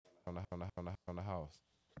on the house.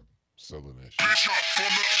 Selling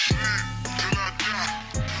that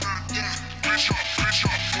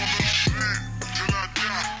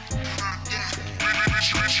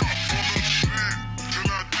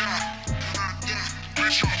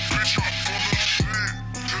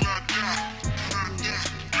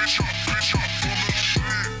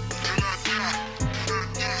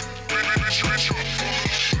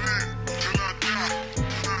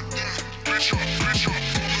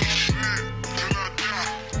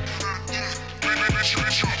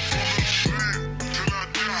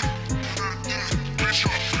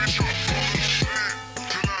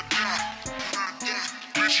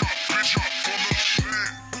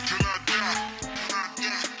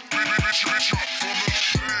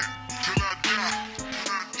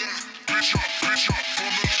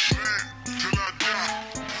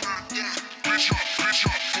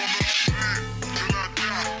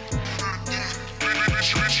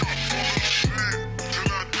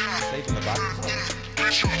Saving the box.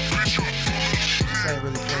 This ain't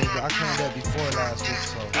really clean, but I cleaned up before last week,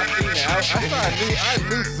 so. I seen that. I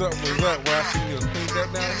knew something was up when I seen you was cleaned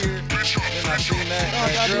up down here. Then I seen that. No,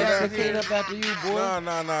 I girl got down to clean here. up after you, boy. No.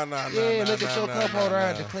 Yeah, look at your cup holder. I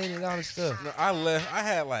had to clean it out and stuff. No, I left. I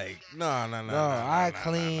had like no. I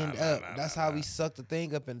cleaned up. That's how we sucked the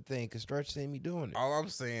thing up in the thing. Cause Stretch seen me doing it. All I'm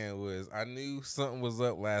saying was I knew something was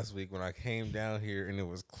up last week when I came down here and it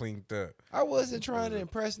was cleaned up. I wasn't trying to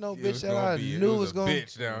impress no It bitch was that gonna I be- knew it was a going.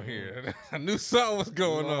 bitch down here. I knew something was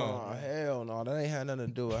going Oh on. hell no, that ain't had nothing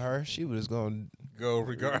to do with her. She was gonna Go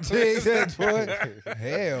regardless. take that boy.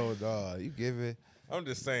 Hell no, you give it. I'm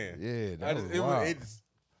just saying. Yeah, that I was just, it, wild. was,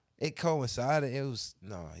 It coincided. It was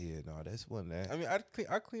that's wasn't that. I mean,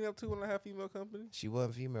 I clean up too when I have female company. She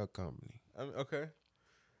wasn't female company. I mean, okay.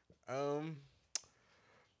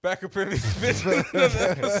 Back up in this bitch with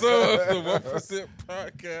another episode of the 1%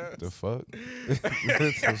 podcast. The fuck?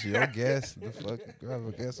 This was your guest. The fuck? You have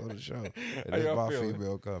a guest on the show. And How it's y'all my feeling?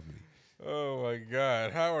 female company. Oh my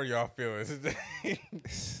God. How are y'all feeling today?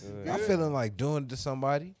 I'm feeling like doing it to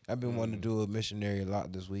somebody. I've been wanting to do a missionary a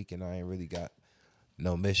lot this week, and I ain't really got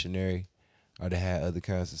no missionary. I done had other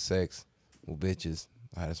kinds of sex with bitches.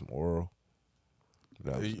 I had some oral.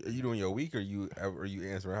 But I Are was you doing your week or you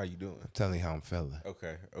answering how you doing? telling you how I'm feeling.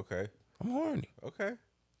 Okay. I'm horny. Okay.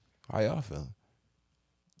 How y'all feeling?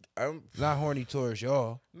 I'm Not horny towards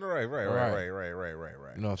y'all. no, right. You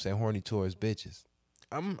know what I'm saying? Horny towards bitches.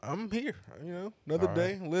 I'm here. You know, another All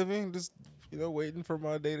day living, just waiting for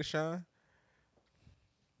my day to shine.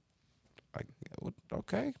 Like,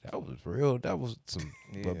 okay, that was real. That was some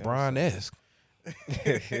Yeah, LeBron-esque.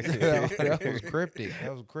 that was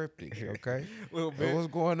cryptic. Okay. A little bit. What's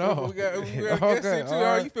going on? We got a Okay, guest here too. all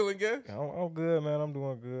How right. you feeling, guy? I'm good, man. I'm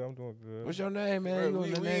doing good. What's your name, man? We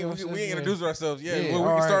You on the name? ain't introduced ourselves yet. Yeah, Well, we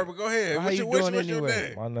all can start, right. but go ahead. How What's you your doing anyway?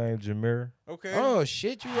 name? My name's Jameer. Okay. Oh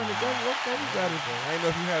shit, you on the government? Okay, you got it. I didn't know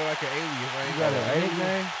if you had like an alias. I You ain't got know. a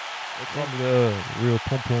nickname? They call me the real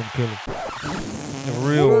pum pum killer. The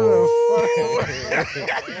real.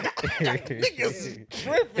 Niggas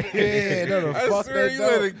tripping. Yeah, no, the I fuck swear that you dog.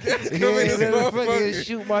 let a guest come in Yeah, this that fucking motherfucker.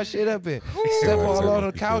 shoot my shit up and step all Tell on me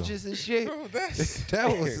the to couches and shit. Bro, that's.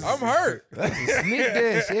 That was I'm hurt. That's a sneak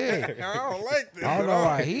dish, yeah. I don't like this. I don't at know all.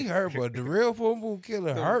 why he hurt, but the real Boom Boom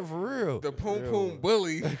Killer hurt for real. The Poom Poom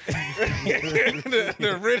Bully,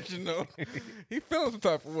 the original. He feeling some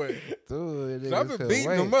type of way. Dude, So I've been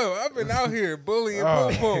beating him up. I've been out here bullying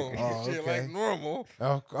Poom Poom. Oh, Shit okay. like normal.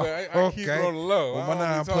 Oh, But I keep rolling low. Well, I my don't be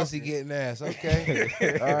nine pussy talking. getting ass. Okay.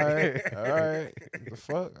 all right. The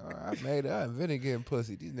fuck? I invented getting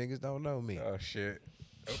pussy. These niggas don't know me. Oh shit.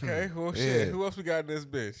 Okay. Well, Yeah. shit. Who else we got in this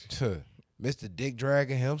bitch? Mr. Dick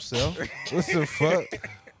Dragon himself. What the fuck?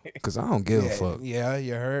 Cause I don't give a fuck. Yeah,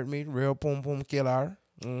 you heard me. Real Poom Poom Killer.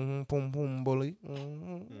 Poom Poom Bully.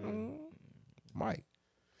 Mike.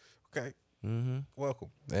 Okay. Welcome.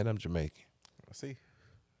 And I'm Jamaican. I see.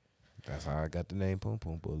 That's how I got the name Poom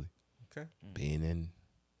Poom Bully. Okay. Being in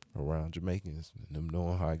around Jamaicans and them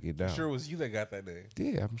knowing how I get down. Sure, it was you that got that name.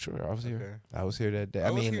 Yeah, I'm sure. I was here. Okay. I was here that day.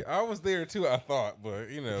 I was there too. I thought, but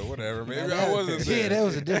whatever. Maybe I wasn't there. Yeah, that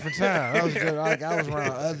was a different time. I was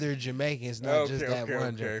around other Jamaicans, not just that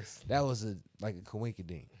one. Okay. That was like a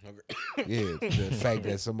coinkydink. Okay. Yeah, the fact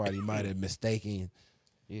that somebody might have mistaken.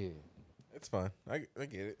 Yeah, It's fine. I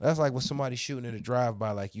get it. that's like when somebody shooting in a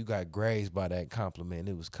drive-by, like you got grazed by that compliment.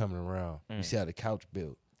 It was coming around. You see how the couch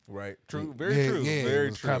built. Right. True. Very true. Yeah, Very it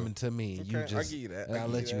was true. coming to me. And Okay, you just, I give you that. And I I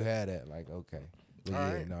give let you you that. have that. Like, okay. But All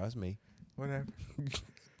yeah, right. no, it's me. Whatever.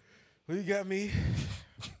 Well, you got me.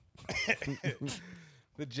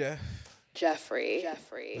 The Jeff. Jeffrey.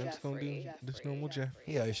 I'm just gonna do this normal Jeff.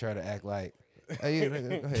 He always try to act like Hey,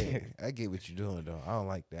 nigga, go ahead. I get what you're doing though. I don't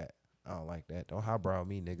like that. Don't highbrow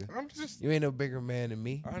me, nigga. I'm just. You ain't no bigger man than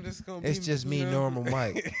me. I'm just gonna. It's be, just me, you know, normal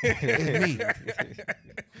Mike. It's me,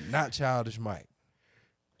 not childish Mike.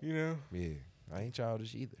 You know, Yeah, I ain't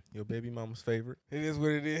childish either. your baby mama's favorite. It is what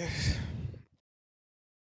it is.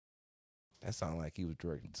 That sounded like he was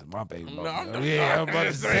directed to my baby No, mama. I'm not- Yeah, I'm I'm about to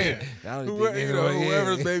just say. saying. I don't Whoever, think you know, yeah.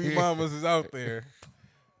 whoever's baby mamas is out there.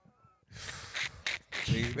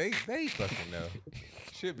 they fucking know.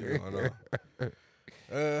 Shit be going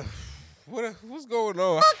on. What's going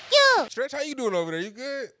on? Fuck you. Stretch, how you doing over there? You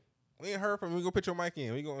good? We ain't heard from you. We go put your mic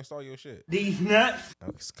in. We gonna install your shit. These nuts. Oh,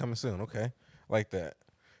 it's coming soon. Okay, like that.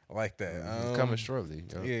 I like that. Coming shortly.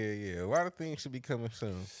 Yo. Yeah. A lot of things should be coming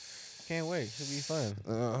soon. Can't wait. Should be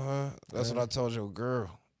fun. That's what I told your girl.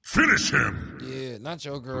 Finish him. Yeah, not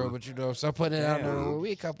your girl, but you know, start putting it out there. Well,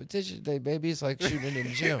 we competition today, baby. It's like shooting in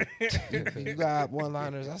the gym. You got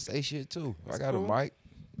one-liners. I say shit too. I got cool. a mic.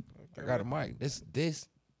 I got a mic. This.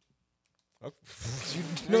 You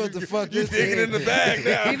know what the fuck You this digging is. in the bag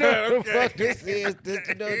now. You know what the Okay. fuck this is. You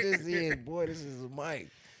know what this is. Boy, this is a mic.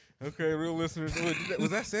 Okay, real listeners.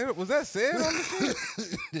 Was that said? Was that said on the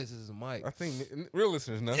shit? This is a mic. I think real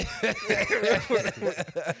listeners know.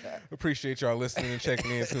 Appreciate y'all listening and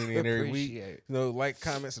checking in, tuning in every week. Appreciate. You know, like,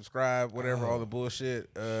 comment, subscribe, whatever, all the bullshit.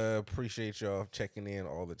 Appreciate y'all checking in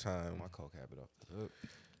all the time. My coke habit off the hook.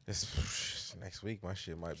 It's next week. My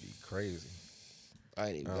shit might be crazy. I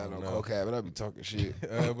ain't even I got no don't know. coke habit. I be talking shit.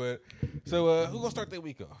 But so who gonna start their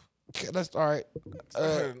week off? Okay, that's all right.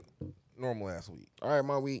 Normal ass week. All right,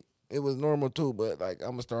 my week. It was normal too, but like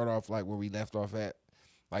I'm gonna start off like where we left off at.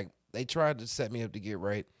 Like they tried to set me up to get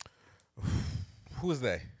right. Who is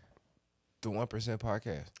they? The 1%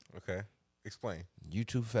 podcast. Okay, explain. You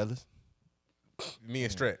two fellas. Me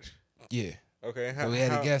and Stretch. Yeah. Okay, So we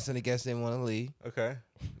had a guest and the guest didn't want to leave. Okay,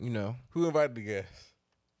 You know. who invited the guest?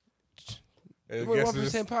 The The guest 1%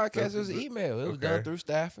 is- podcast, it was an email. It was done Okay. through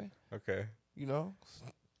staffing. Okay. You know.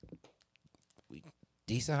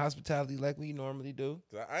 Decent hospitality like we normally do.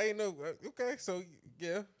 So I ain't know. Okay, so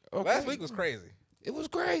yeah. Okay. Last week was crazy. It was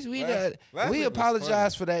crazy. We Last we week was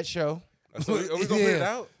apologize for that show. So are we gonna put it Yeah.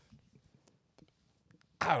 out?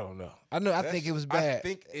 I don't know. I think it was bad. I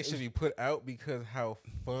think it should be put out because how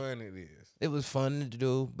fun it is. It was fun to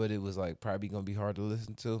do, but it was like probably gonna be hard to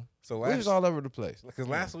listen to. So We was all over the place. because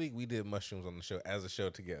last week we did mushrooms on the show as a show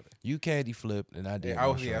together. You candy flipped and I did. I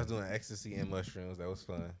was mushrooms. doing ecstasy and mushrooms. That was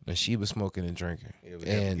fun. And she was smoking and drinking Yeah, we had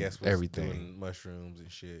the and guest was everything doing mushrooms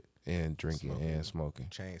and shit, and drinking smoking. and smoking.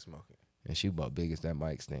 chain smoking. And she about big as that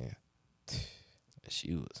mic stand.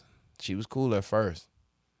 She was cool at first,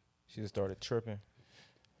 She just started tripping.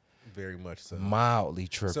 Very much so. mildly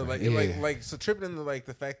tripping. So like, yeah. like so tripping into like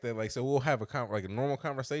the fact that like so we'll have like a normal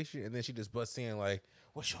conversation and then she just busts in like,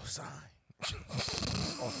 "What's your sign?" On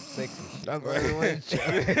some sexy. That's what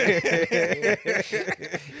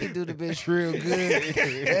he do the bitch real good.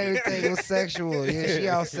 Everything was sexual. Yeah, she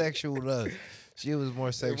all sexual though. She was more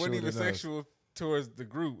It sexual. wasn't even than us. sexual towards the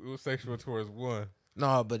group. It was sexual towards one.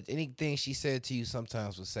 No, but anything she said to you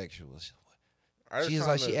sometimes was sexual. I She's trying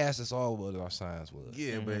like to- she asked us all what our signs was.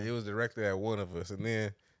 Yeah, but it was directed at one of us, and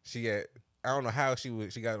then she had. I don't know how she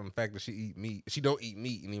got on the fact that she eat meat. She don't eat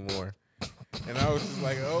meat anymore. And I was just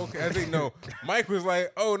like, oh, okay. I think no. Mike was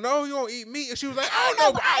like, oh no, you don't eat meat. And she was like, oh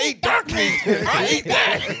no, but I eat dark meat. I eat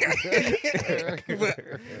that. But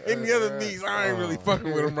any other meats, I ain't really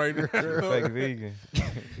fucking with them right now. Fake vegan. Yeah,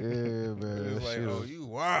 It man. was like, she, oh, was, you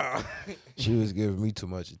wow. she was giving me too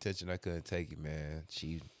much attention. I couldn't take it, man.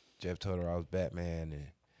 Jeff told her I was Batman, and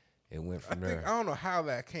it went I from there. don't know how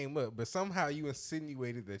that came up, but somehow you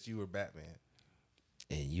insinuated that you were Batman.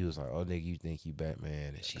 And you was like, "Oh, nigga, you think you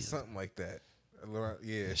Batman?" And she's Something like that.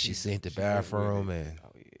 Yeah. and she sent the she went with bathroom, it. and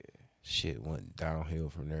shit went downhill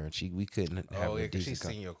from there. And we couldn't have Oh a yeah, because she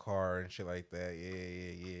decent. seen your car and shit like that.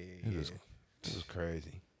 Yeah. It was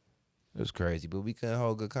crazy. It was crazy, but we couldn't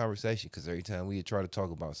hold a good conversation because every time we'd try to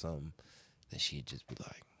talk about something, then she'd just be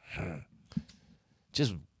like,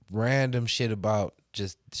 just random shit about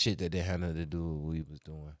just shit that didn't have nothing to do with what we was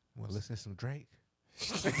doing. Well, listen to some Drake.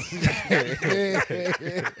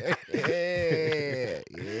 Yeah.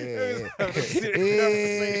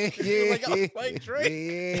 Like, I like Drake.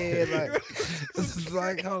 Yeah,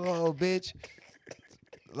 like, hold on, bitch.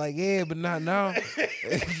 Like, yeah, but not now.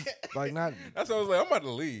 Like, not. That's why I was like, I'm about to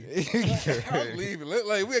leave. I'm leaving.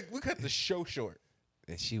 Like we cut the show short.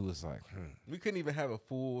 And she was like, We couldn't even have a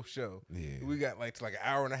full show. Yeah. We got like to like an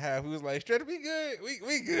hour and a half. We was like, straight to be good.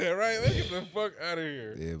 We good, right? Let's get the fuck out of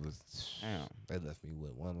here. It was. Damn. They left me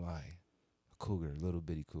with one line. A cougar, a little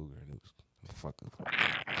bitty cougar, and it was fucking.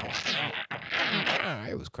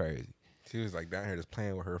 It was crazy. She was like down here just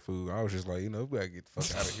playing with her food. I was just like, we gotta get the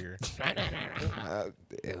fuck out of here.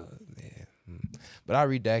 Yeah. But I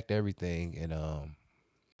redact everything, and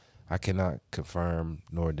I cannot confirm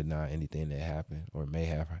nor deny anything that happened or may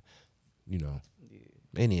have,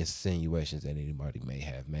 any insinuations that anybody may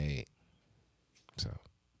have made. So,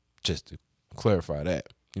 just to clarify that,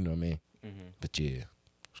 you know what I mean? Mm-hmm. But yeah,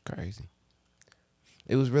 it's crazy.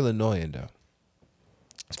 It was real annoying though,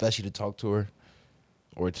 especially to talk to her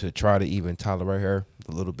or to try to even tolerate her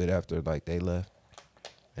a little bit after like they left,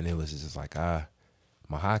 and it was just like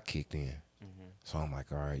my high kicked in. Mm-hmm. So I'm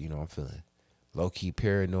like, all right, I'm feeling low key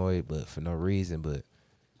paranoid, but for no reason. But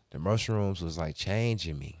the mushrooms was like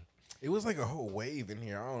changing me. It was like a whole wave in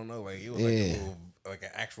here. I don't know, like it was like an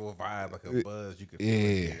actual vibe, like a buzz. You could feel it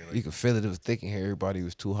in here, like, you could feel it. It was thick in here. Everybody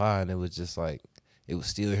was too high, and it was just like it was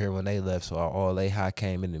still here when they left. So all they high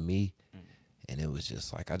came into me, and it was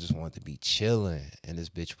just like I just wanted to be chilling, and this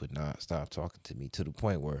bitch would not stop talking to me to the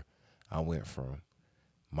point where I went from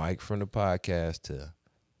Mike from the podcast to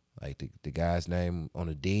like the guy's name on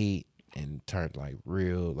the deed, and turned like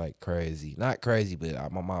real like crazy. Not crazy,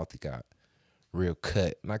 but my mouth got real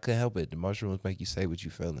cut, and I couldn't help it. The mushrooms make you say what you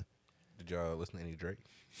feeling. did y'all listen to any Drake?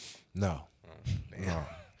 No, Damn. no.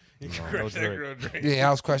 You No, crushed that Drake. girl Drake. Yeah,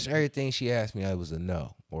 I was questioning everything she asked me. I was a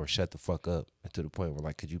no or shut the fuck up. And to the point where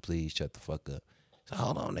like, could you please shut the fuck up? So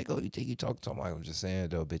hold on, nigga. You think you talking to me? I'm just saying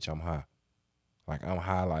though, bitch. I'm high. Like I'm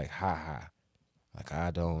high, like high. Like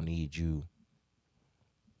I don't need you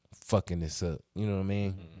fucking this up. You know what I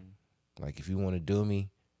mean? Like if you want to do me,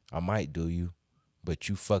 I might do you, but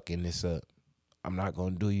you fucking this up. I'm not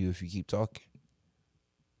gonna do you if you keep talking.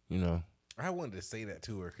 You know? I wanted to say that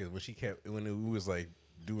to her because when it was like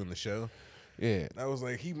doing the show, Yeah. I was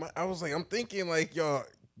like, I'm thinking like y'all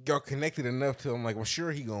connected enough to him. Like, I'm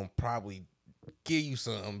sure he gonna probably give you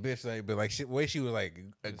something, bitch. Like, but like, way she was like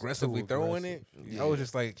aggressively too throwing it, aggressive. I was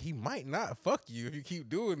just like, he might not fuck you if you keep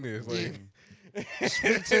doing this. Like,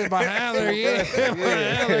 Speak to my handler, yeah. My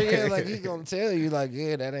handler, yeah. Like he gonna tell you, like,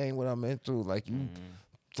 yeah, that ain't what I'm into. Like you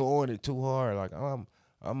throwing it too hard. Like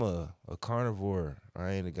I'm a carnivore.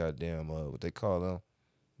 I ain't a goddamn what they call them,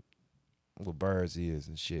 what birds is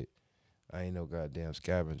and shit. I ain't no goddamn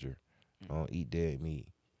scavenger. I don't eat dead meat.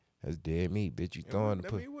 That's dead meat, bitch. You throwing the I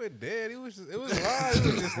put. mean, he wasn't dead. It was live. It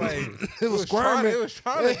was just like It was squirming. It was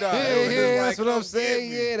trying to die. Yeah, It was just yeah, like, that's what I'm come saying.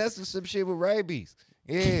 get me. Yeah, that's some shit with rabies.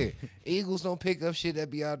 Yeah, eagles don't pick up shit that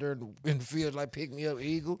be out there in the field like pick me up,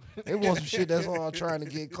 eagle. They want some shit that's all trying to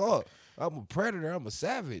get caught. I'm a predator. I'm a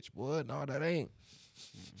savage, boy. No, that ain't.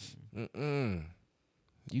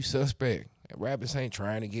 You suspect. Rabbits ain't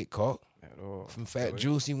trying to get caught. At all. Some fat,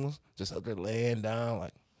 juicy ones just up there laying down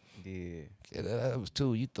like. Yeah. Yeah, that was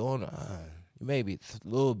too. You throwing it, maybe a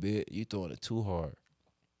little bit. You throwing it too hard.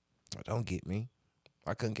 Don't get me.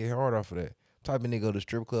 I couldn't get hard off of that. Type of nigga go to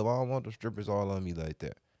strip club. I don't want the strippers all on me like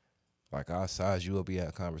that. Like I'll size you up, be at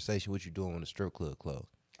a conversation. What you doing when the strip club closed?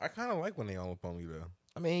 I kind of like when they all up on me though.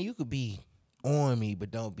 I mean, you could be on me,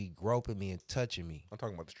 but don't be groping me and touching me. I'm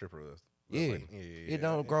talking about the stripper list. Yeah, Like, it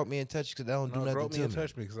don't grope me and touch because they don't do No, nothing grope to me me. and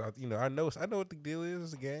touch me because I know what the deal is.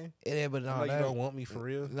 It's a game. Yeah, but no, Like, you that, don't want me for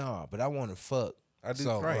real. no, but I want to fuck. I do.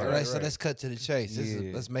 So, right, all right, right, so right. let's cut to the chase.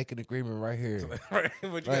 Yeah. Let's make an agreement right here. Right, but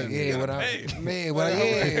you Like, gotta- you yeah, gotta what I pay. man, what I,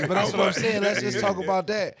 yeah, but that's what I'm saying. Let's just talk about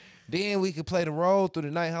that. Then we can play the role through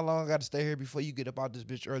the night. How long I got to stay here before you get up out this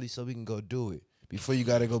bitch early so we can go do it? Before you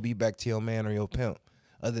got to go be back to your man or your pimp.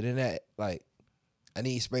 Other than that, like, I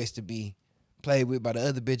need space to be played with by the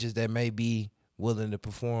other bitches that may be willing to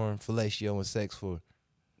perform fellatio and sex for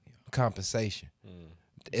compensation.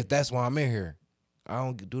 If that's why I'm in here, I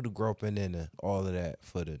don't do the groping and all of that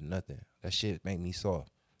for the nothing. That shit make me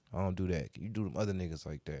soft. I don't do that. You do them other niggas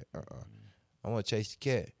like that. I want to chase the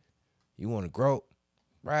cat. You want to grope?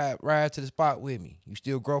 Ride to the spot with me. You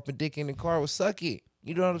still groping dick in the car? Well, suck it.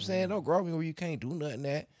 You know what I'm saying? Don't grope me where you can't do nothing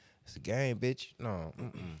at. It's a game, bitch. No.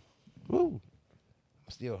 Woo.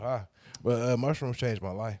 I'm still high. But mushrooms changed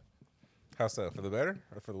my life. How so? For the better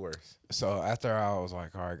or for the worse? So after I was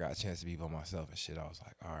like, all right, got a chance to be by myself and shit, I was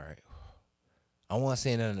like, all right. I wasn't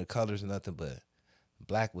seeing none of the colors or nothing, but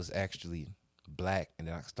black was actually black. And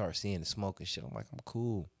then I start seeing the smoke and shit. I'm like, I'm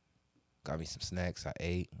cool. Got me some snacks. I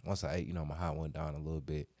ate. Once I ate, my high went down a little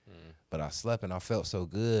bit. But I slept and I felt so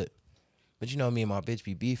good. But me and my bitch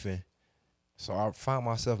be beefing. So I found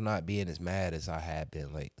myself not being as mad as I had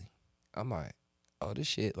been lately. I'm like, oh, this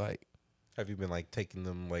shit, like, Have you been like taking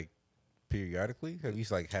them like periodically? Have you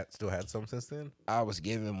like still had some since then? I was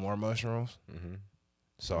giving more mushrooms. Mm-hmm.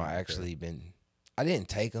 So I actually I didn't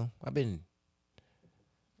take them. I've been,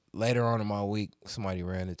 later on in my week, somebody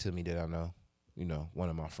ran into me that I know. One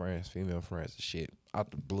of my friends, female friends and shit, out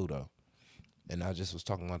the blue though. And I just was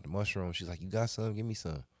talking about the mushroom. She's like, you got some? Give me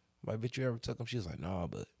some. I'm like, bitch, you ever took them? She was like, nah,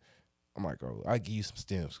 but I'm like, bro, I give you some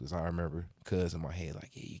stems because I remember cuz in my head,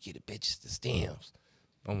 like, yeah, you get the bitches the stems.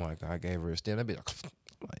 I'm like, I gave her a stem. That bitch,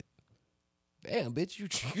 I'm like, damn, bitch,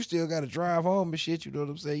 you still got to drive home and shit. You know what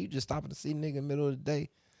I'm saying? You just stopping to see nigga in the middle of the day.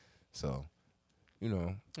 So, you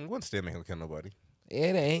know. One stem ain't gonna kill nobody.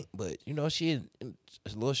 It ain't, but, you know, she a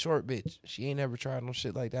little short bitch. She ain't never tried no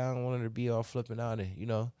shit like that. I don't want her to be all flipping out and, you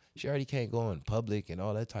know, she already can't go in public and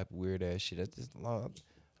all that type of weird ass shit. That's just long.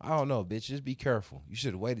 I don't know, bitch. Just be careful. You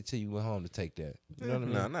should have waited till you went home to take that. You know what I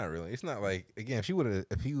mean? No, not really. It's not like, again, if he would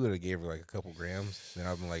have gave her like a couple grams, then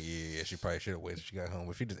I'd been like, yeah, she probably should have waited till she got home.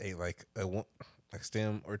 If she just ate like a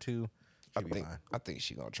stem or two, she'd be fine. I think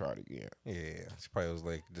she gonna try it again. Yeah, she probably was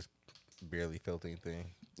like just barely felt anything.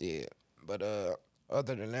 Yeah, but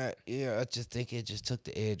other than that, yeah, I just think it just took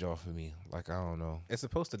the edge off of me. Like, I don't know. It's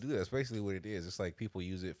supposed to do that. That's basically what it is. It's like people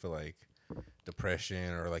use it for like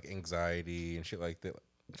depression or like anxiety and shit like that.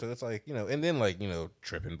 So it's like, you know, and then like, you know,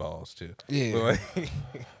 tripping balls too. Yeah. But like,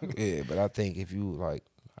 Yeah, but I think if you like,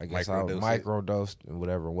 I guess I microdosed and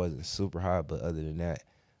whatever wasn't super high, but other than that,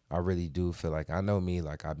 I really do feel like, I know me,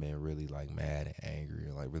 like I've been really like mad and angry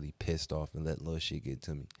and like really pissed off and let little shit get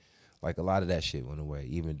to me. Like a lot of that shit went away,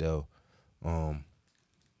 even though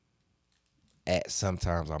at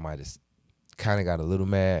sometimes I might have kind of got a little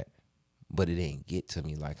mad, but it didn't get to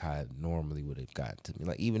me like how it normally would have gotten to me.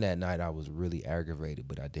 Like even that night I was really aggravated,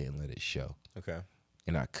 but I didn't let it show. okay.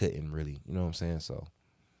 And I couldn't really, you know what I'm saying? So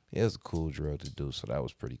it was a cool drug to do, so that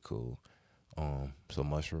was pretty cool. So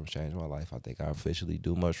mushrooms changed my life. I think I officially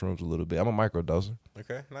do mushrooms a little bit. I'm a microdoser.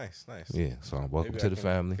 Okay, nice. Yeah, so welcome Maybe to I the can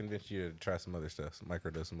family. Convince you to try some other stuff, some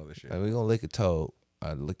microdose some other shit. Like, we're gonna lick a toad.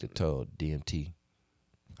 I licked a toad, DMT.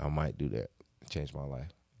 I might do that. Change my life.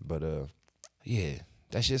 But yeah,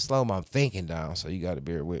 that shit slowed my thinking down, so you gotta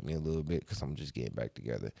bear with me a little bit because I'm just getting back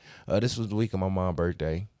together. This was the week of my mom's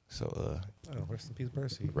birthday. So Oh, rest in peace,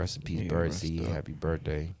 Percy. rest in peace, Yeah, Bercy. rest up. Happy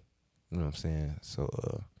birthday. You know what I'm saying? So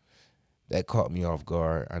that caught me off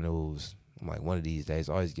guard. I know it was, I'm like, one of these days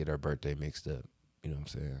I always get her birthday mixed up. You know what I'm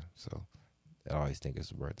saying? So I always think it's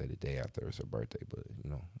her birthday the day after it's her birthday, but you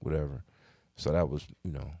know, whatever. So that was,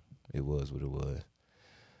 you know, it was what it was.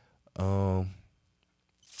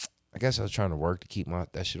 I guess I was trying to work to keep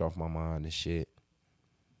that shit off my mind and shit.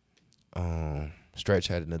 Stretch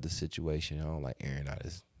had another situation. I don't like airing out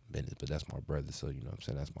his business, but that's my brother, so you know what I'm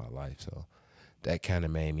saying, that's my life. So that kind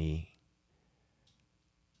of made me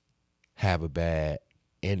have a bad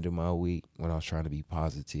end of my week when I was trying to be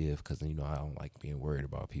positive because, you know, I don't like being worried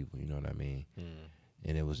about people, you know what I mean?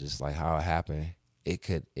 And it was just like how it happened. It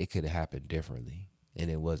could have happened differently,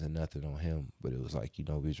 and it wasn't nothing on him, but it was like, you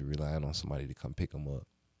know, we was relying on somebody to come pick him up.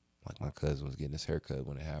 Like my cousin was getting his haircut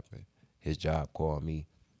when it happened. His job called me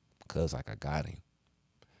because like I got him.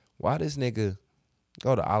 Why this nigga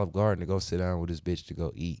go to Olive Garden to go sit down with this bitch to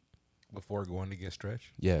go eat? Before going to get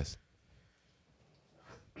stretched. Yes.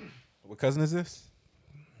 What cousin is this?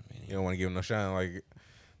 You don't want to give him no shine, like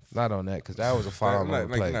Not on that, because that was a foul on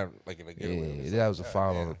the play. Not like in a good way. Yeah, that was a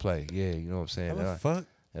foul on the play. Yeah, you know what I'm saying? How the fuck?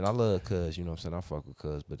 And I love Cuz, you know what I'm saying? I fuck with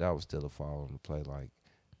Cuz, but that was still a foul on the play. Like,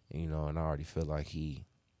 you know, and I already feel like he,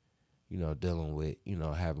 you know, dealing with, you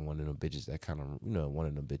know, having one of them bitches that kind of, you know, one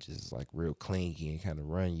of them bitches is like real clingy and kind of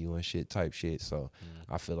run you and shit type shit. So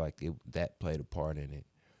I feel like that played a part in it.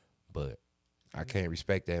 But I can't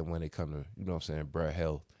respect that when it come to, you know what I'm saying, bruh,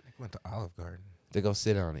 health. They went to Olive Garden. They go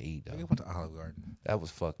sit down and eat, though. They went to Olive Garden. That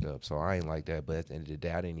was fucked up. So I ain't like that. But at the end of the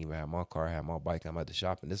day, I didn't even have my car. I had my bike. I'm at the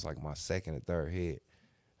shop, and this is like my second or third hit.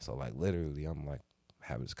 So like literally, I'm like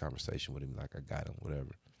having this conversation with him like I got him, whatever.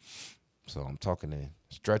 So I'm talking to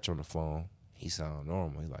Stretch on the phone. He sound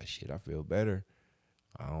normal. He like, shit, I feel better.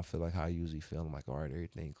 I don't feel like how I usually feel. I'm like, all right,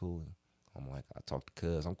 everything cool. I'm like, I talked to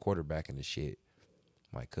Cuz. I'm quarterbacking the shit.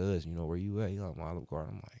 I'm like, Cuz, you know where you at? You like my Olive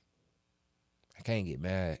Garden? I'm like, I can't get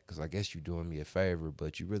mad because I guess you doing me a favor,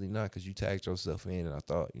 but you really not because you tagged yourself in and I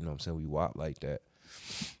thought, you know what I'm saying, we walked like that.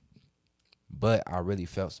 But I really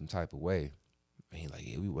felt some type of way. And he like,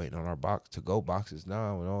 yeah, we waiting on our to-go boxes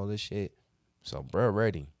now and all this shit. So, bruh,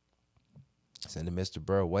 ready. Sending Mr.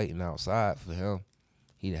 Bruh waiting outside for him.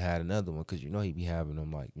 He done had another one because, you know, he be having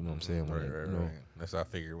them like, you know what I'm saying? Right, you know. right. That's how I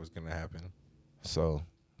figured was going to happen. So,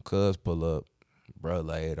 Cuz pull up. Bruh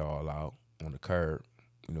lay it all out on the curb.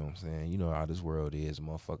 You know what I'm saying? You know how this world is. A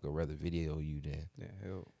motherfucker rather video you than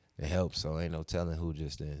it helps. So ain't no telling who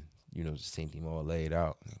just then, you know, just seen him all laid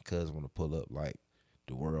out. And Cuz want to pull up like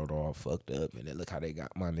the world all fucked up. And then look how they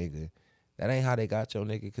got my nigga. That ain't how they got your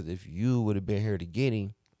nigga. Because if you would have been here to get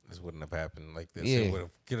him. This wouldn't have happened like this. Yeah. It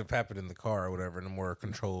could have happened in the car or whatever in a more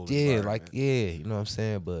controlled Yeah, environment. like, yeah, you know what I'm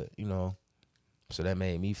saying? But, you know, So that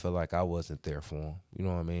made me feel like I wasn't there for him. You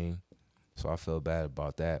know what I mean? So I felt bad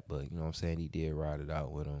about that. But you know what I'm saying? He did ride it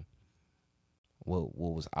out with him. What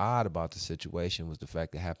was odd about the situation was the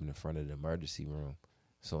fact that it happened in front of the emergency room.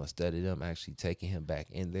 So instead of them actually taking him back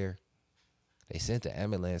in there, they sent the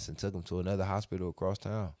ambulance and took him to another hospital across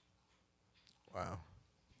town. Wow.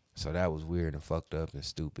 So that was weird and fucked up and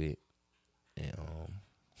stupid. And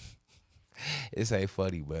this ain't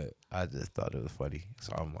funny, but I just thought it was funny.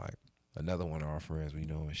 So I'm like, another one of our friends we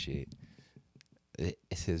know and shit.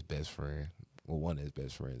 It's his best friend. Well, one of his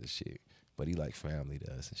best friends and shit. But he like family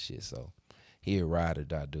to us and shit. So he a ride or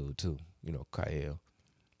die dude too. You know, Kyle.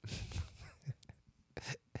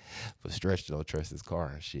 But Stretch don't trust his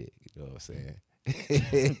car and shit. You know what I'm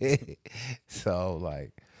saying? So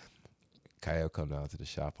like, Kyle come down to the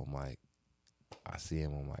shop. I'm like, I see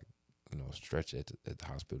him. I'm like, you know, Stretch at the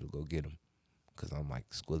hospital, go get him. Cause I'm like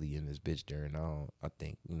squilly in this bitch there, and I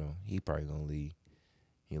think, you know, he probably gonna leave.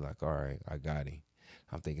 He like, all right, I got him.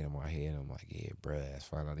 I'm thinking in my head, I'm like, yeah, bruh, that's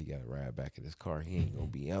fine. He got to ride back in his car. He ain't gonna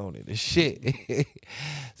be on it and shit.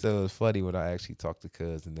 So it was funny when I actually talked to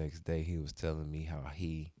Cuz the next day. He was telling me how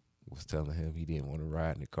he was telling him he didn't want to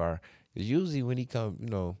ride in the car. Cause usually when he come, you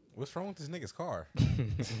know, What's wrong with this nigga's car?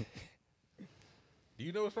 Do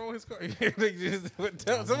you know what's wrong with his car?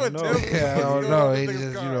 Someone tell me. yeah, I don't what's know. wrong with It this nigga's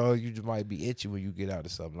just, car. you know, you just might be itchy when you get out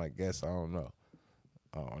of something like that. So I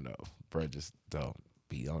don't know. Bro, just don't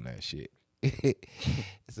be on that shit.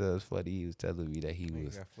 So it's funny. He was telling me that he Man, you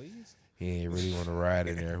was got fleas? he ain't really want to ride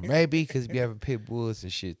in there. Maybe because he be having pit bulls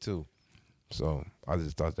and shit too. So I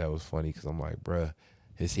just thought that was funny because I'm like, bruh,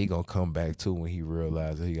 is he gonna come back too when he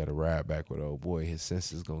realizes he got to ride back with old boy? His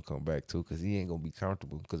senses gonna come back too because he ain't gonna be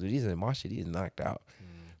comfortable. Because if he's in my shit, he's knocked out.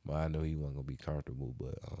 But I know he wasn't gonna be comfortable.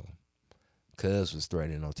 But Cuz was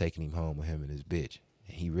threatening on taking him home with him and his bitch.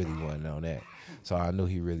 And he really wasn't on that. So I knew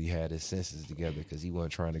he really had his senses together because he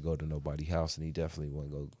wasn't trying to go to nobody's house, and he definitely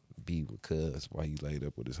wasn't going to be with Cuz while he laid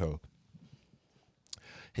up with his hoe.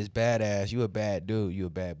 His badass, you a bad dude, you a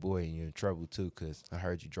bad boy, and you're in trouble too because I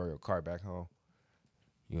heard you drove your car back home.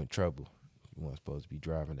 You in trouble. You weren't supposed to be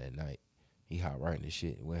driving that night. He hot right in the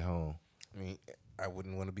shit and went home. I mean, I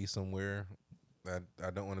wouldn't want to be somewhere that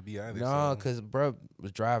I don't want to be either. No, so. because bro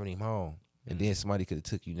was driving him home. And then somebody could have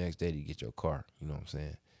took you next day to get your car. You know what I'm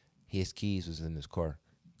saying? His keys was in his car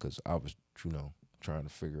because I was, you know, trying to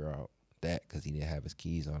figure out that because he didn't have his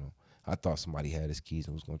keys on him. I thought somebody had his keys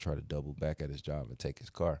and was going to try to double back at his job and take his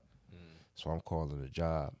car. So I'm calling the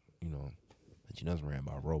job, you know, and she doesn't ran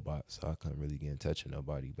by robots, so I couldn't really get in touch with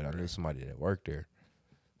nobody. But I knew somebody that worked there.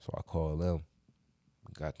 So I called them,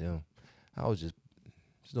 got them. I was just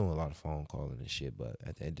doing a lot of phone calling and shit, but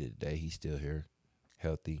at the end of the day, he's still here,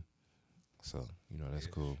 healthy. So, you know, that's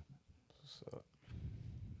cool. So,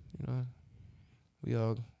 you know, we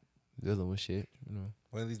all dealing with shit, you know.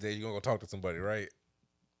 One of these days, you're going to go talk to somebody, right?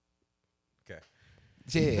 Okay.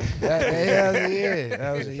 Yeah,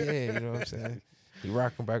 that was a yeah, you know what I'm saying? He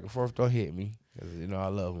rocking back and forth, don't hit me. 'Cause, you know, I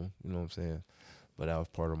love him, you know what I'm saying? But that was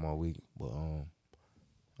part of my week. But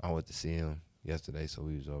I went to see him yesterday, so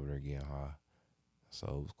we was over there getting high. So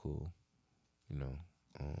it was cool, you know.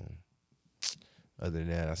 Other than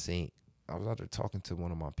that, I was out there talking to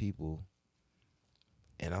one of my people,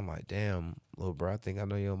 and I'm like, damn, little bro, I think I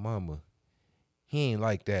know your mama. He ain't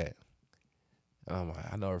like that. And I'm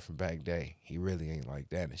like, I know her from back day. He really ain't like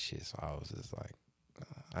that and shit. So I was just like,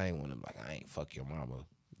 I ain't want to, like, I ain't fuck your mama.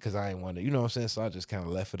 Because I ain't want to, you know what I'm saying? So I just kind of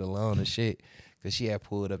left it alone and shit. Because she had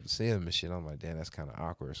pulled up to see him and shit. I'm like, damn, that's kind of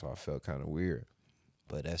awkward. So I felt kind of weird.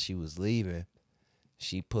 But as she was leaving,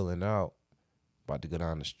 she pulling out, about to go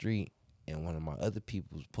down the street. And one of my other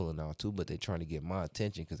people was pulling out too, but they trying to get my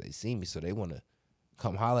attention because they see me, so they want to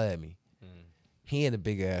come holler at me. He in a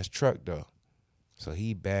big ass truck though, so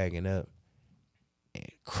he bagging up and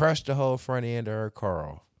crushed the whole front end of her car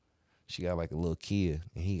off. She got like a little Kia,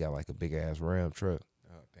 and he got like a big ass Ram truck.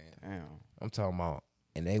 Oh, damn. I'm talking about,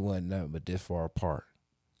 and they wasn't nothing but this far apart.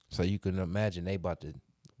 So you can imagine they about to,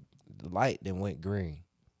 the light then went green,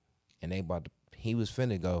 and they about to. He was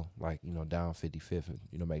finna go, like, you know, down 55th and,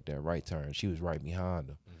 you know, make that right turn. She was right behind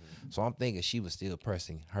him. So I'm thinking she was still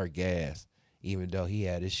pressing her gas, even though he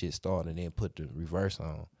had his shit started and then put the reverse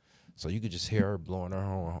on. So you could just hear her blowing her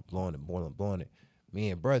horn, blowing it. Me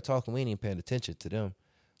and bruh talking, we ain't even paying attention to them.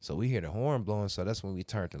 So we hear the horn blowing, so that's when we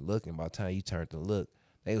turned to look. And by the time you turned to look,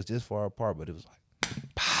 they was this far apart, but it was like,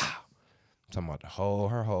 pow. I'm talking about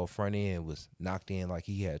her whole front end was knocked in like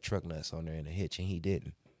he had truck nuts on there in the hitch, and he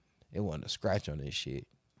didn't. It wasn't a scratch on this shit.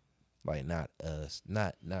 Like, not us.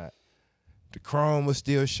 Not. The chrome was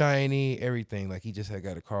still shiny, everything. Like, he just had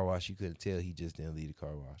got a car wash. You couldn't tell he just didn't leave the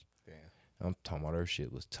car wash. Damn. I'm talking about her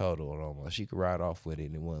shit was total and almost. She could ride off with it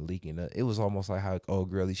and it wasn't leaking up. It was almost like how old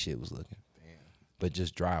girly shit was looking. Damn. But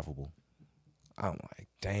just drivable. I'm like,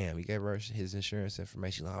 damn, he gave her his insurance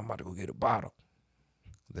information. Like, I'm about to go get a bottle.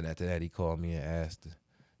 Then after that, he called me and asked to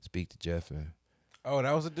speak to Jeff. And Oh,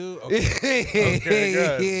 that was a dude? Okay. Okay, good.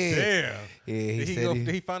 yeah. Damn. Yeah, he Did said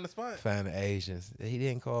did he find the spot? found the Asians. He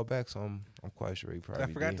didn't call back, so I'm quite sure he probably I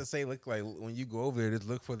forgot did. to say, look, like when you go over there, just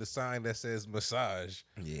look for the sign that says massage.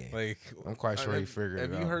 Yeah. Like I'm quite sure he figured it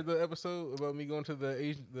Have you out. heard the episode about me going to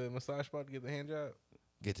the massage spot to get the hand job?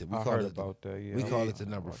 We I call heard it about that. Yeah, we I call heard it the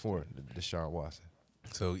number about 4, the Deshaun Watson.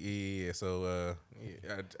 So so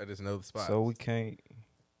I just know the that. spot. So we can't.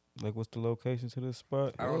 Like, what's the location to this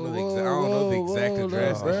spot? I don't know the Whoa, exact. I don't know the whoa, exact whoa,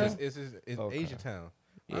 address. bruh. It's Okay. Asian Town.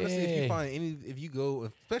 Honestly, if Yeah. you find if you go,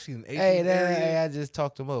 especially in Asian Hey, area, I just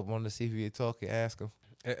talked him up. Wanted to see if he could talk and ask him.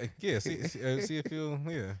 yeah, see if you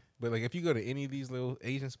But like if you go to any of these little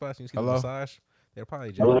Asian spots and you see Hello? the massage, they're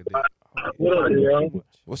probably jacking a dick. Too much.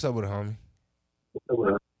 What's up with it, homie?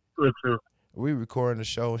 We recording the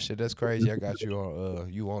show and shit. That's crazy. I got you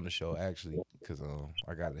on the show actually, cause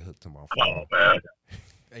I got it hooked to my phone.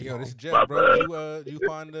 Hey yo, this is Jeff, bro. You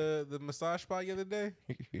find the massage spot the other day?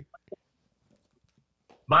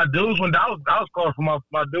 My dudes, when I was calling for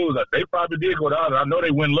my dudes, like, they probably did go down. I know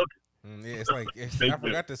they went looking. Yeah, it's like I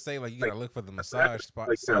forgot to say like you gotta look for the massage spot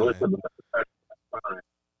I sign. know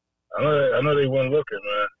they went looking,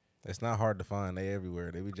 man. It's not hard to find. They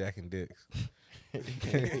everywhere. They be jacking dicks.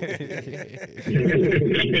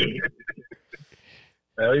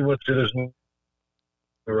 Yeah, he went to this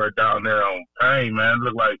right down there on Payne, man.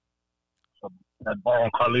 Looked like that ball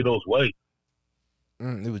on Carlito's way.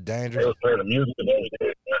 It was They dangerous. was playing the music and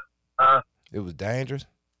everything. Man. It was dangerous.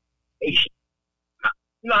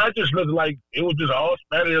 No, it just looked like it was just all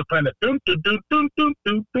Spanish. They were playing the doom, doom, doom, doom, doom,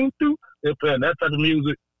 doom, doom, doom. They were playing that type of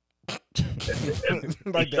music.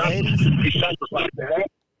 Like the They 80s. They shots was like that.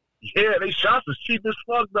 Yeah, they shots was cheap as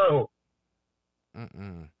fuck though.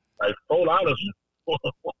 Like $4.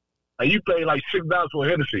 Like you pay like $6 for a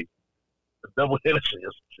Hennessy, a double Hennessy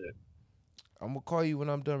or some shit. I'm gonna call you when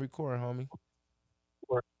I'm done recording, homie.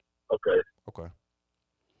 Okay. Okay.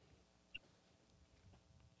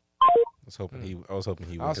 I was hoping he I went was to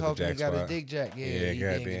the hoping he jack got spot. his dick jack. Yeah, Yeah, he did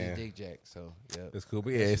get goddamn. his dick jack. So yeah, It's cool,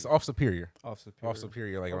 but yeah, it's off Superior. Off Superior. Off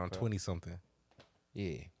Superior, like around Okay. 20 something.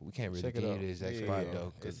 yeah. We can't really Check it give you out. the exact Yeah, spot yeah.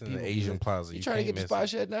 though. 'cause It's in the people be Asian like, Plaza. You trying to can't get the miss spot it.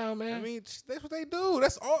 shut down, man? I mean, that's what they do.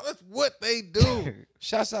 That's what they do.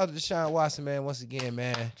 Shouts out to Deshaun Watson, man. Once again,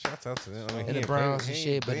 man. Shouts out to them. I mean, And he the Browns and he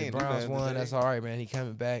shit, but they the ain't do Browns nothing won. today. That's all right, man. He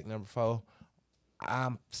coming back, number 4.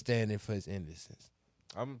 I'm standing for his innocence.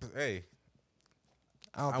 Hey,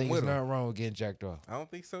 I don't I'm think with there's him. nothing wrong with getting jacked off. I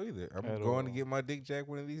don't think so either. I'm At going to all. get my dick jacked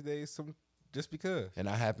one of these days. Just because And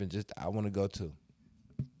I want to go too.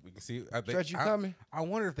 we can see. I think, Stretch, you coming? I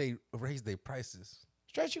wonder if they raise their prices.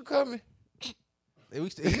 Stretch, you coming? It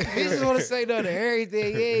used to, He just want to say no to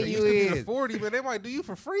everything. Yeah, it you used to be the is. 40, but they might do you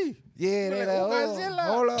for free. Yeah, they Like, like, oh, oh, Godzilla.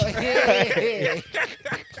 hold on. Yeah.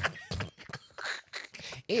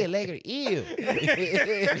 Yeah, lekker ew.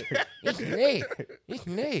 It's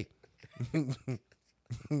nee.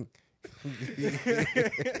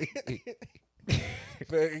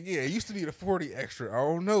 But yeah, it used to be the 40 extra. I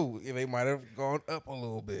don't know. They might have gone up a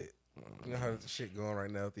little bit. You know how the shit going right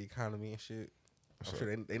now with the economy and shit. I'm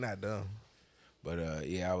sure they not dumb. But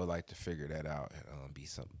yeah, I would like to figure that out and be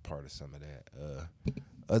some part of some of that.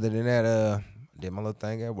 Other than that, did my little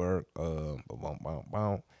thing at work.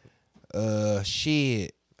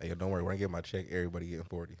 Shit. Hey, yo, don't worry. When I get my check, everybody getting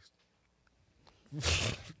 40s.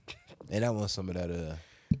 And I want some of that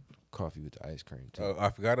coffee with the ice cream too. Oh, I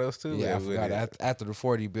forgot us too. Yeah, I with forgot. it. After the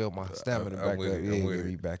 40 built my stamina I'm back up. with it, Yeah, I'm with get it.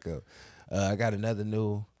 me back up. I got another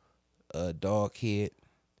new dog kid.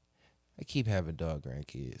 I keep having dog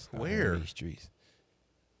grandkids. out here Where? in these streets?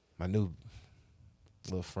 My new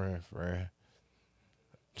little friend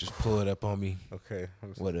just pulled up on me Okay.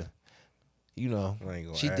 with a, you know, I ain't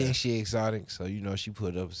gonna she ask. thinks she exotic, so you know she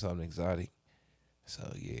put up with something exotic. So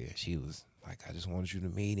yeah, she was like, I just wanted you to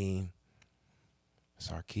meet him.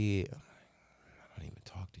 It's our kid. I'm like, I don't even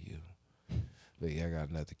talk to you. But yeah, I got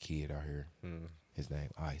another kid out here. Hmm. His name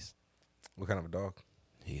Ice. What kind of a dog?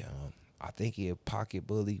 He I think he a pocket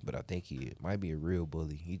bully, but I think he might be a real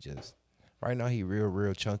bully. He just right now he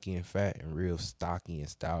real chunky and fat and real stocky and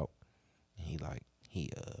stout. And he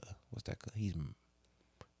what's that called? He's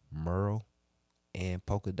Merle and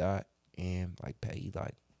polka dot and like he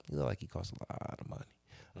look like he costs a lot of money.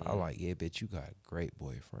 I'm like, yeah, bitch, you got great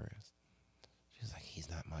boyfriends. She's like, he's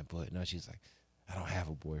not my boy. No, she's like, I don't have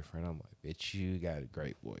a boyfriend. I'm like, bitch, you got a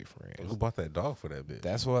great boyfriend. Who bought that dog for that bitch?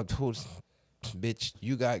 That's what I told. bitch,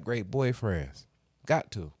 you got great boyfriends.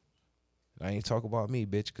 Got to. I ain't talk about me,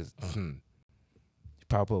 bitch, because you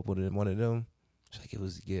pop up with one of them. She's like, it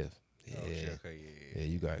was a gift. Yeah. Oh, shit, okay, Yeah,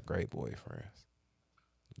 you got great boyfriends.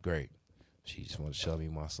 Great. She just want to show me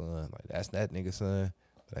my son. Like, that's that nigga son.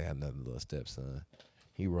 But I got another little stepson.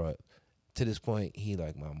 He brought, to this point, he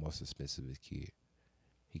like my most expensivest kid.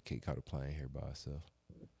 He kicked out a plane here by himself.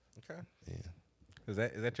 Okay. Yeah. Is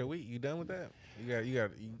that your week? You done with that?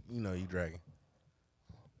 You dragging.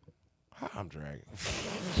 How I'm dragging.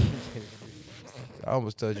 I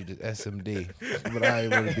almost told you this SMD, but I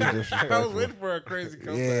ain't want to be disrespectful. I was waiting for a crazy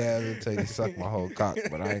comeback. Yeah, I was gonna tell you suck my whole cock,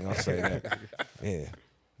 but I ain't gonna say that. Yeah.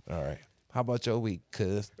 All right. How about your week,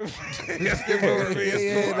 cuz? Let's skip over me.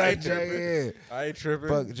 It's cool. I ain't Jeff, tripping. I ain't tripping.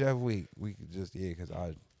 Fuck Jeff week. We could just because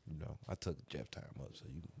I took Jeff time up, so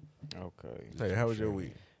you. Okay. Hey, how was your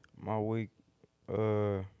week? My week,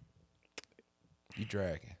 You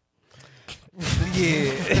dragging.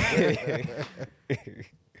 yeah.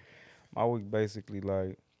 My week basically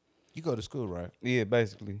like, You go to school, right? yeah,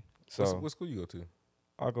 basically. So What school you go to?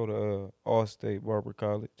 I go to Allstate Barber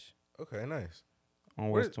College Okay, nice. on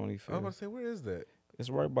Where- West I was about 25th. to say, where is that? It's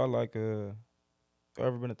right by like ever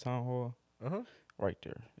been to Town Hall? Uh-huh. Right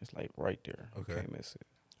there. It's like right there. Okay. You can't miss it.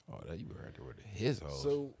 Oh, that you were right there with his hoes.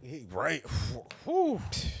 So right. Whew.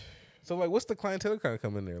 So like, what's the clientele kind of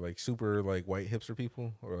come in there? Like super like white hipster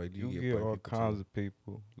people, or like do You you get black all people kinds too? of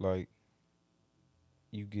people. Like,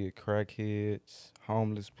 you get crackheads,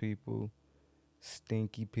 homeless people,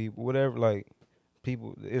 stinky people, whatever. Like,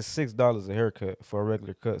 people, it's $6 a haircut for a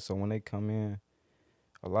regular cut. So when they come in,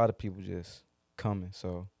 a lot of people just coming.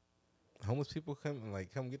 So Homeless people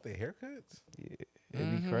come get their haircuts. yeah,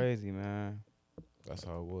 it'd be crazy, man. That's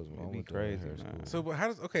how it was when I It'd be went to crazy, hair man. school. So,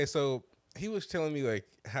 but so he was telling me like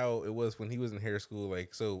how it was when he was in hair school.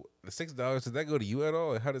 Like, so the $6, does that go to you at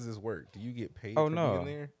all? Like, how does this work? Do you get paid Oh for no! being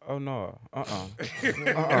there? Oh no! He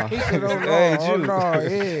said, "Oh no, Hey, oh Jude. no,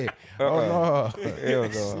 yeah, oh no, Hell no.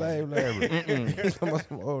 slave labor." He's talking about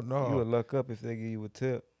some, oh You no, would luck up if they give you a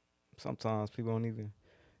tip. Sometimes people don't even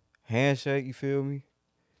handshake. You feel me?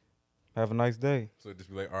 Have a nice day. So just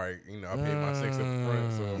be like, all right, I paid my 6 up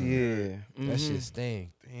front. So I'm good. Yeah, that mhm. shit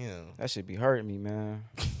sting. Damn. That should be hurting me, man.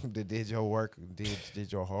 They did your work,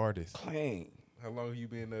 did your hardest. Clean. How long have you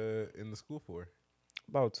been in the school for?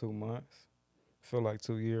 About 2 months. Feel like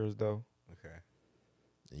 2 years though. Okay.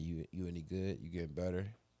 And you any good? You getting better?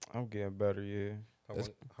 I'm getting better, yeah.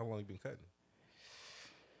 How long you been cutting?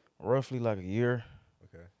 Roughly like a year.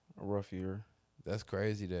 Okay. A rough year. That's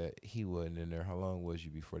crazy that he wasn't in there. How long was you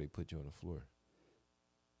before they put you on the floor?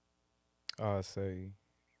 I'd say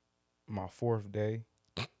my 4th day.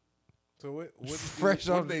 So what Fresh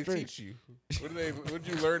what off did the they street. teach you? What did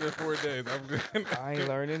you learn in 4 days? I'm just, I ain't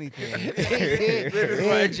learned anything.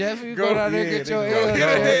 Yeah, Jeff, you go down there and get your go L.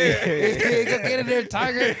 get Yeah, go get in there,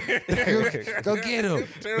 Tiger. Go get him.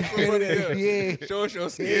 tear somebody up. Yeah. Show us your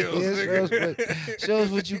skills. Yeah, nigga. show us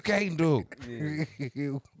what you can't do. Yeah.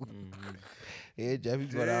 Yeah, Jeff, you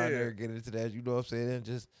go down Yeah. there and get into that. You know what I'm saying? And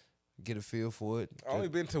just get a feel for it. I only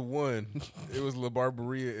been to one. It was La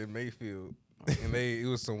Barberia in Mayfield, and it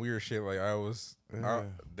was some weird shit. Like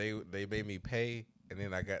they made me pay, and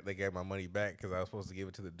then they got my money back because I was supposed to give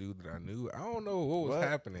it to the dude that I knew. I don't know what was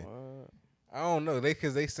happening. What? I don't know.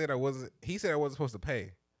 Because they said I wasn't. He said I wasn't supposed to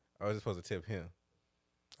pay. I was just supposed to tip him.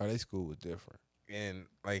 Oh, they school was different. And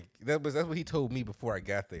like that's what he told me before I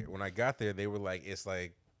got there. When I got there, they were like, it's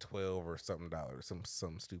like $12 or something,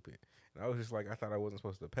 something stupid. And I was just like, I thought I wasn't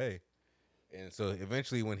supposed to pay. And so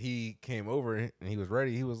eventually, when he came over and he was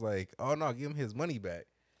ready, he was like, "Oh no, give him his money back.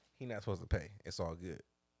 He not supposed to pay. It's all good."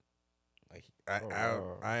 Like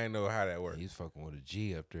wow. I didn't know how that worked. He's fucking with a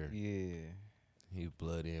G up there. Yeah. He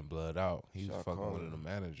blood in, blood out. He was Shot fucking one caller. of the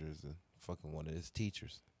managers and fucking one of his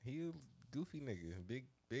teachers. He a goofy nigga,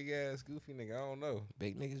 big ass goofy nigga. I don't know.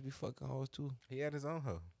 Big niggas be fucking hoes too. He had his own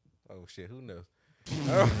hoe. Oh shit, who knows?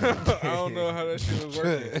 I don't know how that shit was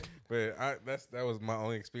working, but that was my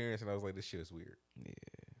only experience, and I was like, this shit is weird. Yeah.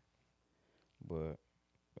 But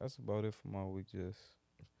that's about it for my week. Just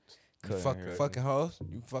You cutting hair. fucking hoes?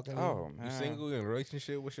 You fucking Oh man. You single in a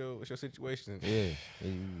relationship? What's your situation? Yeah.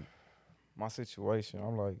 And My situation,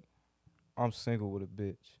 I'm single with a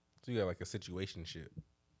bitch. So you got like a situationship.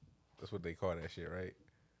 That's what they call that shit, right?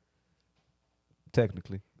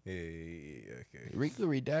 Technically. Yeah, okay. you could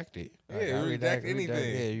redact it. Yeah, you redact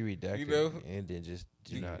anything. Yeah, you redact You it. know? And then just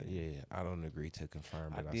do You- not. Yeah, I don't agree to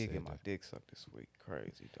confirm I that I, did said get my that. dick sucked this week.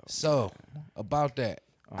 Crazy though. So about that,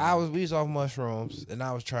 Uh-huh. we was off mushrooms, and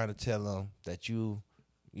I was trying to tell him that you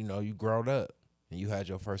grown up, and you had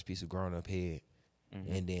your first piece of grown up head,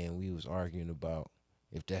 Mhm. and then we was arguing about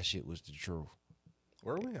if that shit was the truth.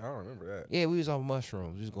 Were we? I don't remember that. Yeah, we was on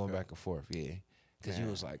mushrooms. We was going Okay. back and forth. Yeah. Cause you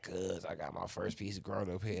was like, cuz I got my first piece of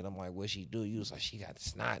grown up head. I'm like, what she do? You was like, she got the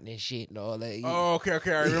snot and shit and all that. Oh, okay.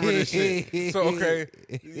 I remember this shit. So okay.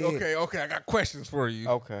 I got questions for you.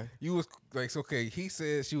 Okay. You was like, so, okay. He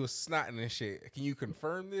said she was snotting and shit. Can you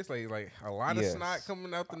confirm this? Like a lot of Yes. snot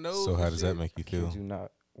coming out the nose. So how and does shit? that make you feel? Kid you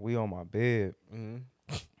not. We on my bed.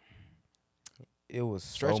 Mm-hmm. It was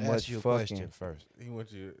Stretch, so ask much you a fucking question first. He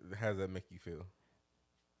wants you. How does that make you feel?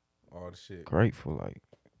 All the shit. grateful, like,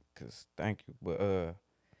 cause thank you. But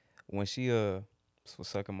when she was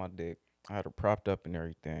sucking my dick, I had her propped up and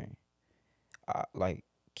everything. I like,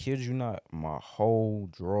 kid you not, my whole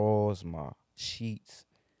drawers, my sheets.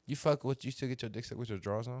 You fuck with you still get your dick sucked with your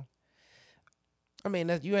drawers on? I mean,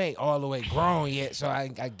 that you ain't all the way grown yet, so I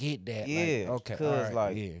get that. Yeah, like, okay, 'cause, all right,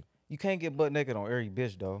 like, yeah. You can't get butt naked on every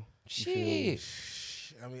bitch though. You feel me? Shit.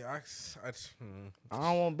 I mean, I I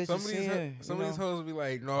don't want bitches some of these seeing. some you of these know? hoes be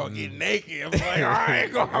like, no, get naked. I'm like, all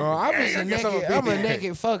right, go. I'm just a naked. I'm a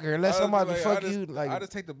naked fucker. Unless somebody fuck you, I like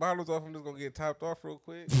just take the bottles off. I'm just gonna get topped off real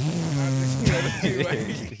quick. I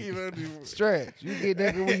just, you know, stretch. You get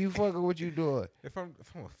naked when you fucking. What you doing? if I'm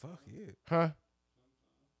a fuck, yeah. Huh?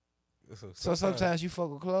 So sometimes sometimes you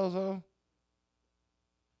fuck with clothes on.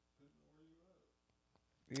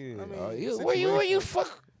 Yeah. I mean, Where you situational.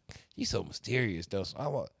 fuck? You so mysterious though. So I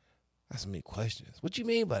want. That's so many questions. What you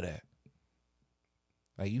mean by that?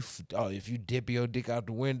 Like if you dip your dick out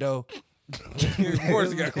the window. of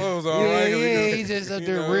course, he got clothes on. Yeah, right? 'Cause yeah, he he's just up you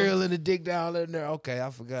there know? reeling the dick down in there. Okay, I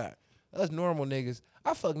forgot. Us normal niggas,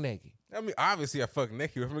 I fuck naked. I mean, obviously, I fuck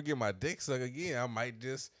naked. If I'm gonna get my dick sucked again, I might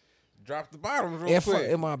just drop the bottoms real If quick.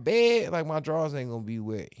 in my bed, like my drawers ain't gonna be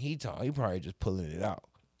wet. He probably just pulling it out.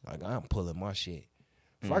 Like I'm pulling my shit.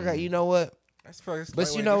 If I got, you know what? That's fucking.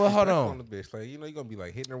 But you know what? Hold on. The bitch. Like, you know, you're gonna be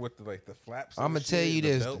like hitting her with the flaps. I'ma and tell shit. you The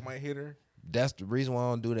this. belt might hit her. That's the reason why I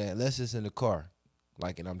don't do that unless it's in the car.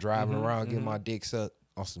 Like, and I'm driving around getting my dick sucked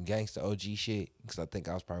on some gangster OG shit. Because I think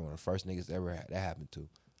I was probably one of the first niggas ever had that happen to.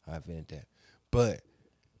 I invented that. But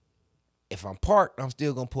if I'm parked, I'm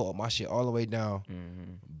still gonna pull my shit all the way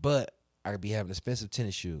down. But I could be having expensive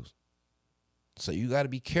tennis shoes. So you gotta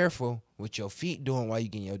be careful what your feet doing while you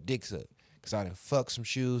getting your dick sucked. Cause I done fuck some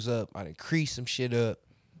shoes up. I done crease some shit up.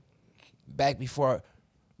 Back before,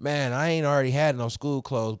 man, I ain't already had no school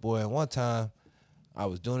clothes, boy. And one time, I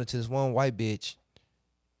was doing it to this one white bitch,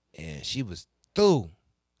 and she was through.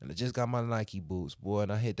 And I just got my Nike boots, boy.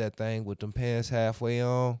 And I hit that thing with them pants halfway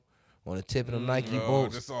on the tip of them Nike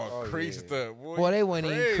boots. Just all creased up, boy. Boy, they you wasn't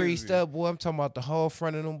even crazy. creased up, boy. I'm talking about the whole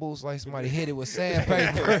front of them boots like somebody hit it with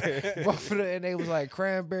sandpaper. Both of them, and they was like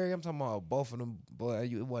cranberry. I'm talking about both of them, boy.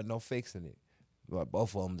 It wasn't no fixing it. Like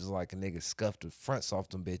both of them just like a nigga scuffed the fronts off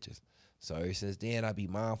them bitches. So ever since then, I be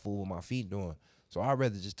mindful what my feet doing. So I'd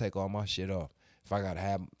rather just take all my shit off. If I gotta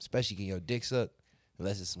have, especially getting your dick sucked,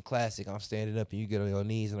 unless it's some classic, I'm standing up and you get on your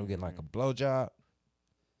knees and I'm getting like a blowjob.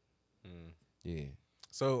 Yeah.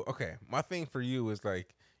 So okay, my thing for you is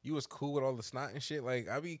like you was cool with all the snot and shit. Like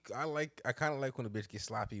I kind of like when a bitch gets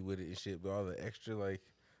sloppy with it and shit, but all the extra like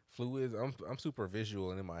fluids. I'm super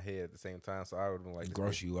visual and in my head at the same time, so I would have been like, this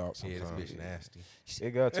Gross bitch- you out Yeah, sometimes. this bitch nasty.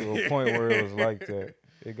 It got to a point where it was like that.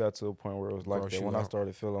 It got to a point where it was like Gross that you when I out.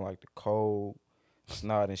 started feeling like the cold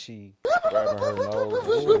snot and she grabbing her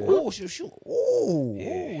nose. and shit. Ooh, shoot. Ooh,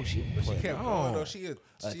 Yeah. she But she putting kept it going on. though. She a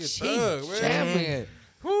chief thug, man. champion.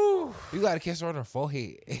 Whew. You gotta kiss her on her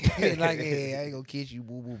forehead. Like, yeah, I ain't gonna kiss you,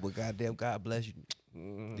 boo boo, but goddamn, God bless you.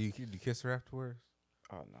 Do you kiss her afterwards?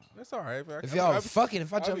 Oh no. That's all right. Man. If I y'all be- was fucking,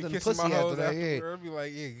 if I I'll jumped be in the kissing pussy my after hoes that, yeah. afterward. I'd be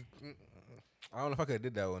like, yeah. I don't know if I could have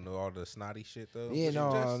did that one though. All the snotty shit though. Yeah, Was she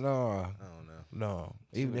no, just- no, I don't know. no.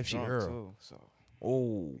 Even if she drunk, Earl. too, so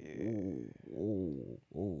Oh,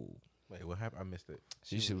 oh. Wait, what happened? I missed it.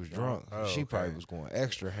 She was drunk. Oh, She probably okay. was going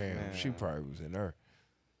extra ham. She Man. probably was in her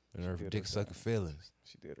She did dick her sucking feelings.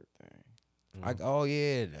 she did her thing. Oh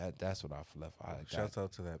yeah, that's what I left. I Shouts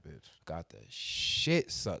out to that bitch. got the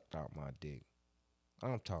shit sucked out my dick.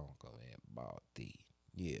 I'm talking about the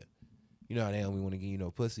You know how they don't want to give you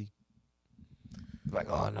no pussy. Like,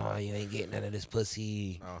 oh no, you ain't getting none of this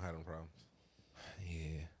pussy. I don't have them problems.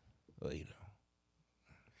 Yeah, well, you know.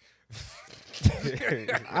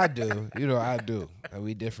 I do. You know, I do. And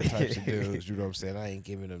we different types of dudes. You know what I'm saying? I ain't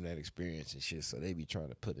giving them that experience and shit. So they be trying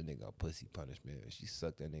to put a nigga on pussy punishment. She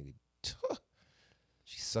sucked that nigga.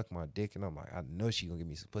 She sucked my dick, and I'm like, I know she gonna give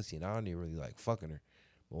me some pussy, and I don't even really like fucking her.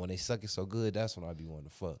 But when they suck it so good, that's when I be wanting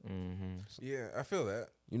to fuck. Yeah, I feel that.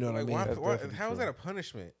 You know what I Like, mean? why, That's why, definitely how is true. that a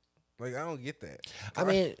punishment? Like, I don't get that. I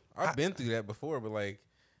mean, I've been through that before, but like,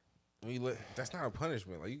 that's not a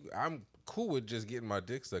punishment. Like, I'm cool with just getting my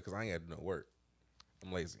dick sucked because I ain't got to do no work.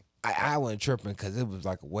 I'm lazy. I wasn't tripping because it was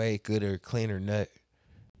like a way gooder, cleaner nut.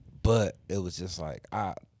 But it was just like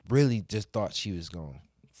I really just thought she was gonna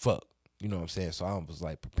fuck. You know what I'm saying? So I was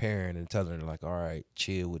like preparing and telling her like, all right,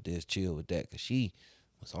 chill with this, chill with that, cause she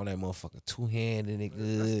was on that motherfucker 2-handing it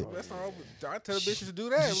good. That's not. I tell the bitches to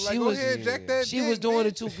do that. She Like, go was- ahead, jack that. She dick, was doing bitch.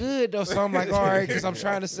 it too good though, so I'm like, all right, because I'm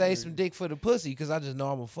trying to save some dick for the pussy, because I just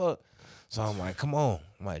know I'm a fuck. So I'm like, come on,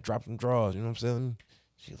 I'm like, drop them drawers. You know what I'm saying?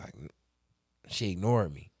 She like, she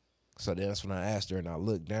ignored me. So then that's when I asked her, and I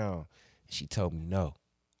looked down, and she told me no.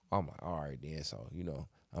 I'm like, all right then. So I'm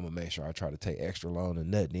gonna make sure I try to take extra long to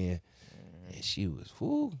nut then. And she was,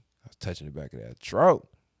 whoo, I was touching the back of that throat.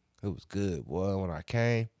 It was good, boy. When I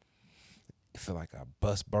came, I feel like I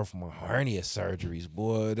bust both of my hernia surgeries,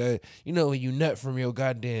 boy. That, you know when you nut from your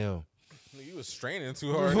goddamn. You was straining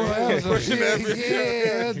too hard. Boy, that was a Pushing that shit,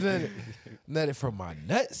 bitch. yeah, nutted from my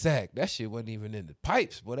nut sack. That shit wasn't even in the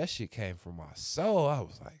pipes, boy. That shit came from my soul. I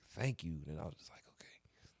was like, thank you. And I was just like, okay,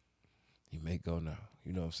 you may go now.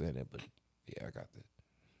 You know what I'm saying? But yeah, I got that.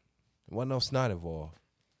 There wasn't no snot involved.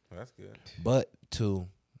 That's good. But two,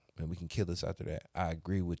 and we can kill this after that. I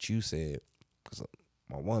agree with you said, because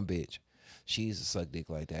my one bitch, she used to suck dick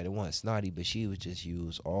like that. It wasn't snotty, but she would just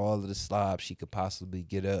use all of the slob she could possibly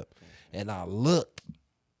get up. And I looked,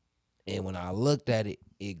 and when I looked at it,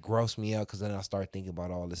 it grossed me out, because then I started thinking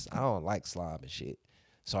about all this. I don't like slob and shit.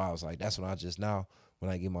 So I was like, that's when I just now,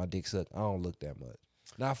 when I get my dick sucked, I don't look that much.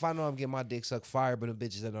 Now, if I know I'm getting my dick sucked fire, but the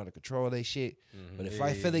bitches ain't under control of they shit. But if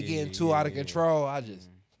I feel it getting too out of control, I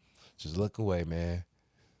just look away, man.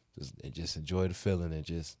 Just enjoy the feeling and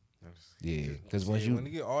just, yeah. Because once when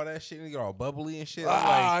you get all that shit, and you get all bubbly and shit, Oh,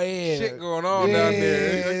 like yeah. shit going on down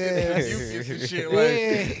there. Yeah. You get some shit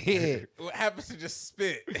like, yeah. what happens to just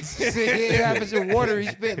spit? It happens in watery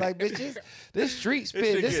spit. Like, bitches, this street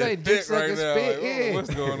spit. This shit ain't get dick thick right sucking now. spit. Like, Yeah. what's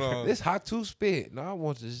going on? This hot too spit. No, I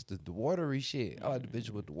want just the watery shit. I like the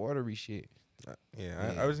bitch with the watery shit.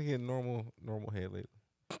 Yeah, I was getting normal head lately.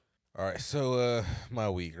 All right, so my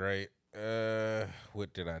week, right?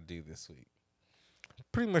 What did I do this week?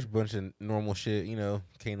 Pretty much a bunch of normal shit, you know,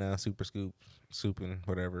 K9 super scoop, souping,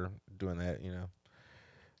 whatever, doing that, you know.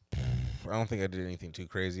 I don't think I did anything too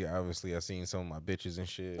crazy. Obviously, I seen some of my bitches and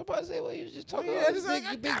shit. Nobody say, well, you was just talking Yeah, about just big,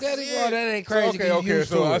 like, big I daddy. see Well, it. that ain't So, crazy. 'cause you used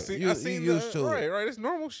so to I it. seen, You I seen used the, to right, it. right. It's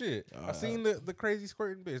normal shit. I seen the crazy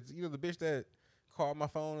squirting bitch. You know, the bitch that called my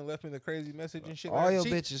phone and left me the crazy message and shit. All like your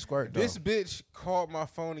that. bitches squirt, though. This bitch called my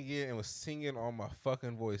phone again and was singing on my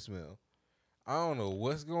fucking voicemail. I don't know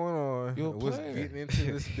what's going on. You a Or what's player. getting into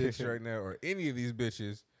this bitch right now, or any of these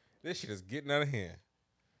bitches. This shit is getting out of hand.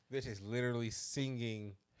 Bitch is literally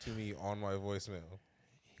singing to me on my voicemail,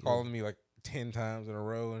 calling me like 10 times in a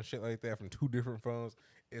row and shit like that from 2 different phones.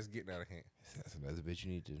 It's getting out of hand. That's another bitch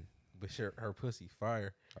you need to. But her pussy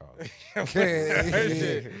fire. Oh.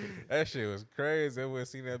 that shit was crazy. I went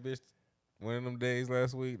seen that bitch one of them days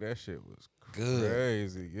last week. That shit was Good.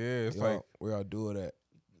 crazy. Yeah, it's like where y'all do it at?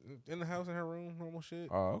 in the house in her room, normal shit.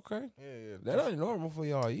 Oh, okay. Yeah. That ain't normal for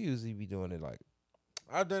y'all. You usually be doing it like,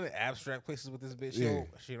 I've done it abstract places with this bitch. Yeah.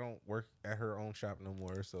 She don't work at her own shop no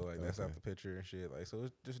more, so like that's Okay. out the picture and shit. Like, so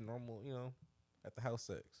it's just normal, you know, at the house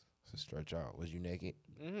sex. to stretch out. Was you naked?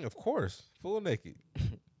 Of course, full naked.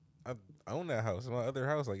 I own that house. My other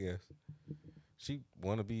house, I guess. She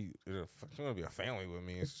wanna be a family with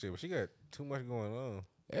me and shit, but she got too much going on.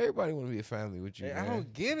 Everybody want to be a family with you, Hey, I man.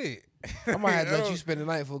 don't get it. I might have to I let you don't- spend the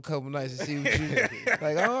night for a couple nights and see what you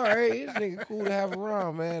like. All right, this nigga cool to have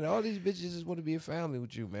around, man. All these bitches just want to be a family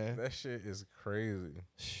with you, man. That shit is crazy.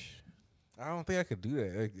 I don't think I could do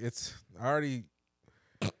that. Like, it's I already.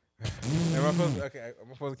 Am I supposed to, okay? Am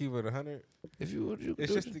I supposed to keep it 100? If you would, you could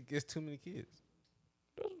It's do just it. it's too many kids.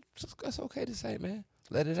 That's okay to say, man.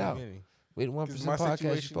 Let it Too out. many. We the 'Cause 1% my podcast. You're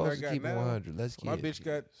situation supposed I to got keep it now, 100. Let's get My it. bitch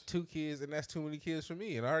got 2 kids, and that's too many kids for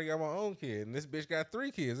me. And I already got my own kid, and this bitch got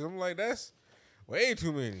 3 kids. And I'm like, that's way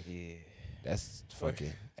too many. Yeah. That's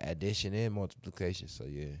fucking addition and multiplication. So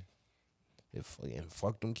yeah, and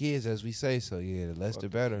fuck them kids, as we say. So yeah, the less the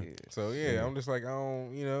better. So yeah, Yeah. I'm just like, I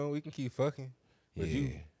don't, you know, we can keep fucking, but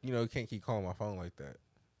Yeah. you know, you can't keep calling my phone like that.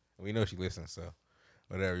 And we know she listens, so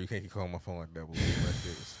whatever. You can't keep calling my phone like that. But that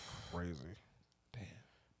shit is crazy.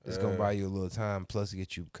 It's gonna buy you a little time, plus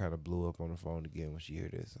get you kind of blew up on the phone again when she hear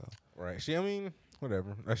this. So Right. I mean,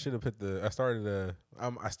 whatever. I should have put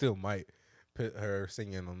I still might put her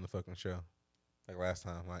singing on the fucking show. Like last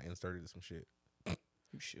time, I inserted some shit.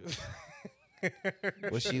 You should.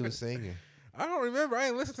 what she was singing? I don't remember. I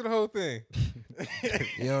ain't listened to the whole thing.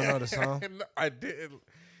 You don't know the song? No, I didn't.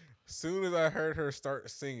 Soon as I heard her start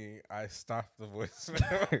singing, I stopped the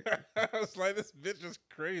voicemail. I was like, this bitch is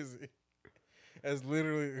crazy. That's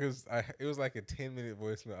literally because it was like a 10-minute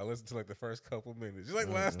voicemail. I listened to like the first couple minutes, just like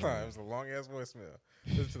last time. It was a long ass voicemail.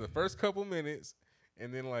 Listened to the first couple minutes,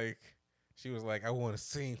 and then like she was like, "I want to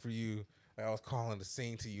sing for you." Like, I was calling to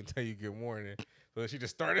sing to you and tell you good morning. So she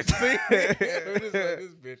just started singing. It was just like,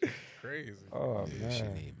 this bitch is crazy. Oh Yeah, she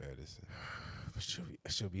man. need medicine.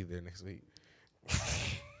 But she'll be there next week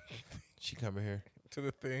She coming here? to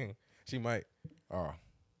the thing. She might Oh,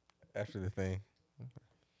 after the thing.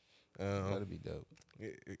 that'd be dope.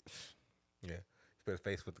 Yeah, put a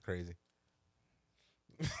face with the crazy.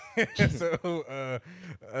 So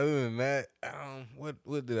other than that,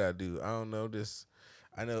 what did I do? I don't know.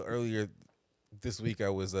 I know earlier this week I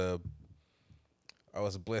was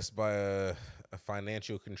blessed by a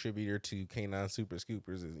financial contributor to K9 Super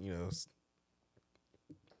Scoopers. You know, it's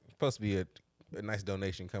supposed to be a nice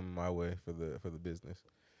donation coming my way for the business.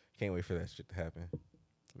 Can't wait for that shit to happen.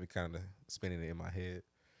 We kind of spinning it in my head.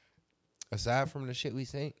 Aside from the shit we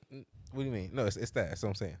seen, What do you mean? No, it's that. That's what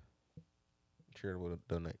I'm saying. Charitable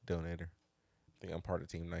donator. I think I'm part of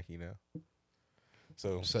Team Nike now.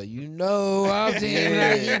 So you know I'm team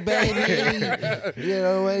Nike, baby. You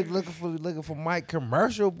know, looking for Mike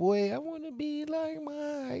commercial, boy. I want to be like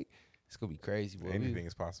Mike. It's gonna be crazy, boy. anything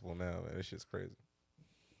is possible now, man. This shit's crazy.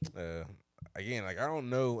 Again, like I don't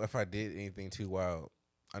know if I did anything too wild.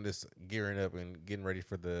 I'm just gearing up and getting ready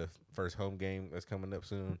for the first home game that's coming up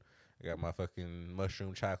soon. I got my fucking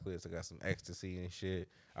mushroom chocolates. I got some ecstasy and shit.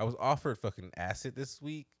 I was offered fucking acid this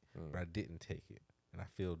week, but I didn't take it. And I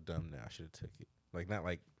feel dumb now. I should have took it. Like, not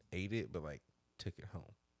like ate it, but like took it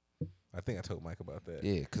home. I think I told Mike about that.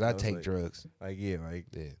 Yeah, because I was take like- drugs. Like, yeah, like.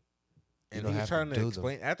 Yeah. And don't he was have to trying to do them.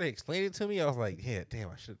 explain. After he explained it to me, I was like, yeah, damn,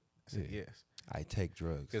 I said Yeah. yes. I take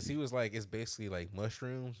drugs. Because he was like, it's basically like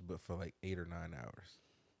mushrooms, but for like 8 or 9 hours.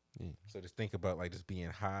 Yeah. So just think about like just being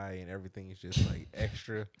high and everything is just like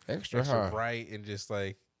extra extra high. bright and just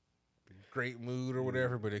like great mood or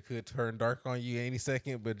whatever, but it could turn dark on you any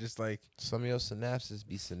second. But just like Some of your synapses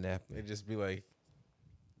be snapping. it just be like,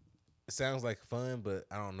 it sounds like fun, but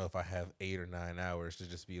I don't know if I have 8 or 9 hours to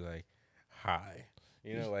just be like high.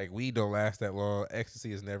 You know, like weed don't last that long.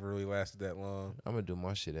 Ecstasy has never really lasted that long. I'm gonna do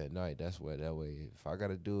my shit at night. That way, if I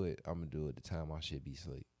gotta do it, I'm gonna do it the time my shit be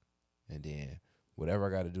sleep, and then whatever I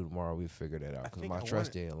gotta do tomorrow, we figure that out. Cause think my I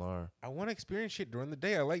trusty alarm. I want to experience shit during the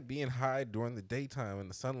day. I like being high during the daytime in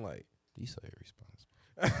the sunlight. You so irresponsible.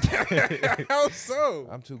 How so?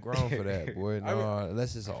 I'm too grown for that, boy. No, I mean-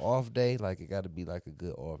 unless it's an off day, like it gotta be like a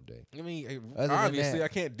good off day. I mean, Other than obviously, that- I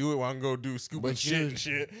can't do it while I'm going to do scooping But shit you- and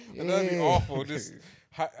shit. And that'd be Yeah. awful. Just,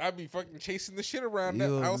 I'd be fucking chasing the shit around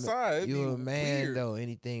that outside. It'd You be a man weird. though.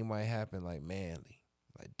 Anything might happen, like manly,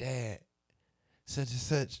 like dad, such and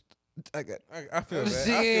such. I got. I feel that.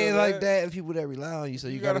 She I feel ain't like that. that, and people that rely on you, so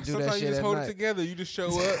you gotta do that sometimes shit you just at hold night. it together. You just show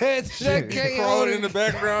up. That can't hold Crawling it. in the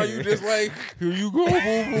background, you just like, here you go, boo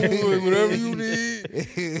boo, like, whatever you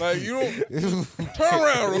need. Like, you don't turn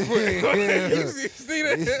around real quick. You see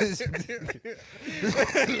that?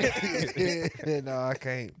 No, I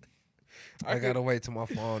can't. I gotta wait till my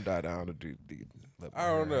phone die down to do. I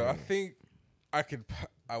don't know. I think I could.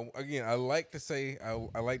 I like to say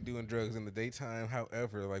I like doing drugs in the daytime.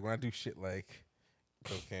 However, like when I do shit like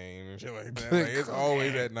cocaine and shit like that, like it's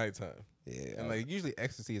always at nighttime. Yeah, And like usually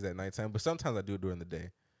ecstasy is at nighttime, but sometimes I do it during the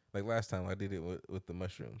day. Like last time I did it with the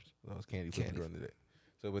mushrooms. Those candy pudding during the day.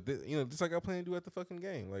 So, but this, just like I plan to do at the fucking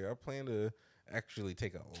game. Like I plan to actually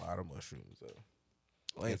take a lot of mushrooms though.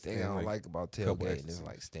 only thing I and, don't like, like about couple tailgating is ecstasies.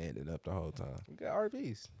 like standing up the whole time. We got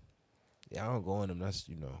RVs. Yeah, I don't go in them. That's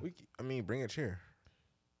Bring a chair.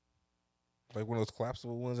 Like one of those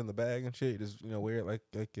collapsible ones in the bag and shit. You just wear it like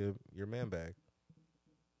your man bag.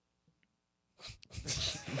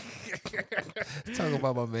 talking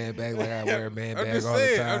about my man bag like I wear a man I'm bag just all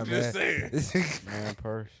saying. the time, I'm just saying. Man,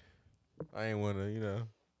 purse. I ain't want to,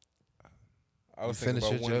 I was You thinking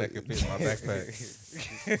finish about your one that joke? could fit my backpack.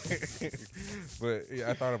 But yeah,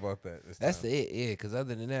 I thought about that this That's time. it, yeah. Because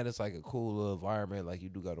other than that, it's like a cool little environment. Like you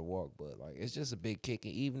do got to walk, but like it's just a big kick.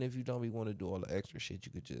 And even if you don't be want to do all the extra shit,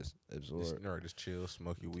 you could just absorb. Just chill,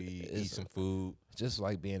 smoke your weed, It's- eat some food. Just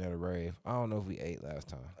like being at a rave. I don't know if we ate last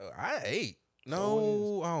time. I ate. So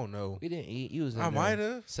No, I don't know. We didn't eat. You was in I there might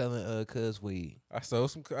have. selling cuz weed. I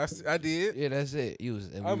sold some. I did. Yeah, that's it. You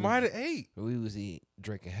was. And I might have ate. We was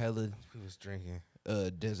drinking hella Who was drinking?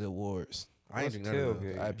 Desert Wards I ain't What's drink none of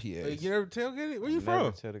those. tailgate? IPAs. You never tailgated? Where you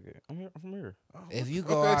Never from? tailgate. I'm from here. If you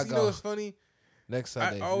go, okay, I so go. you know what's funny? Next I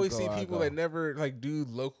Sunday. if you always go, see I people go. that never like do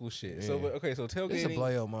local shit. So Yeah. but, okay, so This will tailgating. blow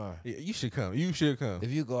your mind. Yeah, you should come. You should come.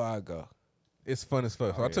 If you go, I go. It's fun as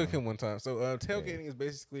fuck. So Oh, I took yeah. him one time. So tailgating is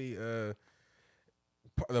basically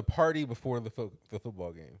the party before the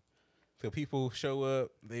football game. So people show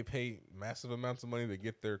up, they pay massive amounts of money to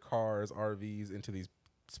get their cars, RVs into these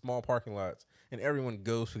small parking lots, and everyone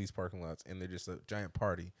goes to these parking lots, and they're just a giant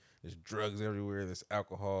party. There's drugs everywhere. There's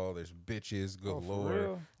alcohol. There's bitches Oh, for galore.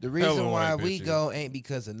 real? The reason Hella why white we bitches. go ain't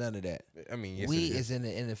because of none of that. I mean, yes, We it is in the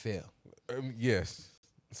NFL. yes.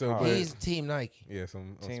 So, All but, right. He's Team Nike. yes,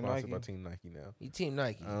 I'm Team sponsored by Nike? Team Nike now. He Team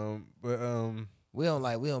Nike. But we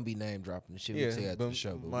don't be name dropping the shit we say yeah, after but the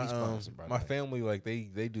show, but my we sponsored by my Nike. family like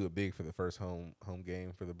they do it big for the first home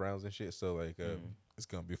game for the Browns and shit. So like it's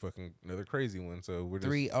gonna be fucking another crazy one. So we're just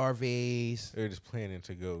 3 RVs. they're just planning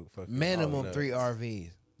to go fucking all Minimum nuts. 3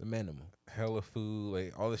 RVs. The minimum. Hella food,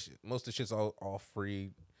 like all this shit. Most of the shit's all free.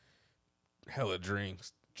 Hella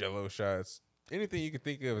drinks, Jello shots, anything you can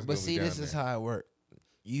think of. Is But gonna see, be this down is there. how it works.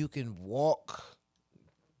 You can walk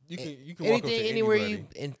you can walk up anything to anywhere anybody.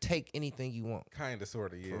 you and take anything you want. Kind of,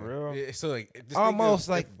 sort of, yeah. real? Yeah, so like, just think Almost of,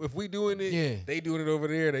 like- if we doing it, Yeah. they doing it over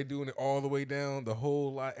there. They doing it all the way down. The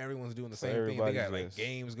whole lot, everyone's doing the So same thing. They everybody got like just-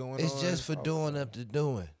 games going on. It's just for doing up to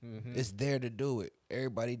doing. Mhm. It's there to do it.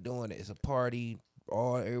 Everybody doing it. It's a party.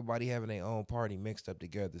 Everybody having their own party mixed up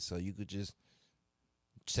together. So you could just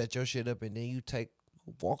set your shit up and then you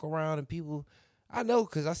walk around and people. I know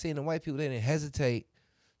because I seen the white people. They didn't hesitate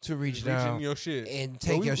to reach Just down reaching your shit and So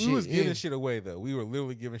take we, your we shit. was giving yeah. shit away though. We were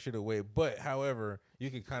literally giving shit away. But however, you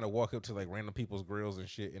can kind of walk up to like random people's grills and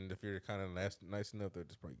shit, and if you're kind of nice enough, they'll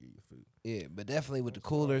just probably give you food. Yeah, but definitely with the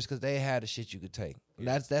coolers because they had the shit you could take.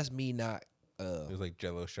 Yeah. That's me not. There's like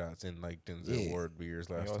Jello shots and like Denzel Yeah. Ward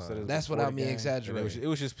beers last Y'all said time. it's That's what before I the mean game. And exaggerating. it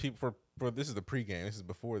was just people for this is the pregame. This is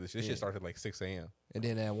before this. This Yeah. shit started at like 6 a.m. And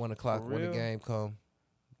then at 1 o'clock For when the real? game come,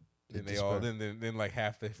 Then it they all dispersed. then like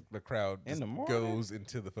half the crowd In just the morning? goes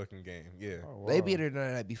into the fucking game. Yeah. Oh, They wow. be there the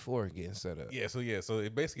night before getting set up. Yeah, so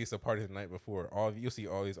it basically it's a party the night before. You'll see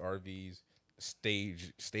all these RVs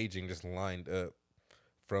staging just lined up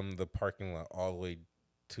from the parking lot all the way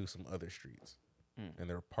to some other streets, and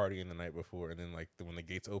they're partying the night before. And then like when the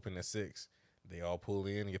gates open at 6, they all pull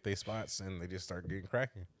in and get their spots, and they just start getting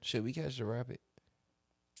cracking. Should we catch the rapid?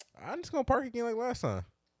 I'm just gonna park again like last time.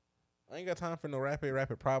 I ain't got time for no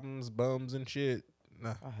rapid problems, bums and shit.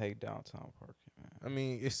 Nah, I hate downtown parking, man. I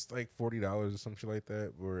mean it's like $40 or some shit like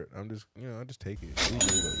that. Where I'm just I just take it. We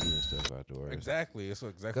do go eating stuff afterwards. Exactly. It's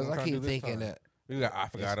exactly Because what I'm I trying to keep do this thinking time. that We got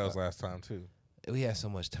affogatos It's- last time too. we had so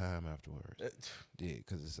much time afterwards. Yeah,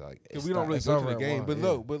 because it's like we don't really it's go to over the at game, 1, but yeah.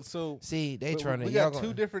 look, but so See, they but trying to. we y'all got two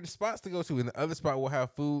gonna- different spots to go to, and the other spot will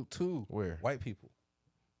have food too. Where? White people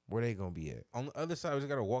Where they gonna be at? on the other side, we just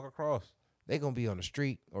gotta walk across. They gonna be on the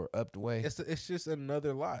street or up the way. It's just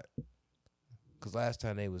another lot. Because last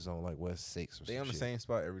time they was on like West 6 or They some on the shit. same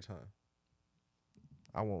spot every time.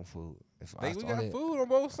 I want food. If We saw got that- food on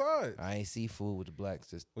both sides. I ain't see food with the black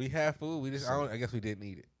sister. We have food. We just I guess we didn't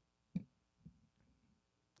eat it.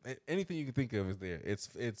 Anything you can think of is there.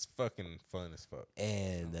 It's fucking fun as fuck.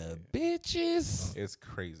 And the bitches. It's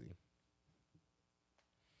crazy.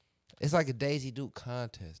 It's like a Daisy Duke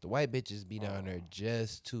contest. The white bitches be down there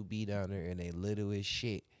just to be down there and they little as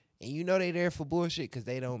shit. And you know they there for bullshit because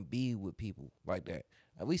they don't be with people like that.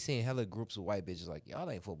 And we seen hella groups of white bitches like, y'all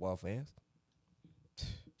ain't football fans.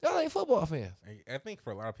 Y'all ain't football fans. I think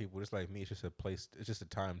for a lot of people, just like me, it's just a place. It's just a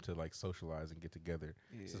time to like socialize and get together.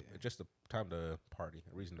 It's just a time to party,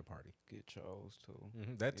 a reason to party. Get chose too.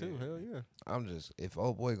 That too, Yeah. hell yeah. I'm just, if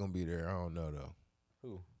old boy gonna be there, I don't know though.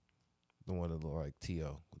 Who? The one that look like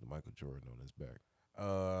T.O. with the Michael Jordan on his back.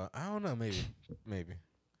 I don't know. Maybe.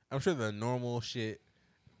 I'm sure the normal shit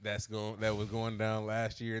that was going down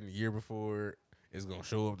last year and the year before is gonna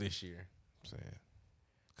show up this year. I'm saying.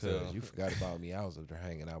 Because So- you forgot about me. I was up there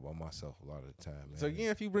hanging out by myself a lot of the time, man. So again,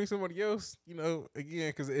 if you bring somebody else, again,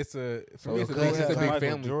 because it's a for So me, it's a go big, ahead. it's a big Michael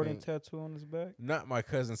family Jordan thing. tattoo on his back. Not my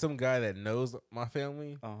cousin, some guy that knows my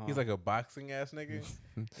family. Uh-huh. He's like a boxing ass nigga.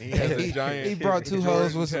 And he has a giant. he brought two Jordan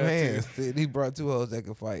hoes with some tattoo. hands. He brought two hoes that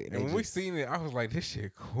could fight. And when we seen it, I was like, "This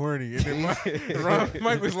shit corny." And then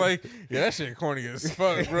Mike was like, "Yeah, that shit corny as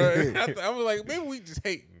fuck, bro." I was like, "Maybe we just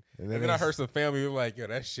hating." And then I heard some family was like, "Yo,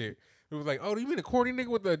 that shit." It was like, "Oh, do you mean a corny nigga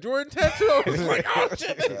with the Jordan tattoo?" I was like, "Oh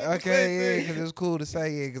shit." okay, yeah, because it was cool to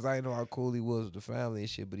say, yeah, because I didn't know how cool he was with the family and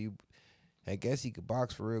shit, but I guess he could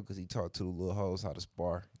box for real because he taught two little hoes how to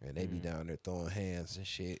spar, and they be down there throwing hands and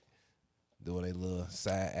shit, doing a little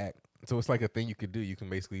side act. So it's like a thing you could do. You can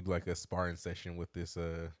basically do like a sparring session with this.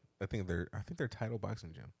 I think they're title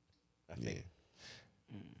boxing gym. I think.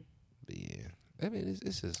 But yeah, I mean,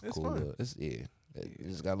 it's just It's cool. fun. Little,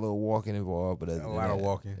 it's got a little walking involved, but other A than lot of that,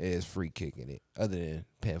 walking. yeah, it's free kicking it. Other than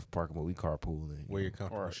paying for parking, but we carpooling. Wear your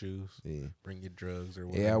comfortable Right. shoes. Yeah. Bring your drugs or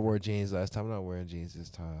whatever. Yeah, I wore jeans last time. I'm not wearing jeans this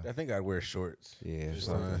time. I think I'd wear shorts. Yeah, Just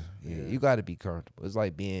so, fine. yeah. Yeah. You got to be comfortable. It's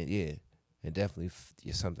like being, and definitely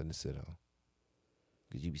you're something to sit on.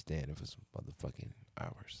 Cause you be standing for some motherfucking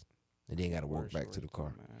hours, and then gotta walk back to the car.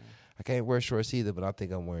 Man. I can't wear shorts either, but I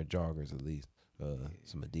think I'm wearing joggers at least.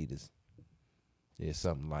 Some Adidas. Yeah,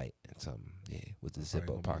 something light and something. Yeah, with the zip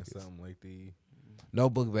Probably up gonna be pockets. something like the. No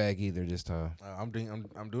book bag either this time. I'm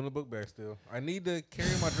doing the book bag still. I need to carry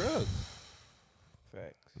my drugs.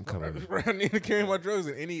 Facts. I'm coming. I need to carry my drugs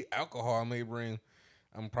and any alcohol I may bring.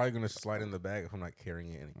 I'm probably gonna slide in the bag if I'm not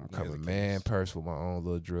carrying it. I'm coming man purse with my own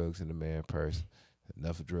little drugs in the man purse.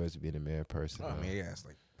 Enough of drugs to be in the man purse. Oh man, yeah, it's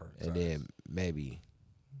like perfect. And size. then maybe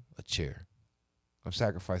a chair. I'm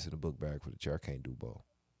sacrificing the book bag for the chair. I can't do both.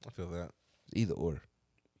 I feel that. Either or.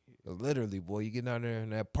 Literally, boy, you get down there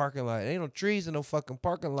in that parking lot. Ain't no trees in no fucking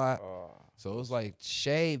parking lot. So it's like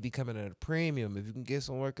shade be coming at a premium if you can get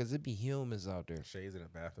somewhere because it be humans out there. Shades in the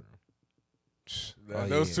bathroom. Oh,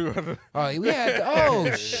 Those yeah. two are the. Oh, we had to,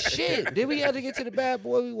 oh shit. Then we had to get to the bad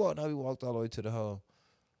boy. We walked all the way to the hole.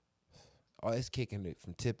 Oh, it's kicking it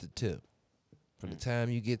from tip to tip. From the time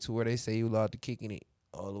you get to where they say you allowed to kicking it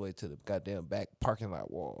all the way to the goddamn back parking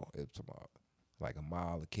lot wall. It's about like a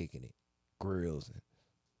mile of kicking it. Grills and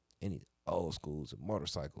any old schools and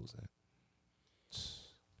motorcycles and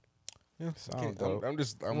Yeah, Sound dope.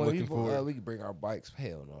 I'm Well, looking forward. we could bring our bikes.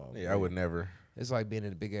 Hell no. Yeah, I would never. It's like being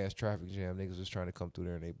in a big ass traffic jam. Niggas was trying to come through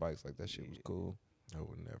there and they bikes like that shit was cool. I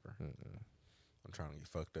would never. Mm-mm. I'm trying to get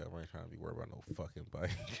fucked up. I ain't trying to be worried about no fucking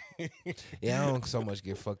bike. Yeah, I don't so much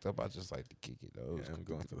get fucked up. I just like to kick it though. Yeah, I'm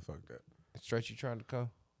going for the fucked up. Stretch, you trying to come?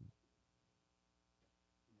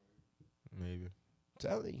 Maybe.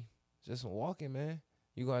 Tell you. Just some walking, man.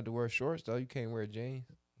 You gonna have to wear shorts though. You can't wear jeans.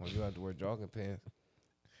 Or you gonna have to wear jogging pants.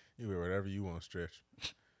 You wear whatever you want, Stretch.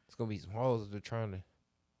 It's gonna be some hoes that they're trying to.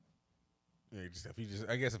 Yeah,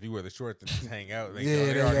 I guess if you wear the shorts and just hang out, they,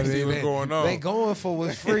 Yeah, they already see what's going on. They going for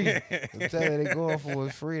what's free. I'm telling you, they going for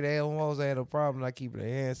what's free. They almost ain't no problem not keeping their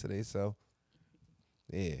hands to themselves.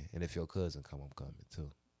 Yeah, and if your cousin come, I'm coming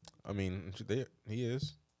too. I mean, he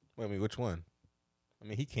is. Well, I mean, which one? I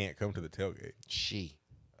mean, he can't come to the tailgate. She.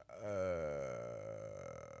 Uh,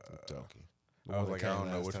 I'm talking. I was like, I don't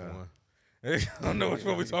know last which time. one. I don't know which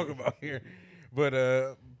one we talk about here.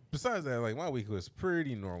 But besides that, like my week was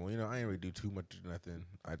pretty normal. You know, I didn't really do too much of nothing.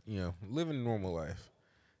 I, living a normal life,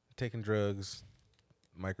 taking drugs,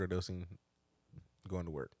 microdosing, going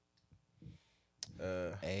to work.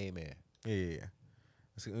 Amen. Yeah.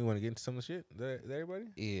 So we want to get into some of the shit. Is that everybody?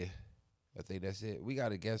 Yeah. I think that's it. We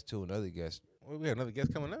got a guest too, another guest. Well, we have another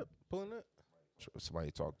guest coming up, pulling up. Somebody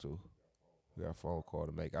to talk to. We got a phone call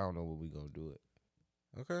to make. I don't know what we gonna do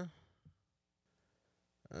it. Okay.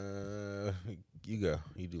 You go.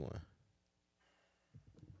 You do one.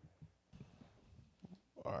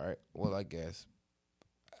 All right. Well, I guess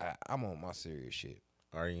I'm on my serious shit.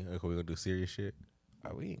 Are you? Okay, we gonna do serious shit.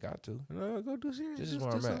 We ain't got to. No, go do serious. This is Just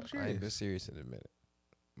where do I'm at. something I ain't been serious. serious in a minute.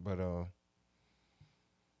 But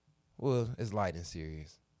well, it's light and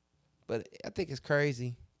serious. But I think it's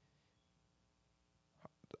crazy.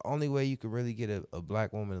 The only way you can really get a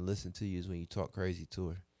black woman to listen to you is when you talk crazy to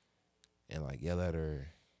her and like yell at her,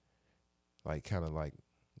 like kind of like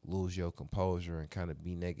lose your composure and kind of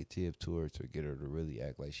be negative to her to get her to really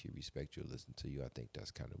act like she respect you or listen to you. I think that's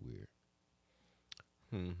kind of weird.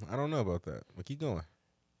 I don't know about that. But keep going.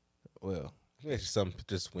 Well, It's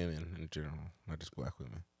just women in general, not just black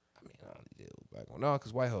women. I mean, I don't deal with black women. No,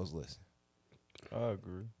 because white hoes listen. I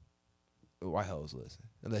agree. White hoes listen.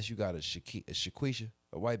 Unless you got a Shaquisha,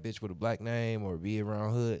 a white bitch with a black name or be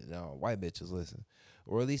around hood. No, white bitches listen.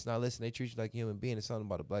 Or at least not listen. They treat you like a human being. It's something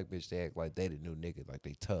about a black bitch. They act like they the new nigga. Like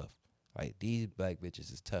they tough. Like these black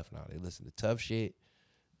bitches is tough now. They listen to tough shit.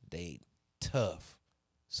 They tough.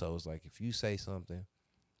 So it's like if you say something,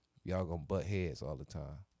 y'all gonna butt heads all the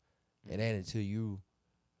time. And then until you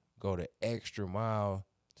go the extra mile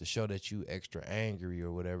to show that you extra angry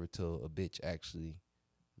or whatever till a bitch actually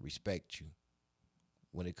respect you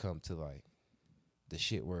when it comes to like the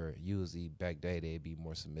shit where usually back day they'd be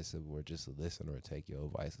more submissive or just a listener or take your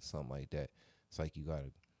advice or something like that. It's like you gotta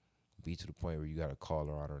be to the point where you gotta call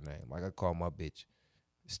her out her name. Like I called my bitch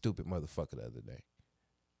stupid motherfucker the other day.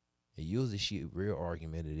 And usually she real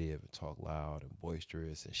argumentative and talk loud and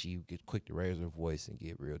boisterous and she get quick to raise her voice and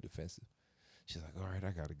get real defensive. She's like, all right,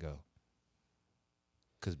 I gotta go.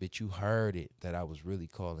 Cause bitch, you heard it that I was really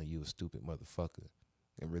calling you a stupid motherfucker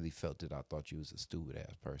and really felt that I thought you was a stupid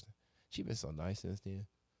ass person. She been so nice since then.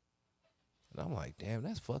 And I'm like, damn,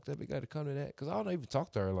 that's fucked up. It got to come to that. Cause I don't even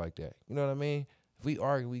talk to her like that. You know what I mean? If we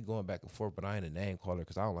argue, we going back and forth, but I ain't a name caller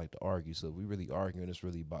because I don't like to argue. So if we really arguing, it's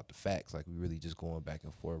really about the facts. Like we really just going back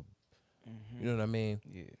and forth. You know what I mean?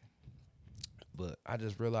 Yeah. But I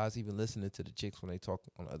just realized even listening to the chicks when they talk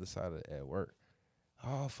on the other side of at work,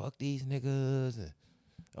 oh fuck these niggas and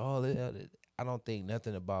all that. I don't think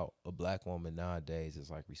nothing about a black woman nowadays is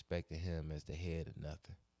like respecting him as the head of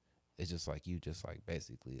nothing. It's just like you just like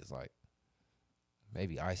basically it's like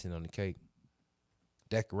maybe icing on the cake,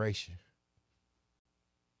 decoration.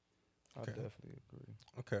 I Okay. definitely agree.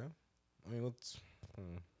 Okay. I mean,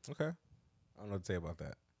 okay. I don't know what to say about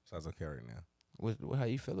that. Sounds okay right now. How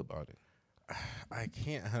you feel about it? I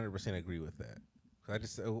can't 100% agree with that. 'Cause I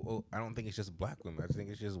just, I don't think it's just black women. I just think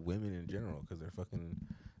it's just women in general because they're fucking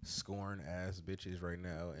scorn ass bitches right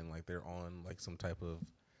now, and like they're on like some type of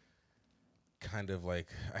kind of like,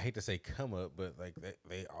 I hate to say come up, but like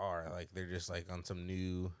they are like they're just like on some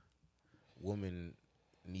new woman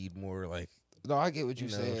need more like, No, I get what you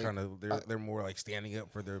you're know, saying. trying to they're more like standing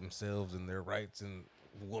up for themselves and their rights and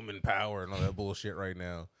woman power and all that bullshit right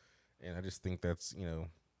now, and I just think that's, you know,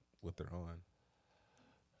 what they're on.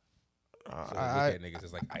 So they look at niggas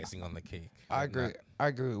as like icing on the cake. I Like, agree. not- I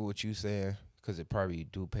agree with what you saying because it probably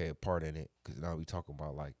do play a part in it. Because now we talking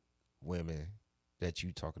about like women that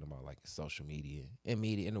you talking about like social media and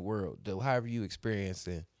media in the world. Though, however you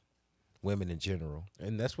experiencing women in general.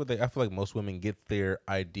 And that's what I feel like most women get their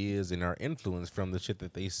ideas and are influenced from the shit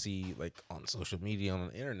that they see like on social media, on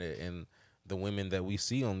the internet. And the women that we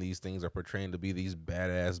see on these things are portraying to be these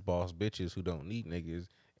badass boss bitches who don't need niggas.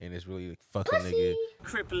 And it's really like fucking nigga,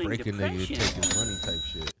 Crippling breaking nigga, depression. taking money type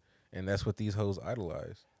shit. And that's what these hoes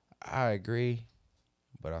idolize. I agree,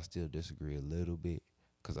 but I still disagree a little bit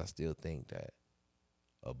because I still think that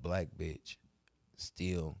a black bitch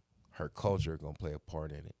still her culture gonna play a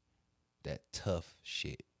part in it. That tough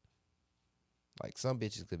shit. Like some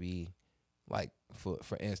bitches could be like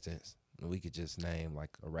for instance, we could just name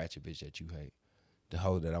like a ratchet bitch that you hate. The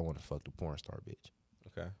hoe that I want to fuck, the porn star bitch.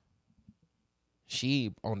 Okay.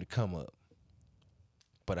 She on the come up.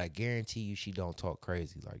 But I guarantee you she don't talk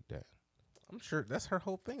crazy like that. I'm sure that's her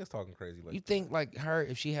whole thing is talking crazy. Like You think like her,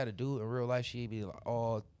 if she had a dude in real life, she'd be like,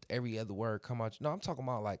 oh, every other word come out. No, I'm talking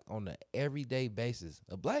about like on the everyday basis.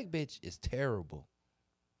 A black bitch is terrible.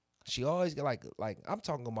 She always get like I'm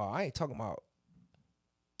talking about, I ain't talking about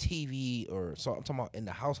TV or so, I'm talking about in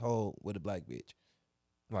the household with a black bitch.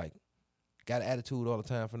 Like, got an attitude all the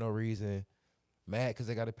time for no reason. Mad because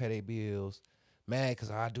they got to pay their bills. Mad because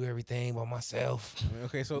I do everything by myself. I mean,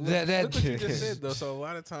 okay, so look, That- look what you just said though. So a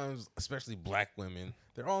lot of times, especially black women,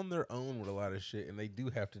 they're on their own with a lot of shit, and they do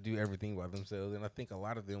have to do everything by themselves. And I think a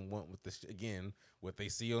lot of them want with this again what they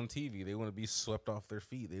see on TV. They want to be swept off their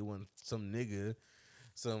feet. They want some nigga,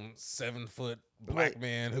 some 7-foot black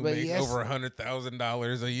man who but makes yes- over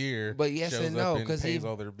 $100,000 a year. But yes shows and up no, and 'cause pays he-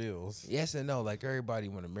 all their bills. Yes and no. Like everybody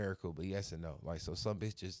want a miracle, but yes and no. Like so some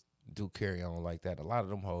bitches do carry on like that. A lot of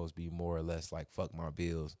them hoes be more or less like fuck my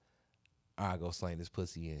bills. I go slang this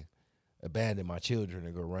pussy and abandon my children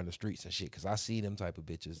and go run the streets and shit. Cause I see them type of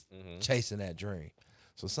bitches chasing that dream.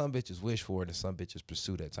 So some bitches wish for it and some bitches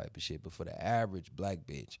pursue that type of shit. But for the average black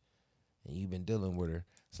bitch, and you've been dealing with her,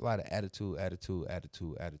 it's a lot of attitude,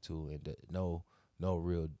 and no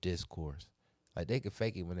real discourse. Like they could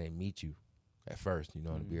fake it when they meet you at first, you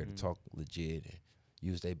know, to be able to talk legit and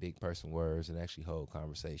use their big person words and actually hold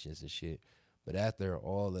conversations and shit. But after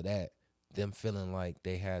all of that, them feeling like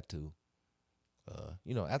they had to,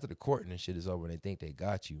 you know, after the courting and shit is over and they think they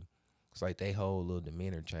got you, it's like they whole little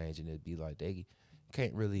demeanor change and it'd be like they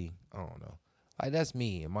can't really, I don't know. Like that's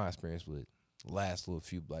me in my experience with the last little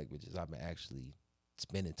few black bitches I've been actually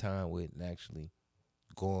spending time with and actually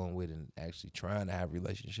going with and actually trying to have a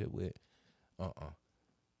relationship with.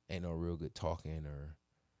 Ain't no real good talking or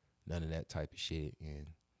none of that type of shit. And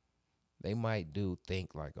they might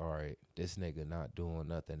think like, all right, this nigga not doing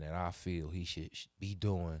nothing that I feel he should be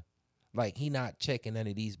doing. Like he not checking none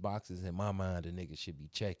of these boxes in my mind. The nigga should be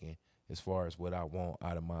checking as far as what I want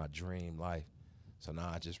out of my dream life. So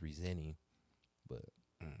now I just resent him. But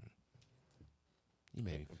you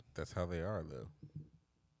maybe That's how they are though.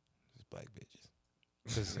 it's black bitches.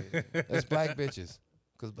 Cause it's black bitches.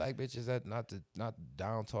 Cause black bitches that not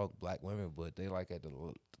down talk black women, but they like at the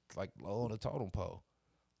like low on the totem pole,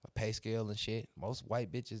 a pay scale and shit. Most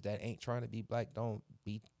white bitches that ain't trying to be black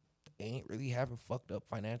ain't really having fucked up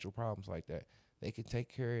financial problems like that. They can take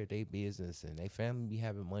care of their business and they family be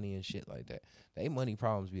having money and shit like that. They money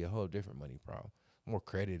problems be a whole different money problem, more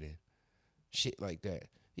credit and shit like that.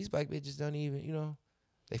 These black bitches don't even, you know,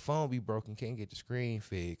 they phone be broken, can't get the screen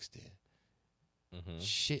fixed and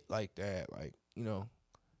shit like that. Like, you know,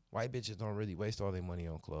 white bitches don't really waste all their money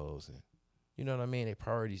on clothes and you know what I mean? Their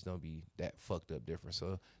priorities don't be that fucked up different.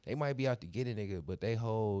 So they might be out to get a nigga, but they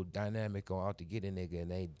whole dynamic on out to get a nigga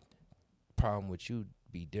and they problem with you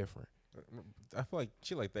be different. I feel like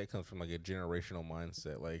shit like that comes from like a generational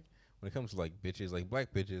mindset. Like when it comes to like bitches, like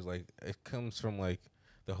black bitches, like it comes from like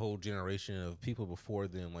the whole generation of people before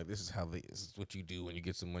them. Like this is what you do when you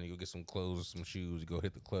get some money. You go get some clothes, some shoes. You go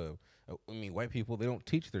hit the club. I mean, white people, they don't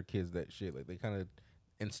teach their kids that shit. Like they kind of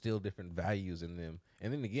instill different values in them.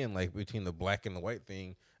 And then again, like between the black and the white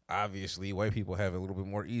thing, obviously white people have it a little bit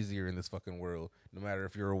more easier in this fucking world, no matter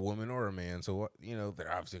if you're a woman or a man. So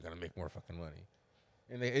they're obviously gonna make more fucking money.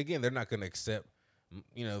 And they're not gonna accept.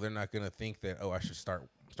 They're not gonna think that I should start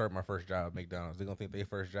my first job at McDonald's. They're gonna think their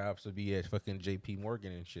first job should be at fucking J.P.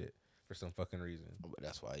 Morgan and shit for some fucking reason. But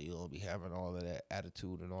that's why you don't be having all of that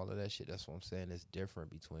attitude and all of that shit. That's what I'm saying. It's different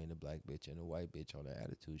between the black bitch and the white bitch on the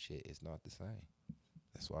attitude shit. It's not the same.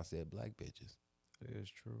 That's why I said black bitches. It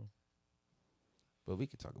is true. But we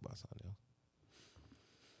could talk about something else.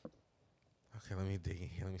 Okay, let me dig in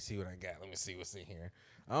here. Let me see what I got. Let me see what's in here.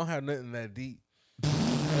 I don't have nothing that deep.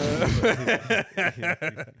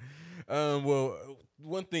 Well,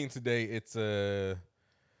 one thing today,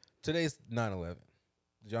 today's 9/11.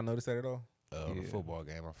 Did y'all notice that at all? The football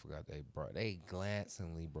game, I forgot they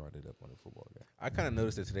glancingly brought it up on the football game. I kind of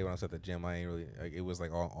noticed it today when I was at the gym. I ain't really like it was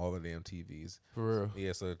like all the damn TVs. For real?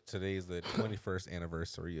 Yeah. So today's the 21st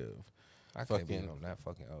anniversary of I can't believe I'm that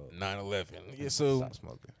fucking old. 9/11. Yeah. So Stop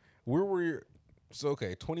smoking. where were you? So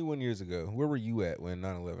okay, 21 years ago, where were you at when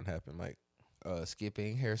 9/11 happened, Mike?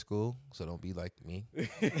 Skipping hair school, so don't be like me.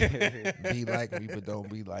 Be like me, but don't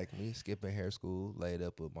be like me. Skipping hair school, laid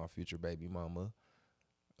up with my future baby mama.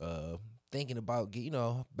 Thinking about,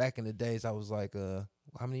 back in the days, I was like,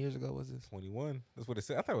 how many years ago was this? 21. That's what it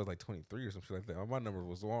said. I thought it was like 23 or something like that. My number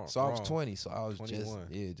was wrong. So I was 20. So I was 21.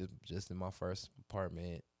 just in my first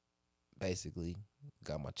apartment. Basically,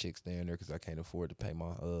 got my chick staying there because I can't afford to pay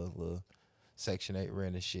my little Section 8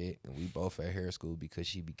 rent and shit. And we both at hair school because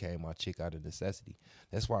she became my chick out of necessity.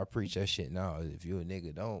 That's why I preach that shit now. If you a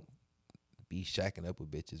nigga, don't be shacking up with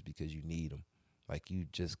bitches because you need them. Like, you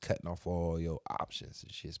just cutting off all your options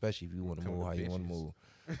and shit, especially if you want to move how you want to move.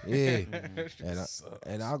 Yeah.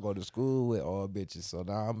 and I go to school with all bitches. So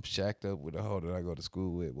now I'm shacked up with a hoe that I go to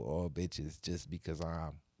school with all bitches just because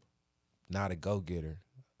I'm not a go-getter.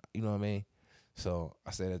 You know what I mean? So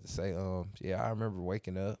I say that to say, I remember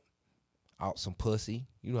waking up out some pussy.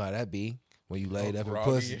 You know how that be. When you laid up in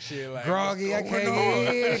pussy. Like, groggy, I can't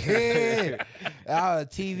get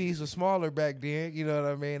TVs were smaller back then. You know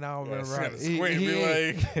what I mean? I don't remember.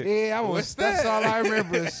 That's all I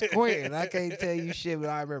remember is squinting. I can't tell you shit, but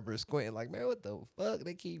I remember squinting. Like, man, what the fuck?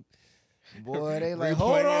 They keep, they like,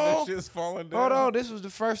 hold on. Shit's falling down. Hold on. This was the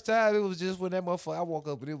first time. It was just when that motherfucker, I woke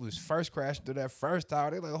up and it was first crashing through that first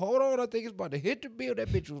tower. They like, hold on. I think it's about to hit the bill. That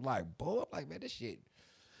bitch was like, boom. I'm like, man, this shit.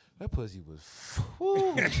 That pussy was,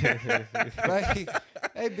 like,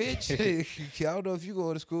 hey, bitch, I don't know if you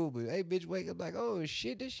go to school, but hey, bitch, wake up like, oh,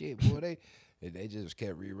 shit, this shit, boy. They just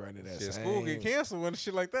kept rerunning that shit. Same. School get canceled when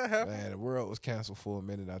shit like that happens. Man, the world was canceled for a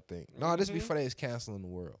minute, I think. No, this before they was canceling the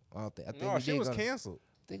world. I think shit was canceled.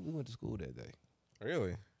 I think we went to school that day.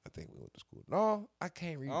 Really? I think we went to school. No, I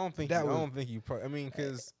can't read. I don't think you. I mean,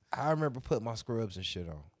 because I remember putting my scrubs and shit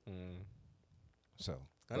on. So.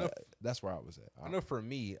 That's where I was at. I know for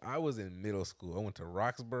me, I was in middle school. I went to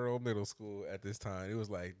Roxborough Middle School at this time. It was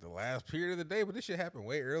like the last period of the day, but this shit happened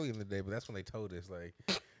way early in the day. But that's when they told us, like,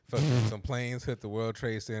 fucking some planes hit the World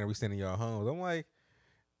Trade Center. We sending y'all home. I'm like,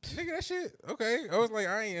 nigga, that shit, okay. I was like,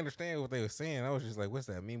 I ain't understand what they were saying. I was just like, what's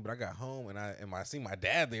that mean? But I got home and I seen my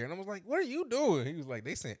dad there, and I was like, what are you doing? He was like,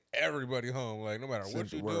 they sent everybody home. Like, no matter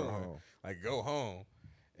what you doing, like, go home.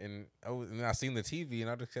 And I seen the TV, and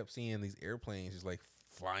I just kept seeing these airplanes just like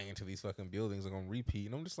flying into these fucking buildings like on repeat,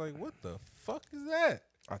 and I'm just like, what the fuck is that?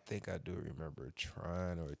 I think I do remember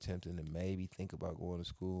trying or attempting to maybe think about going to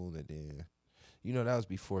school, and then, that was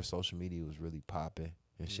before social media was really popping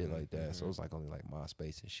and shit like that. So it was like only like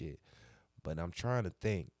MySpace and shit. But I'm trying to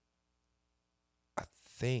think. I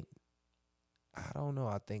don't know.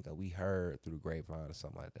 I think we heard through the grapevine or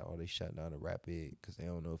something like that. Oh, they shutting down the Rapid because they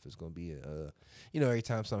don't know if it's gonna be every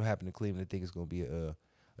time something happened in Cleveland, they think it's gonna be a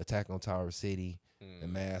attack on Tower City.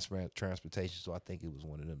 And mass transportation, so I think it was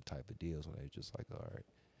one of them type of deals when they were just like, all right.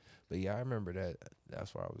 But yeah, I remember that.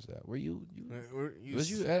 That's where I was at. Were you?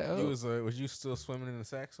 Was you still swimming in the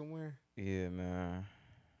sack somewhere? Yeah, man.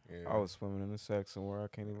 Yeah. I was swimming in the sack somewhere. I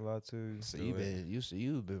can't even lie to you. So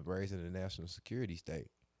you've been raised in a national security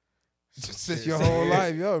state since your whole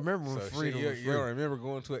life. You remember when freedom was free. You remember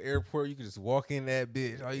going to an airport? You could just walk in that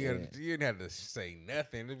bitch. All you didn't have to say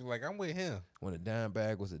nothing. It'd be like, I'm with him. When a dime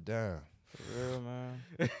bag was a dime. For real, man.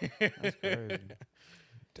 That's crazy.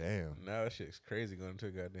 Damn. Now that shit's crazy going to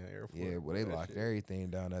a goddamn airport. Yeah, well, they That locked shit. everything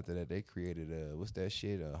down after that. They created what's that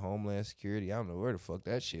shit? Homeland Security. I don't know where the fuck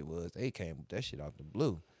that shit was. They came with that shit out the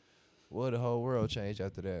blue. Well, the whole world changed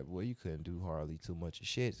after that. Boy, you couldn't do hardly too much of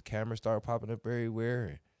shit. Cameras started popping up everywhere,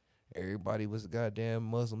 and everybody was a goddamn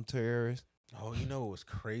Muslim terrorist. Oh, you know what was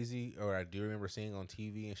crazy? Or I do remember seeing on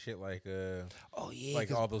TV and shit like Oh yeah, like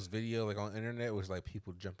 'cause all those videos like on the internet was like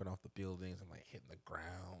people jumping off the buildings and like hitting the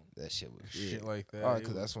ground, that shit was shit yeah. like that. Oh, It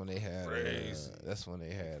because was that's when they had crazy. that's when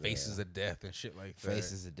they had faces of death and shit like that.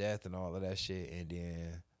 faces of death and all of that shit, and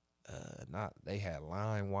then they had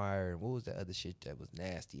line wire and what was that other shit that was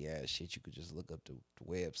nasty ass shit you could just look up the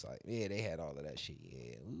website. Yeah, they had all of that shit.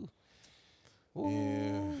 Yeah, ooh.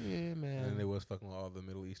 Ooh, yeah, man. And they was fucking with all the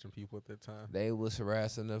Middle Eastern people at that time. They was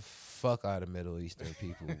harassing the fuck out of Middle Eastern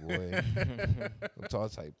people, boy.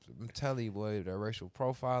 I'm telling you, boy, that racial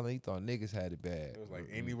profiling, he thought niggas had it bad. It was like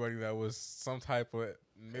anybody that was some type of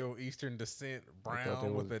Middle Eastern descent, thought they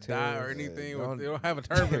brown was with a a dye or terrorist. anything. Don't- They don't have a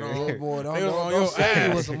turban on. Yeah, boy, They was on don't your say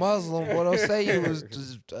you ass. was a Muslim, boy. Don't say you was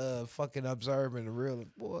just fucking observing the real.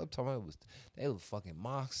 Boy, I'm talking about they was fucking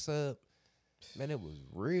mosques up. Man, it was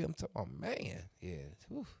real. I'm talking about, man. Yeah.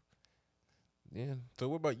 Whew. Yeah. So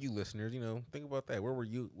what about you, listeners? You know, think about that. Where were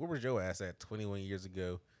you? Where was your ass at 21 years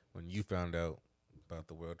ago when you found out about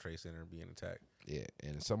the World Trade Center being attacked? Yeah.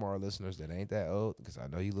 And some of our listeners that ain't that old, because I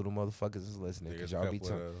know you little motherfuckers is listening, because There's a y'all be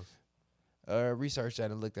couple of talking. those. Research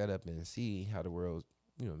that and look that up and see how the world's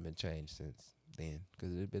been changed since then,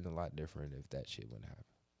 because it'd been a lot different if that shit wouldn't happen.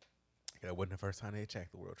 Yeah, it wasn't the first time they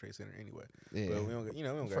attacked the World Trade Center anyway. Yeah, But we don't, we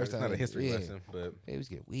don't got, First it's time not a they- history yeah. lesson, but they was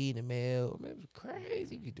getting weed in the mail. Man, it was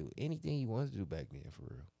crazy. You could do anything you wanted to do back then, for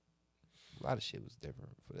real. A lot of shit was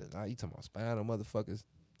different. For that. Now you talking about spying on motherfuckers.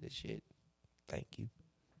 This shit. Thank you.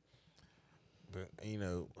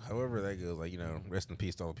 however that goes, like, rest in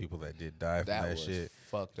peace to all the people that did die from that was shit.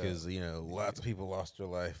 fucked up. Because, lots of people lost their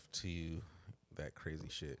life to that crazy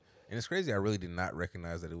shit. And it's crazy, I really did not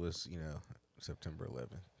recognize that it was, September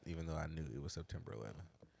 11th, even though I knew it was September 11th.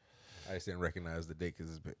 I just didn't recognize the date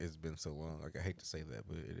because it's been so long. Like, I hate to say that,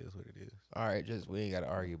 but it is what it is. All right, we ain't got to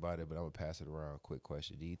argue about it, but I'm going to pass it around. Quick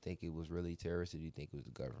question. Do you think it was really terrorists, or do you think it was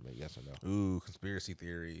the government? Yes or no? Ooh, conspiracy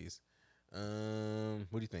theories.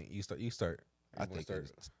 What do you think? You start. I think it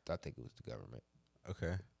was the government.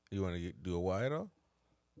 Okay. You want to do a why at all?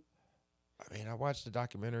 I mean, I watched the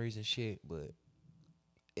documentaries and shit, but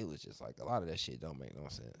it was just like a lot of that shit don't make no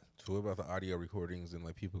sense. So what about the audio recordings and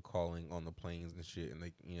like people calling on the planes and shit, and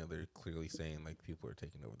they're clearly saying like people are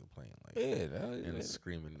taking over the plane, like and it's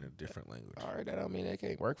screaming in a different language. All right, that don't mean that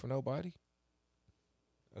can't work for nobody.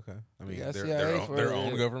 Okay, I mean got their CIA for their it.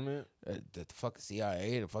 own government. The fucking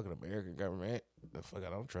CIA, the fucking American government. The fuck, I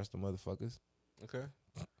don't trust the motherfuckers. Okay.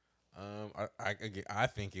 I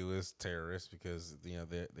think it was terrorists because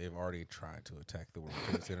they've already tried to attack the World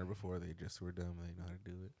Trade Center before. They just were dumb. They know how to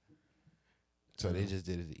do it. So they just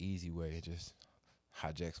did it the easy way, just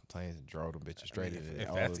hijacked some planes and drove them bitches straight in.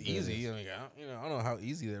 If that's easy, I mean, I don't know how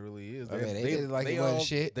easy that really is. I mean, they did it like it wasn't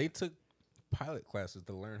shit. They took pilot classes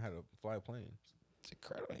to learn how to fly planes. It's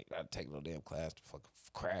incredible. Ain't gotta take no damn class to fucking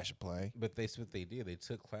crash a plane. But that's what they did. They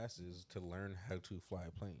took classes to learn how to fly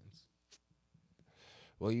planes.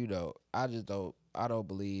 Well, I don't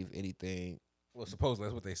believe anything. Well, supposedly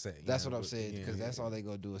that's what they say. That's what I'm saying, because that's all they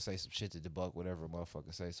gonna do is say some shit to debunk whatever a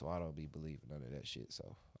motherfucker say. So I don't be believing none of that shit.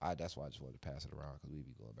 So that's why I just wanted to pass it around, because we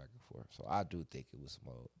be going back and forth. So I do think it was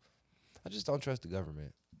some old. I just don't trust the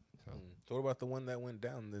government. So So what about the one that went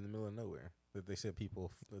down in the middle of nowhere? That they said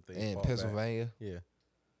people that they in fought Pennsylvania, back? Yeah,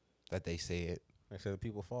 that they said they said that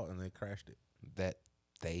people fought and they crashed it. that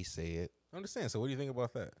they said. I'm just saying. So what do you think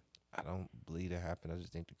about that? I don't believe that happened. I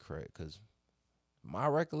just think the correct, because my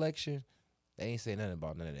recollection, they ain't say nothing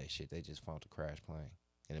about none of that shit. They just found a crash plane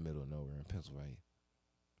in the middle of nowhere in Pennsylvania.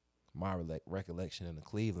 My recollection in the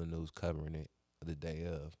Cleveland news covering it the day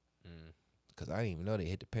of, because I didn't even know they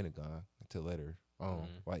hit the Pentagon until later on.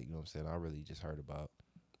 Like, you know what I'm saying? I really just heard about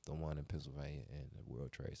the one in Pennsylvania and the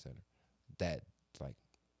World Trade Center. That, like,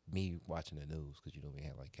 me watching the news, because, we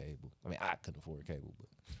had, like, cable. I mean, I couldn't afford cable, but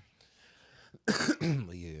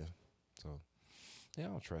yeah. So, yeah, I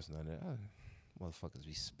don't trust none of that. Motherfuckers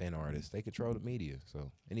be spin artists. They control the media.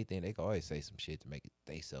 So, anything, they can always say some shit to make it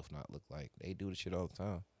they self not look like. They do the shit all the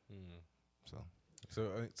time.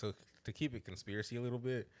 So to keep it conspiracy a little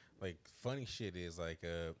bit, like funny shit is like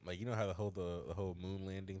how the whole moon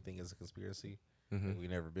landing thing is a conspiracy. Like, we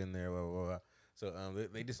never been there. Blah, blah, blah. So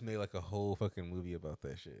they just made like a whole fucking movie about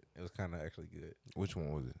that shit. It was kind of actually good. Which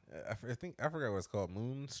one was it? I forgot what it's called.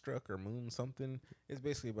 Moonstruck or Moon something. It's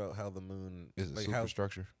basically about how the moon Is it like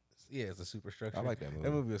superstructure? Yeah, it's a superstructure. I like that movie.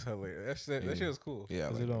 That movie was hilarious. That shit was cool. Yeah, I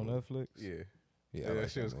Is like it that on movie. Netflix? Yeah. Yeah, Yeah, I that like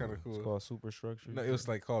shit was kind movie. of cool. It's called Superstructure. No, it was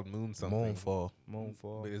like called Moon something. Moonfall.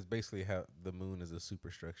 Moonfall. But it's basically how the moon is a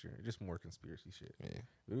superstructure. Just more conspiracy shit. Yeah,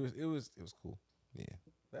 It was cool. yeah.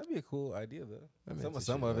 That'd be a cool idea though. I'm Some into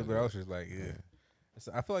some shit of it, like but I that. was just like, yeah.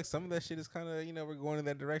 So I feel like some of that shit is kind of we're going in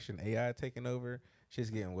that direction. AI taking over. Shit's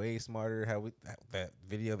getting way smarter. How that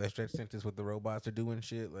video that Stretch sent us with the robots are doing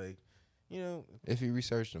shit like, If you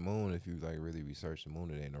research the moon, if you like really research the moon,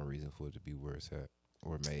 it ain't no reason for it to be where it's at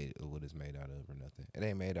or made or what it's made out of or nothing. It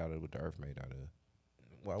ain't made out of what the Earth made out of.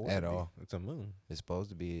 why would At it be? all. It's a moon. It's supposed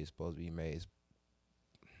to be made.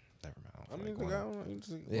 Never mind. I I don't mean, feel like, like I going. don't know. It's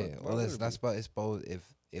like, Yeah, why well, would it's it not be? supposed. It's supposed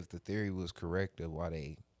if the theory was correct of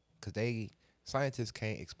why because scientists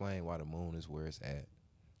can't explain why the moon is where it's at,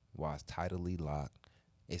 why it's tidally locked.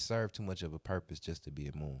 It served too much of a purpose just to be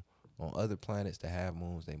a moon. On other planets that have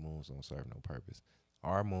moons, their moons don't serve no purpose.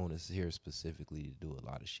 Our moon is here specifically to do a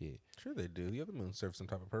lot of shit. Sure they do. The other moons serve some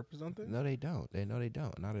type of purpose, don't they? No, they don't. They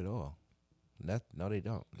don't. Not at all. No, they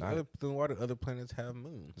don't. Not Then why do other planets have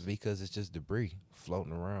moons? because it's just debris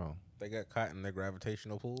floating around. They got caught in their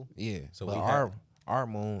gravitational pull. Yeah. So but we our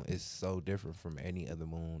moon is so different from any other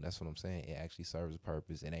moon. That's what I'm saying. It actually serves a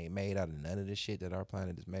purpose. It ain't made out of none of the shit that our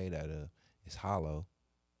planet is made out of. It's hollow.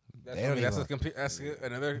 That's, They don't that's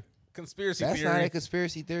another conspiracy That's theory. not a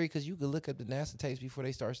conspiracy theory because you could look up the NASA tapes before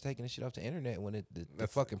they start taking the shit off the internet when the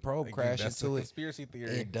fucking probe Again, crashed that's into a it. conspiracy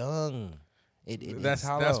theory. It dung. It's that's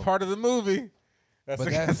hollow. part of the movie. That's But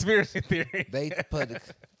a that's- conspiracy theory. They put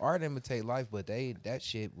art imitate life, but that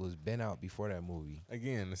shit was been out before that movie.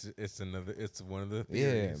 Again, it's one of the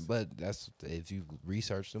Yeah, theories. but that's if you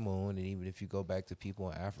research the moon, and even if you go back to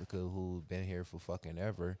people in Africa who've been here for fucking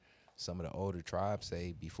ever, some of the older tribes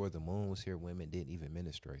say before the moon was here, women didn't even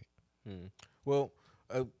menstruate. Well,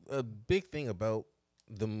 a big thing about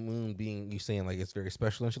the moon being, you saying like it's very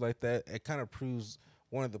special and shit like that, it kind of proves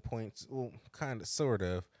one of the points, well, kind of, sort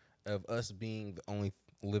of us being the only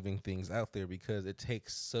living things out there, because it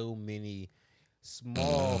takes so many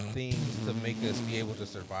small things to make us be able to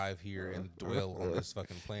survive here and dwell on this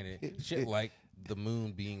fucking planet. Shit like the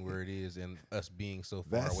moon being where it is and us being so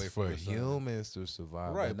far That's away for from the sun. humans to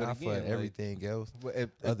survive, Right, but but not again, for like, everything else. But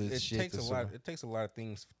Other it shit takes to a lot. survive. It takes a lot of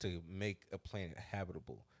things to make a planet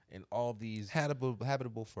habitable, and all these.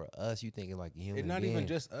 Habitable for us, you thinking like a human And not being. even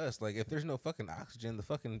just us. Like, if there's no fucking oxygen, the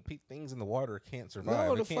fucking things in the water can't survive.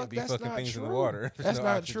 No, There the can't fuck, be that's fucking not things true. in the water. if there's That's no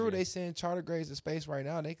not oxygen. true. They send tardigrades to space right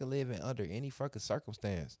now. They can live in under any fucking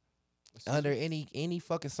circumstance. Excuse Under me? any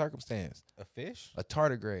fucking circumstance. A fish? A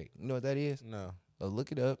tardigrade. You know what that is? No.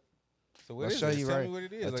 Look it up. So what I'll is show it? you Just tell right. me what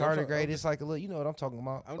it is. A Like, I'm tardigrade I'm is like a little, you know what I'm talking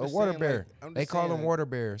about. I'm A just water saying, bear. like, I'm They just call saying, them like- water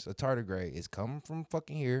bears. A tardigrade. It's coming from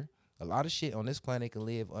fucking here. A lot of shit on this planet can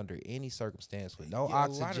live under any circumstance with no yeah,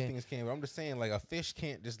 oxygen. A lot of things can, but I'm just saying, like, a fish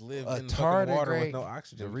can't just live A in the fucking water with tardigrade- no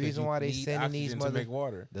oxygen. the because reason you why they need sending these oxygen to make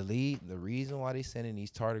water. The reason why they sending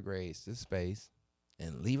these tardigrades to space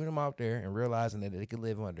and leaving them out there and realizing that they can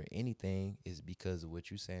live under anything is because of what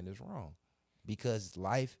you're saying is wrong. Because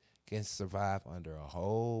life can survive under a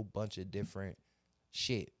whole bunch of different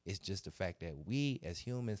shit. It's just the fact that we as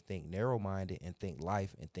humans think narrow-minded and think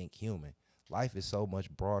life and think human. Life is so much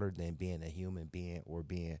broader than being a human being or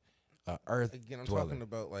being a earth Again, I'm dweller. talking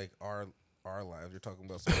about, like, our lives. You're talking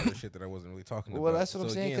about some other shit that I wasn't really talking about. Well, that's what I'm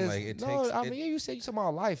So saying. again, 'Cause like, it no, takes, I it- mean, you said you talking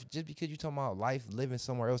about life. Just because you talking about life living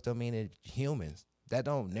somewhere else, don't mean it humans. That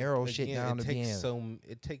don't narrow shit again, down it to takes being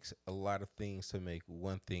it takes a lot of things to make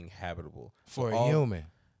one thing habitable. for all, a human.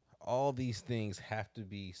 All these things have to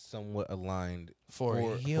be somewhat aligned For a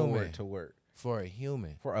for human. it to work. For a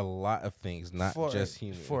human. For a lot of things, not For just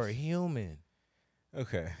humans. For a human.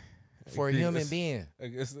 Okay. For a Agree- human let's- being.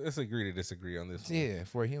 Let's agree to disagree on this. one. Yeah,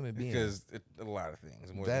 for a human being. Because a lot of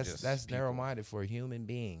things. More than just That's people. narrow minded for a human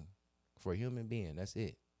being. For a human being. That's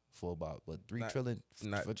it. For about what 3 Not- trillion.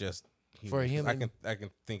 Not for, just for a humans. human- I can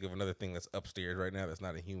think of another thing that's upstairs right now that's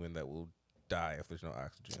not a human that will die if there's no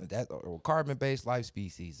oxygen. that or carbon based life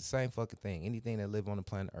species. The same fucking thing. Anything that live on the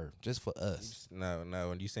planet Earth. Just for us. No.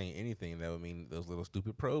 When you saying anything, that would mean those little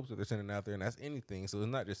stupid probes that they're sending out there, and that's anything. So it's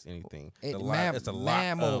not just anything. It's a lot. It's a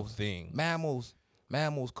lot of things. Mammals,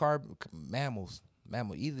 mammals.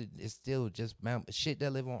 Either it's still just shit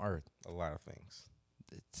that live on Earth. A lot of things.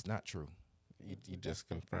 It's not true. You just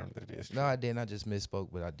confirmed that it is. No, I didn't. I just misspoke,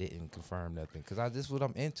 but I didn't confirm nothing because this is what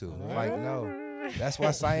I'm into. Like, no, that's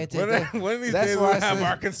why scientists. One of these that's days why we'll I have said-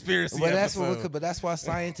 our conspiracy But that's episode. what. But that's why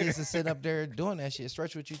scientists are sitting up there doing that shit.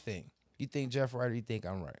 Stretch, what you think? You think Jeff right, or you think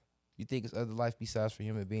I'm right? You think it's other life besides for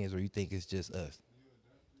human beings, or you think it's just us?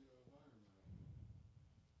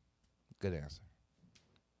 Good answer.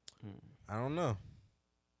 I don't know.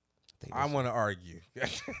 think I want to argue.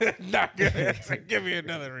 Not good. Give me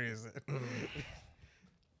another reason.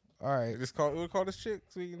 All right. Just we'll call this chick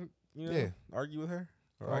so you can argue with her.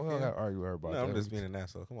 Or I I don't can. gotta argue with her about No, that. I'm just being an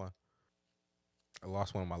asshole. Come on. I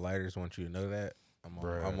lost one of my lighters. Want you to know that. I'm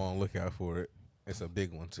on lookout for it. It's a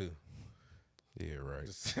big one too. Yeah, right.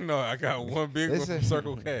 No, I got one big one from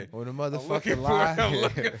Circle K. When a I'm motherfucker looking lie,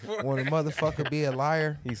 for it. when a motherfucker be a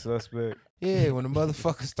liar, He suspect. yeah, when a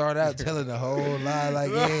motherfucker start out telling the whole lie, like,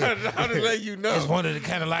 yeah, I'm just letting you know. it's one of the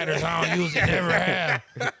kind of lighters I don't use and never have.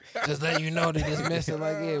 Just letting you know that it's messing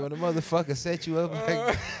like, yeah, when a motherfucker set you up,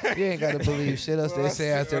 like, you ain't got to believe shit else they say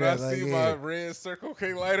after when that. I Like, see my yeah. red Circle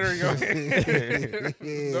K lighter in your hand,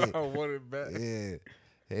 Yeah. no, I want it back. Yeah.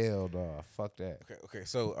 Hell no. Fuck that. Okay.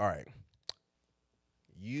 So, all right.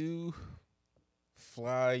 You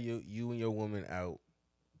fly you and your woman out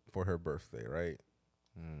for her birthday, right?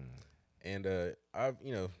 And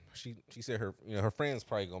she said her friends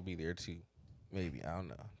probably gonna be there too. Maybe, I don't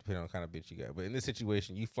know, depending on the kind of bitch you got. But in this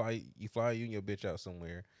situation, you fly you and your bitch out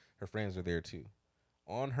somewhere. Her friends are there too.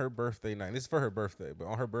 On her birthday night, this is for her birthday, but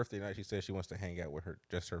on her birthday night, she says she wants to hang out with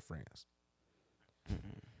just her friends.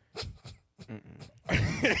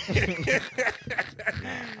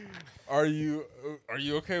 Are you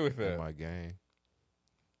okay with that? My game.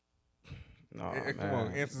 No, Come man.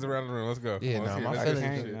 on, answers around the room. Let's go. Yeah, Come on, nah, let's my hear feelings- this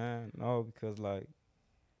Can't, shit. man. No, because like,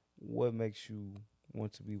 what makes you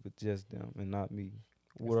want to be with just them and not me?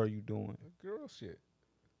 What are you doing? Girl shit.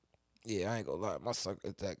 Yeah, I ain't gonna lie. My sucker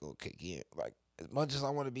attack gonna kick in. Like, as much as I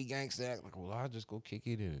want to be gangsta, act like, well, I'll just go kick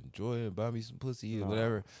it and enjoy it and buy me some pussy or Nah.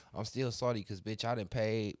 whatever. I'm still salty because, bitch, I done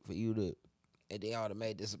paid for you to, and they ought to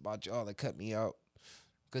made this about y'all and cut me out.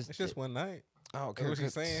 Cause It's just one night. I don't That's care. what she's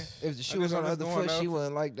 'cause saying. If the I shoe was just on the know other what's foot, going she on.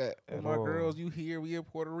 wasn't like that. At My all. girls, you here? We in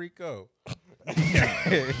Puerto Rico.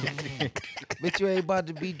 Bitch, you ain't about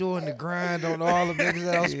to be doing the grind on all the niggas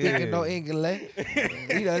that don't speaking no English.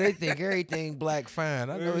 You know, they think everything black fine.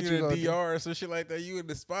 I know what you in gonna the do. DR or some shit like that. You in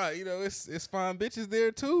the spot. You know, it's fine bitches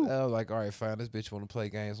there too. I was like, all right, fine. This bitch want to play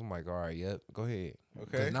games. I'm like, all right, yep, go ahead.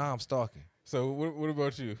 Okay. Cause now I'm stalking. So what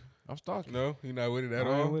about you? I'm stalking. No, you not with it at I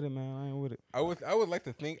all. ain't with it, man. I ain't with it. I would like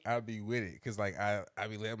to think I'd be with it because like I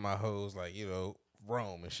be letting my hoes like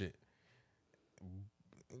roam and shit.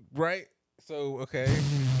 Right. So okay.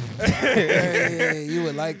 Yeah, you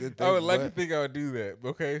would like to think. I would like to but think I would do that.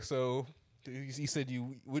 Okay, so you said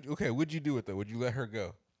you would. Okay, would you do it though? Would you let her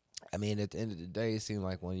go? I mean, at the end of the day, it seems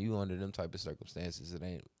like when you under them type of circumstances, it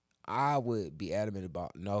ain't. I would be adamant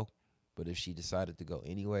about no, but if she decided to go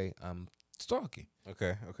anyway, I'm stalking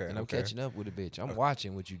Okay, and I'm okay. catching up with the bitch. I'm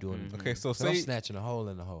watching what you doing. Okay, so 'Cause I'm say snatching a hole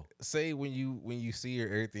in the hole. when you see her,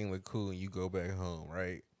 everything look cool, and you go back home,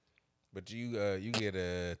 right? But you get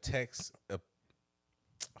a text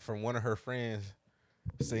from one of her friends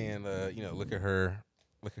saying, look at her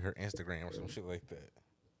Instagram or some shit like that,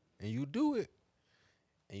 and you do it,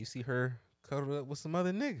 and you see her cuddled up with some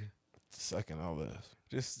other nigga, Sucking all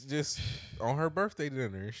this. just on her birthday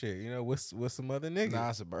dinner and shit, with some other nigga. Nah,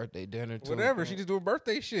 it's a birthday dinner too. Whatever, she just doing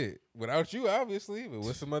birthday shit without you, obviously, but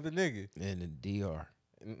with some other nigga. in the DR.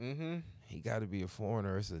 Mm-hmm. He got to be a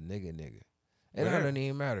foreigner. It's a nigga. It Whatever. don't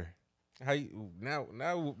even matter. How you now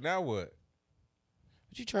what?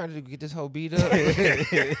 What you trying to do? Get this hoe beat up?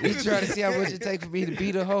 You trying to see how much it take for me to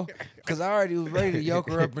beat a hoe? Cause I already was ready to yoke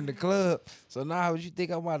her up in the club. So now, what you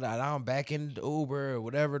think I'm about? I'm back in the Uber or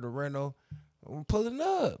whatever, the rental. I'm pulling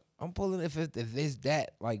up. I'm pulling if it's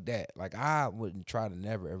that like that. Like I wouldn't try to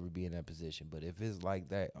never ever be in that position. But if it's like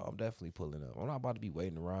that, I'm definitely pulling up. I'm not about to be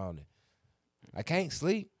waiting around. And I can't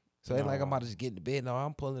sleep. So it's like I'm about to just get in the bed. No,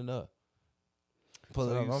 I'm pulling up.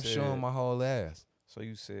 Pulling So up. you I'm showing said- my whole ass. So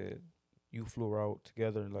you said you flew out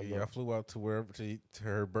together, like Yeah, I flew out to wherever to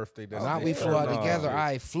her birthday. Not we flew out no. together.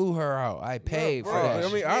 I flew her out. I paid for Bro, that. I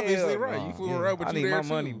mean, shit. obviously, Hell right? nah. You flew Yeah. her out, but I you need there my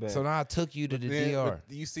money too. back. So now I took you to the Then, DR.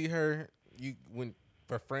 but you see her, when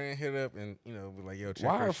her friend hit up and be like, "Yo, check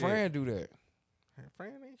Why her her shit." friend do that? Her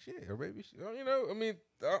friend ain't shit, or maybe she, I mean,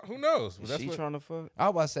 who knows? But Is that's she what. trying to fuck? I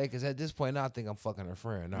was about to say because at this point now I think I'm fucking her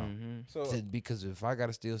friend now. So Because if I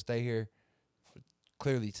gotta still stay here,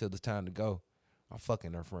 clearly till the time to go, I'm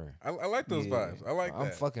fucking her friend. I like those Yeah. vibes. I like I'm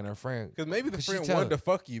that fucking her friend. because maybe the 'cause she friend tell wanted her. to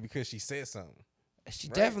fuck you because she said something. She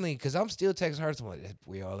Right. definitely, because I'm still texting her. So I'm like,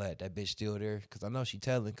 where all at? That bitch still there? Because I know she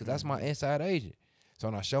telling, because that's my inside agent. So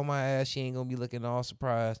when I show my ass, she ain't going to be looking all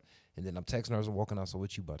surprised. And then I'm texting her as I'm walking out, so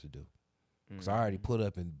what you about to do? Because I already put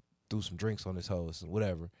up and threw some drinks on this host and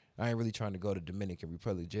whatever. I ain't really trying to go to Dominican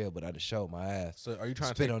Republic jail, but I just showed my ass. So are you trying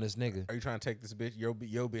to Spit take, on this nigga. Are you trying to take this bitch, your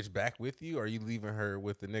bitch back with you, or are you leaving her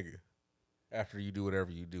with the nigga? After you do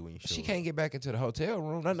whatever you do when you show She up. can't get back into the hotel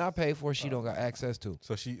room. Nothing I paid for, she don't got access to.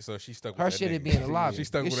 So she stuck with Her that shit nigga. would be in the lobby. She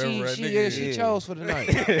stuck Yeah, with whatever that she, nigga yeah, is. she chose for the night.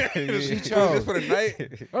 She She chose chose. for the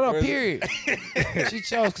night. Hold on, Where's- period. She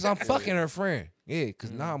chose because I'm fucking her friend. Yeah,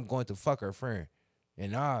 because now I'm going to fuck her friend.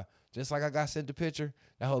 And now, just like I got sent the picture,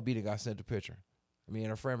 that whole beater got sent the picture. Me and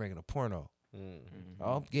her friend making a porno.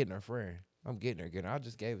 Oh, I'm getting her friend. I'm getting her. I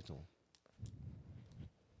just gave it to him.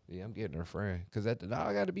 Yeah, I'm getting her friend. Because at the now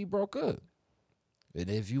I got to be broke up. And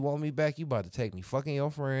if you want me back, you about to take me fucking your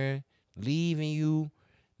friend, leaving you,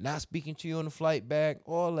 not speaking to you on the flight back,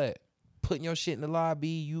 all that. Putting your shit in the lobby,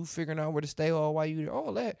 you figuring out where to stay all while you there,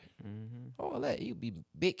 all that. All that. You be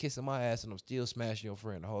big kissing my ass and I'm still smashing your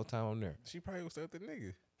friend the whole time I'm there. She probably gonna stay with the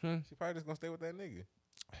nigga. Hmm? She probably just gonna stay with that nigga.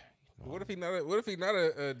 What if he not? What if he not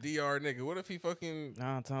a DR nigga? What if he fucking?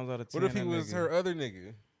 9 times out of 10. What if he that was nigga, her other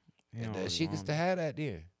nigga? he And don't that really she can want still have that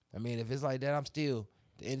then. I mean, if it's like that, I'm still,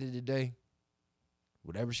 at the end of the day,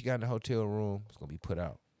 whatever she got in the hotel room, it's going to be put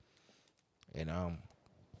out. And I'm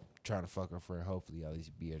trying to fuck her friend, hopefully at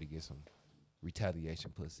least be able to get some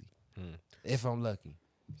retaliation pussy. If I'm lucky.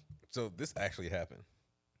 So this actually happened.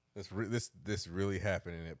 This really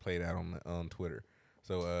happened, and it played out on Twitter.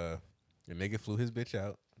 So the nigga flew his bitch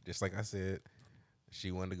out, just like I said.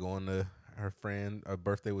 She wanted to go on her friend a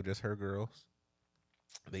birthday with just her girls.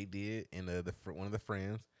 They did, and one of the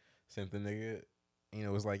friends sent the nigga.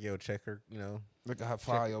 Was like, yo, check her. Look at how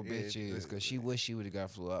far your yeah, bitch is, because she wish she would have got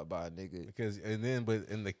flew out by a nigga. Because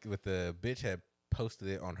but the bitch had posted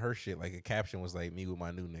it on her shit, like a caption was like, me with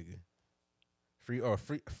my new nigga.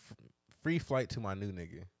 Free flight to my new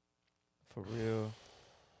nigga. For real.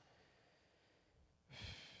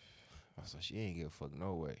 So she ain't give a fuck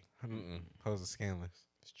no way. Hoes are scandalous.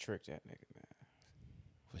 Just trick that nigga, man.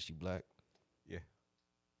 Was she black? Yeah,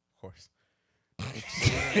 of course.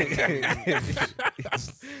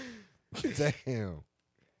 Damn.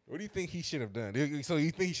 What do you think he should have done? So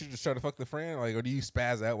you think he should just try to fuck the friend, like, or do you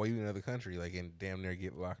spaz out while you in another country, like, and damn near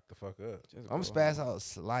get locked the fuck up? Just I'm go spaz home. out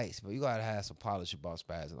slice, but you gotta have some polish about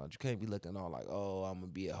spazzing out. You can't be looking all like, oh, I'm gonna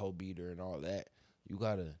be a hoe beater and all that. You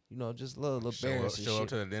gotta, just little Show embarrassing up shit.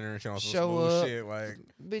 to the dinner and shit on some Show smooth up. shit, like,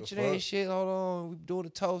 Bitch, the it ain't fuck? shit. Hold on, we doing a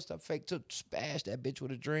toast. I fake to spash that bitch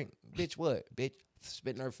with a drink. Bitch, what? Bitch,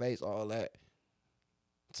 spit in her face, all that.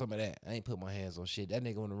 Some of that. I ain't put my hands on shit. That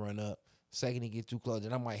nigga wanna run up. Second he get too close,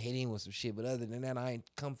 then I might hit him with some shit. But other than that, I ain't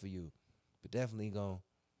come for you. But definitely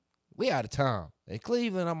we out of town. In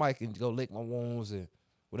Cleveland, I might can go lick my wounds and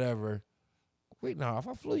whatever. Wait, no, if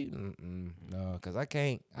I flew you, no, because I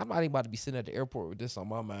can't. I'm not even about to be sitting at the airport with this on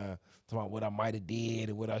my mind, talking about what I might have did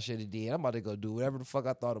and what I should have did. I'm about to go do whatever the fuck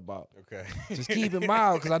I thought about. Okay. Just keep it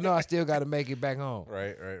mild, because I know I still got to make it back home.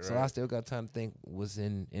 right. So I still got time to think what's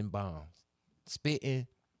in bounds. Spitting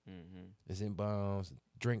is in bounds.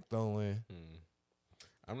 Drink throwing.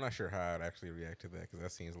 I'm not sure how I'd actually react to that, because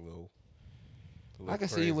that seems a little I can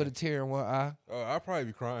see you with a tear in one eye. Oh, I'll probably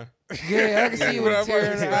be crying. Yeah, I can see you with a I'll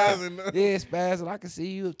tear in probably the eye. spazzing. Yeah, spazzing. I can see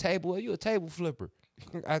you you a table flipper.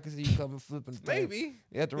 I can see you coming flipping the table. Maybe.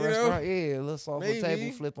 At the You know? restaurant, yeah, a little soft little Maybe.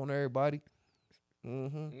 table flip on everybody.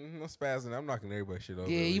 I'm spazzing. I'm knocking everybody's shit over.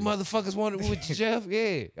 Yeah, you at least. motherfuckers wanted with Jeff.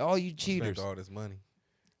 Yeah, all you Spent cheaters. all this money.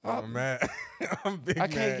 Oh, I'm mad. I'm big I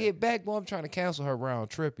can't mad. get back, boy. I'm trying to cancel her round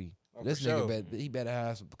trippy. Oh, This for nigga sure. he better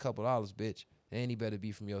have a couple dollars, bitch, and he better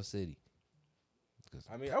be from your city.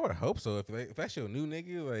 I mean, I would hope so. If that's your new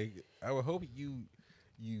nigga, like, I would hope you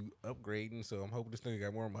upgrading. So I'm hoping this nigga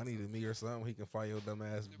got more money than me or something. He can fly your dumb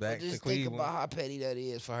ass back But just to Cleveland. think about how petty that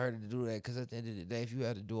is for her to do that. Because at the end of the day, if you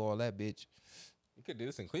had to do all that, bitch, You could do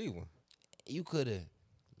this in Cleveland, you could have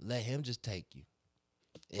let him just take you.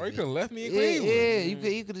 or you could have left me in Yeah, Cleveland. yeah,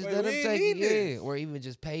 you could just Like, let we him ain't take you, need this. yeah, or even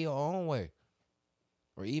just pay your own way,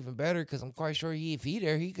 or even better, because I'm quite sure if he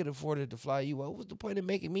there, he could afford to fly you. What was the point of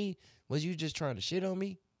making me? Was you just trying to shit on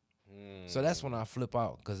me? So that's when I flip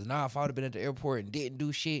out, because now if I would have been at the airport and didn't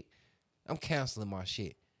do shit, I'm canceling my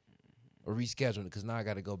shit or rescheduling it, because now I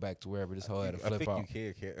got to go back to wherever this whole had to I flip think out.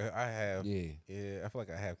 you can. I have. Yeah. Yeah, I feel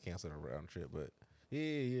like I have canceled a round trip, but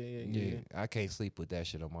yeah. Yeah, I can't sleep with that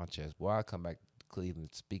shit on my chest. Boy, I come back to Cleveland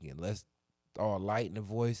speaking less, all light in the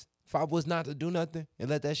voice. If I was not to do nothing and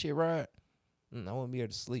let that shit ride, I wouldn't be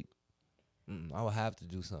able to sleep. I would have to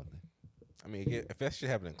do something. I mean, if that shit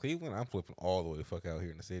happened in Cleveland, I'm flipping all the way the fuck out here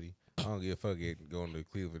in the city. I don't give a fuck going to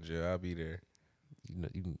Cleveland jail. I'll be there.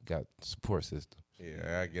 You got support system.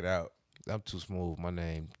 Yeah, I get out. I'm too smooth. My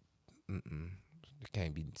name, it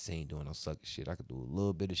can't be seen doing no sucker shit. I could do a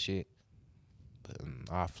little bit of shit, but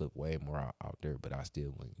I flip way more out there. But I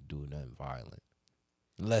still wouldn't do nothing violent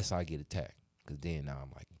unless I get attacked. Cause then now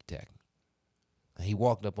I'm like, attack me. And he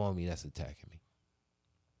walked up on me. That's attacking me.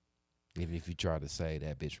 Even if you try to save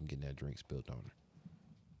that bitch from getting that drink spilled on her.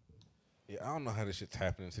 Yeah, I don't know how this shit's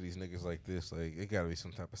happening to these niggas like this. Like, it gotta be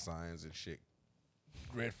some type of signs and shit.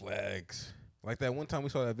 Red flags. Like that one time we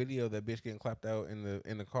saw that video of that bitch getting clapped out in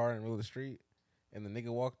the car in the middle of the street, and the nigga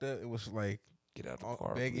walked up. It was like, Get out the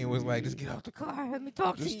car. begging was like, just get out the car. Let me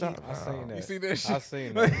talk to Just you. stop. I seen that. You see that shit? I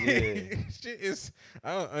seen that. Yeah. Shit is.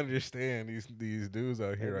 I don't understand these dudes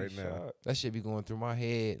out here right now. That shit be going through my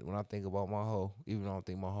head when I think about my hoe. Even though I don't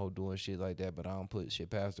think my hoe doing shit like that, but I don't put shit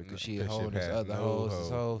past her because she a Put hoe shit and this past other no hoes hoe. is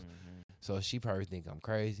hoes. So she probably think I'm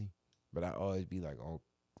crazy. But I always be like, oh,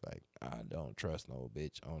 like I don't trust no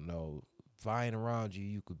bitch. I don't know. If I ain't around you,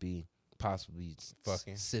 you could be possibly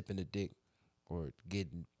Fucking. sipping a dick or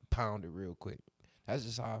getting pounded real quick. That's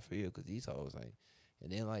just how I feel because these hoes ain't.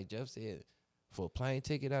 And then like Jeff said, for a plane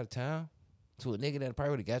ticket out of town, to a nigga that probably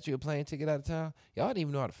would have got you a plane ticket out of town, y'all didn't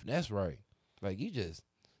even know how to finesse right. Like you just,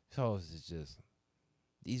 hoes is just,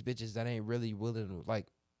 these bitches that ain't really willing to like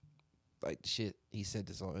the shit he sent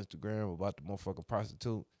this on Instagram about the motherfucking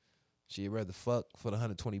prostitute. She'd rather fuck for the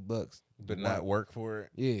 $120, But not work for it.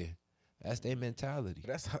 Yeah, that's their mentality.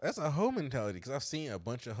 But that's a hoe mentality because I've seen a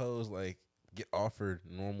bunch of hoes like get offered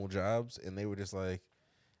normal jobs and they were just like,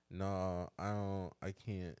 nah, I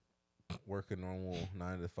can't work a normal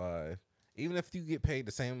 9 to 5. Even if you get paid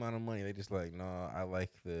the same amount of money, they just like, nah, I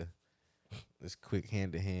like this quick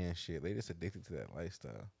hand to hand shit. They just addicted to that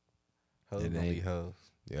lifestyle. Hoes And gonna they- be hoes.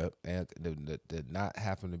 Yep, and the not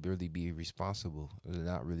having to really be responsible, to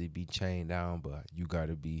not really be chained down, but you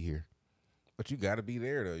gotta be here. But you gotta be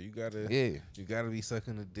there though. You gotta be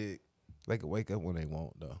sucking the dick. They can wake up when they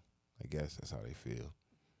want though. I guess that's how they feel.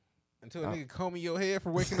 Until a nigga combing your head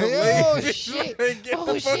for waking up late. Oh Bitch, shit! like, get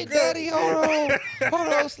Oh the fuck shit, up. daddy!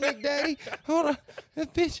 Hold on, Slick Daddy! Hold on,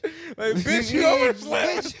 that bitch. Like, bitch, you Yeah,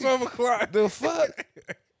 overslept. It's bitch. 12 o'clock. The fuck?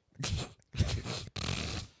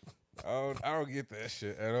 I don't get that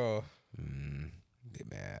shit at all. Yeah,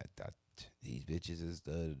 man, these bitches is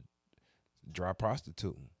the dry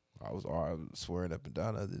prostitute. I was swearing up and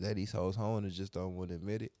down the other day. These hoes hoeing and just don't want to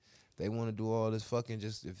admit it. They want to do all this fucking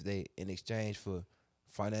just if they in exchange for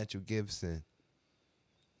financial gifts and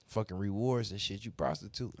fucking rewards and shit. You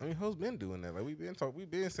prostitute. I mean, hoes been doing that. Like we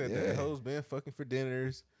been said Yeah. that. Hoes been fucking for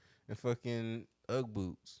dinners and fucking Ugg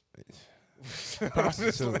boots.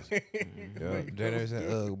 Prostitutes. Like, Yep, dinners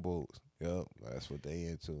and Ugg boots. Yep, that's what they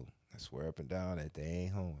into. I swear up and down that they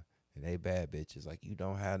ain't hoeing. And they bad bitches. Like you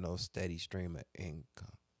don't have no steady stream of income.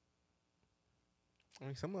 I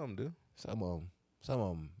mean, some of them do. Some of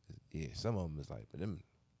them, yeah. Some of them is like, but them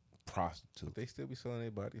prostitutes. They still be selling their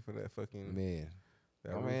body for that fucking. Man,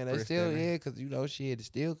 That oh Ruth man, they Chris still dinner. cause you know shit. It's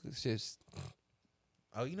still it's just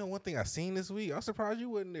Oh, you know one thing I seen this week? I'm surprised you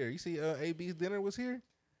wasn't there. You see, AB's dinner was here.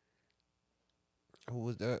 who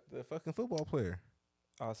was that? The fucking football player.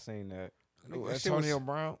 I seen that. Who, That shit Antonio was-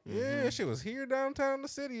 Brown. Yeah, that shit was here downtown in the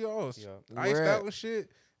city. Oh, it's Yeah. iced Where out at? and shit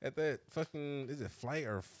at that fucking is it Flight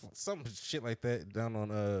or some shit like that down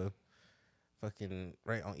on fucking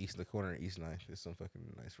right on East the corner of East 9th. There's some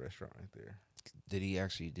fucking nice restaurant right there. Did he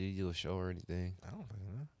do a show or anything? I don't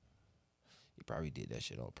fucking know. He probably did that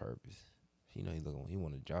shit on purpose. You know, he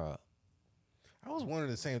want a job. I was wondering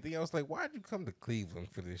the same thing. I was like, why'd you come to Cleveland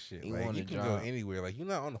for this shit? He Like want you a can job. go anywhere. Like you're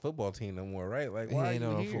not on the football team no more, right? Like He why ain't are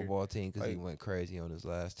you on a here? football team because he Like- went crazy on his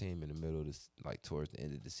last team in the middle of this, like towards the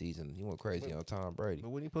end of the season. He went crazy But- on Tom Brady. But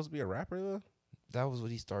wasn't he supposed to be a rapper though? That was what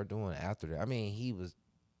he started doing after that. I mean, he was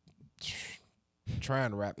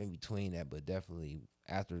trying to rap in between that, but definitely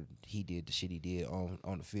after he did the shit he did on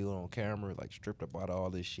the field on camera, like stripped about all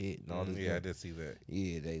this shit and all this. Yeah, I stuff. did see that.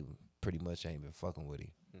 Yeah, they pretty much ain't been fucking with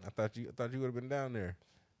him. I thought you would have been down there.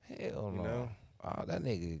 Hell You no. know? Oh, that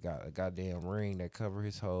nigga got a goddamn ring that cover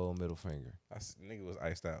his whole middle finger. Nigga was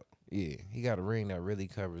iced out. Yeah, he got a ring that really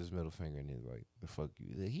covers his middle finger, and he's like, "The fuck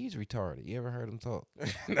you?" He's retarded. You ever heard him talk?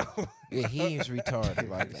 No, Yeah, he's retarded.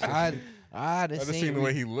 Like I I done just seen seen the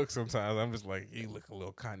way he looks sometimes. I'm just like, he look a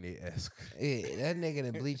little Kanye-esque. Yeah, that nigga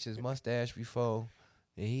done bleached his mustache before.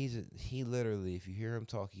 And he literally, if you hear him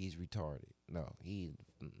talk, he's retarded. No, he's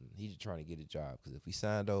just trying to get a job. Because if we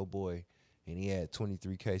signed old boy and he had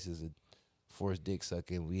 23 cases of forced dick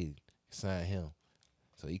sucking, we signed him.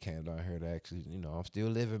 So he came down here to actually, I'm still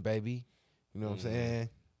living, baby. You know what I'm saying?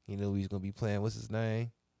 He knew he was gonna be playing. What's his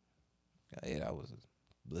name? Yeah, that was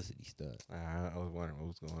a publicity stunt. I was wondering what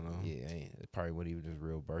was going on. Yeah, it probably wasn't even his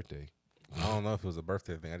real birthday. I don't know if it was a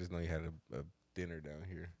birthday thing. I just know he had a dinner down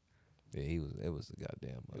here. Yeah, it was a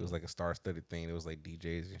goddamn. It was like a star-studded thing. It was like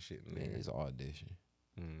DJs and shit in man, there. it's an audition.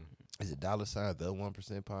 Mm. Is it $$ the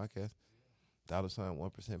 1% podcast? $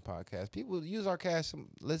 1% podcast. People use our cash.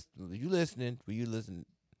 You listening? Will you listen?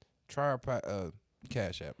 Try our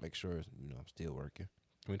Cash App. Make sure I'm still working.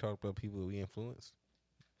 Can we talk about people we influence?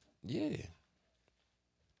 Yeah.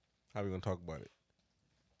 How we gonna talk about it?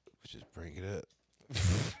 Just bring it up.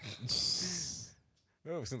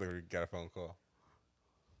 Oh, it seems like we got a phone call.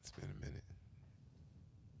 It's been a minute.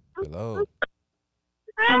 Hello.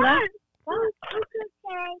 Hello?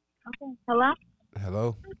 Hello?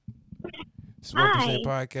 Hello. Smoke the Same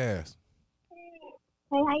Hi. Podcast. Hey,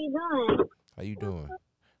 how you doing? How you doing?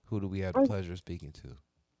 Who do we have the pleasure of speaking to?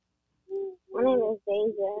 My name is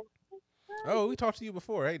Deja. Oh, we talked to you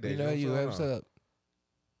before. Hey, Deja. You know you. What's up?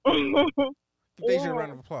 Give Deja a Yeah.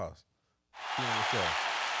 round of applause. Being on the show.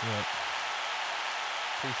 Yeah.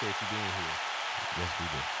 Appreciate you being here. Yes, we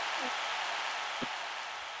do.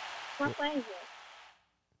 My pleasure.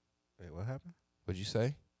 Wait, what happened? What'd you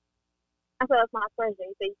say? I said it's my pleasure.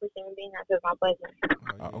 You said you appreciate me being here. I said it's my pleasure.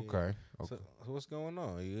 Oh, Okay. So what's going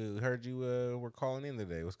on? You heard you were calling in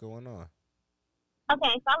today. What's going on?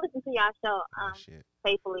 Okay, so I listen to y'all show Oh, shit.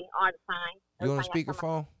 faithfully all the time. You on a Every time y'all come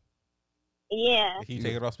out. speakerphone? Yeah. Can you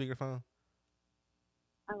take it off speakerphone?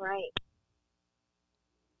 All right.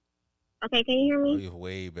 Okay, can you hear Oh, me? you're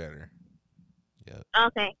way better.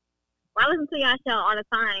 Okay. Well, I listen to y'all show all the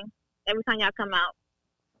time. Every time y'all come out.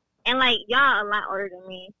 And, like, y'all a lot older than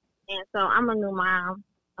me. And so I'm a new mom.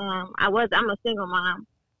 I'm a single mom.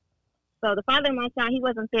 So the father of my child, he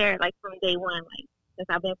wasn't there, like, from day one, like, since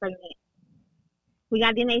I've been pregnant. We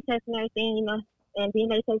got DNA tests and everything, and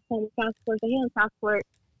DNA tests came to child support, so he on child support.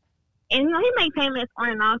 And, he made payments on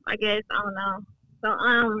and off, I guess, I don't know. So,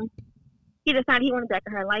 he decided he wanted back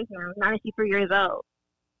in her life now, now that she's 3 years old.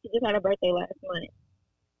 She just had her birthday last month.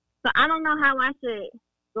 So I don't know how I should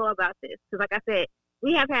go about this. Because, like I said,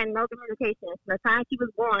 we have had no communication from the time she was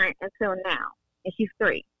born until now. And she's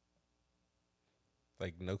 3.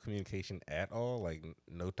 Like, no communication at all? Like,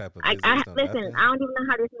 no type of I visits, no listen, nothing? I don't even know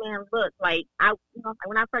how this man looks. Like,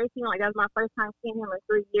 when I first seen him, like, that was my first time seeing him in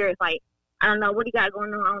 3 years. Like, I don't know what he got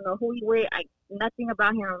going on. I don't know who he with. Nothing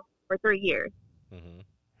about him for 3 years. Mm-hmm.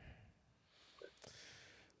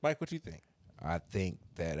 Mike, what you think? I think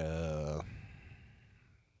that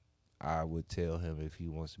I would tell him if he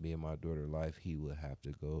wants to be in my daughter's life, he would have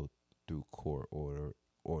to go through court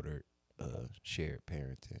ordered shared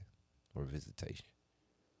parenting or visitation.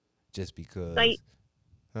 Just because Like-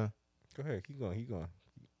 Go ahead. Keep going.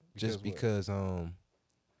 just Because what? because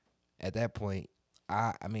at that point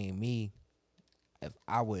I mean me, if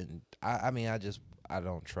I wouldn't I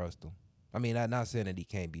don't trust him. I mean, I'm not saying that he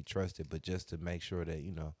can't be trusted, but just to make sure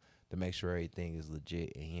that to make sure everything is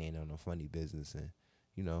legit and he ain't on no funny business, and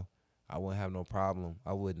I wouldn't have no problem.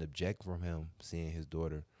 I wouldn't object from him seeing his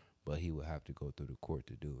daughter, but he would have to go through the court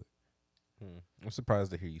to do it. I'm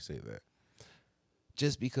surprised to hear you say that.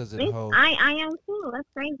 Just because of the whole I am too. That's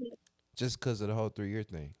crazy. just because of the whole 3-year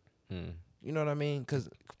thing. Hmm. You know what I mean? Because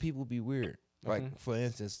people be weird. Like, Mhm. for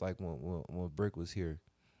instance, like when Brick was here,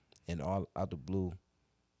 and all out the blue,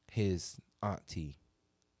 his auntie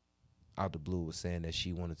out the blue was saying that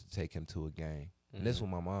she wanted to take him to a game. And this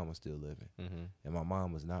when my mom was still living. Mm-hmm. And my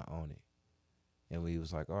mom was not on it. And we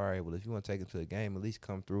was like, all right, well, if you want to take him to a game, at least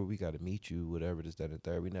come through. We got to meet you, whatever, this, that, and the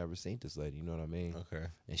third. We never seen this lady, you know what I mean? Okay.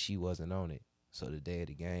 And she wasn't on it. So the day of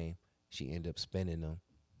the game, she ended up spending them.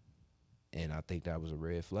 And I think that was a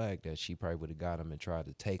red flag that she probably would have got him and tried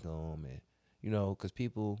to take him. And, because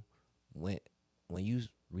people, when you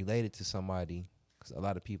related to somebody, because a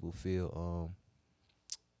lot of people feel,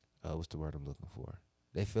 what's the word I'm looking for?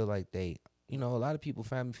 They feel like they, a lot of people,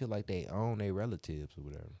 family feel like they own their relatives or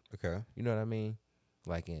whatever. Okay. You know what I mean?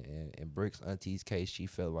 Like in Brick's auntie's case, she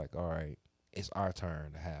felt like, all right, it's our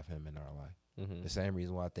turn to have him in our life. Mm-hmm. The same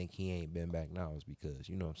reason why I think he ain't been back now is because,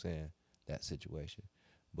 you know what I'm saying, that situation.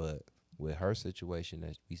 But with her situation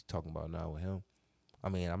that we talking about now with him, I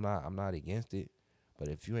mean, I'm not against it. But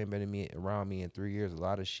if you ain't been around me in 3 years, a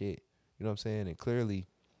lot of shit, you know what I'm saying? And clearly,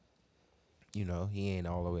 he ain't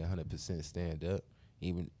all the way 100% stand up.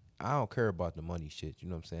 Even I don't care about the money shit, you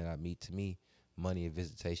know what I'm saying? To me, money and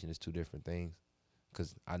visitation is two different things.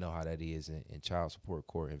 Because I know how that is in child support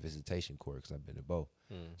court and visitation court, because I've been to both.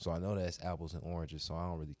 So I know that's apples and oranges, so I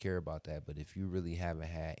don't really care about that. But if you really haven't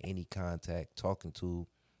had any contact, talking to,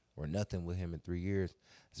 or nothing with him in 3 years,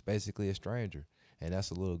 it's basically a stranger. And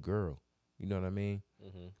that's a little girl. You know what I mean?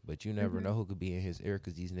 Mm-hmm. But you never know who could be in his ear,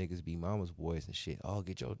 because these niggas be mama's boys and shit. Oh,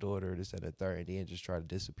 get your daughter, this, and the third, and then just try to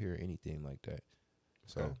disappear, anything like that.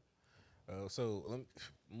 So, So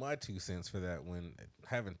my 2 cents for that one,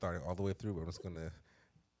 I haven't thought it all the way through, but I'm just going to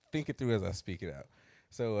think it through as I speak it out.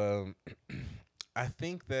 So I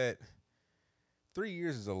think that 3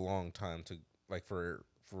 years is a long time to, like, for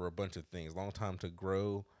a bunch of things. Long time to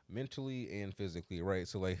grow mentally and physically, right?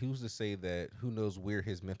 So like, who's to say that? Who knows where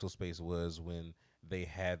his mental space was when they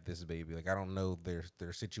had this baby? Like, I don't know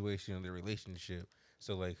their situation, their relationship.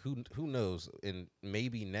 So like, who knows? And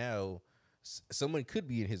maybe now someone could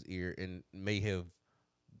be in his ear and may have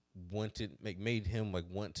made him like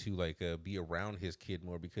want to like be around his kid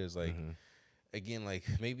more, because like again, like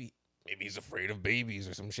maybe he's afraid of babies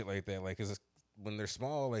or some shit like that. Like, 'cause when they're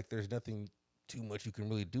small, like there's nothing too much you can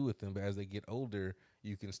really do with them, but as they get older,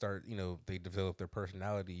 you can start, they develop their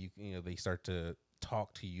personality. They start to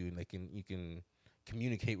talk to you, and you can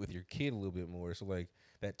communicate with your kid a little bit more. So like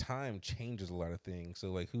that time changes a lot of things.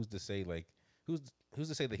 So like, who's to say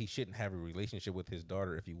that he shouldn't have a relationship with his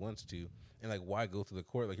daughter if he wants to? And like, why go through the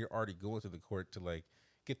court? Like, you're already going through the court to like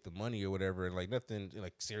get the money or whatever, and like nothing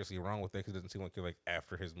like seriously wrong with that, because it doesn't seem like you're like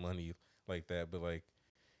after his money like that. But like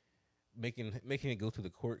making it go through the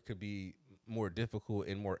court could be more difficult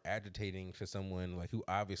and more agitating for someone like who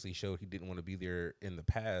obviously showed he didn't want to be there in the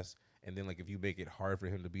past. And then like, if you make it hard for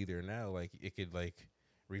him to be there now, like it could like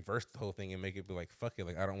reverse the whole thing and make it be like, fuck it,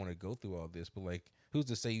 like I don't want to go through all this. But like, who's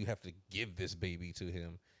to say you have to give this baby to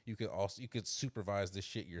him? You could supervise this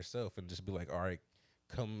shit yourself and just be like, all right,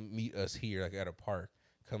 come meet us here, like at a park,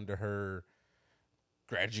 come to her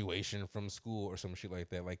graduation from school or some shit like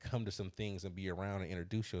that. Like, come to some things and be around and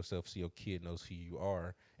introduce yourself so your kid knows who you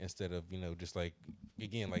are, instead of just like,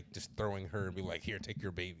 again, like just throwing her and be like, here, take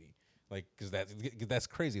your baby. Like, because that's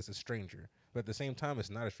crazy. It's a stranger, but at the same time, it's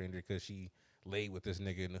not a stranger because she laid with this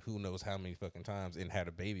nigga and who knows how many fucking times and had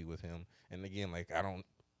a baby with him. And again, like I don't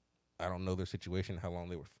know their situation, how long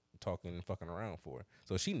they were talking and fucking around for.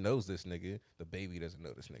 So she knows this nigga. The baby doesn't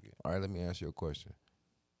know this nigga. All right, let me ask you a question.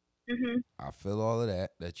 Mm-hmm. I feel all of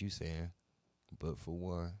that you saying, but for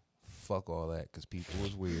one, fuck all that, because people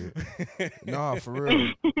is weird. No, for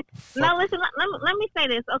real. No, listen. Let me say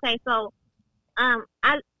this. Okay, so, I'm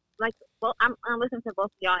listening to both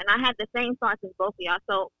of y'all, and I had the same thoughts as both of y'all.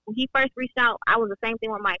 So when he first reached out, I was the same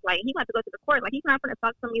thing with Mike. Like, he got to go to the court. Like, he's not going to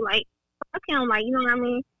talk to me like, fuck him. Like, you know what I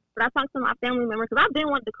mean? But I talked to my family members, because I've been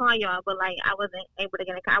wanting to call y'all, but like I wasn't able to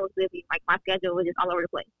get in. I was busy. Like, my schedule was just all over the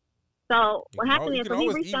place. So what happened is, when he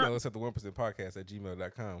always reached email out. us at the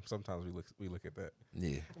 1%podcast@gmail.com. Sometimes we look at that.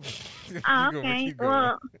 Yeah. Oh, okay.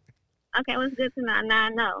 Well, okay. It was good to know. Now I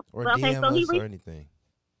know. Or Well, okay, DM so us he or anything.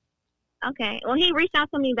 Okay. Well, he reached out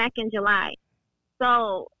to me back in July.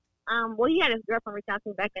 So, he had his girlfriend reach out to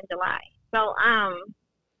me back in July. So,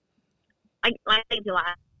 like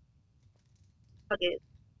July. Okay.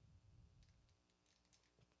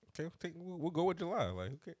 Okay, we'll go with July.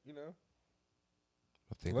 Like, okay,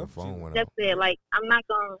 I think her phone went That's off. it. Like, I'm not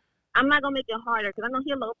gonna make it harder, because I know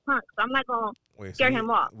he a little punk. So I'm not gonna scare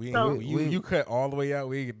him off. You cut all the way out.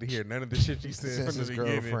 We didn't get to hear none of the shit you said Since from his the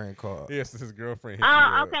beginning. girlfriend called. Yes, his girlfriend. hit you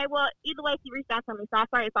up. Okay. Well, either way, he reached out to me, so I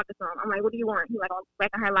started talking to him. I'm like, "What do you want?" He's like, "I'm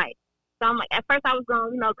back in her life." So I'm like, at first I was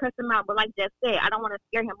going, cuss him out, but like Jeff said, I don't want to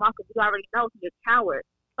scare him off, because you already know he's a coward.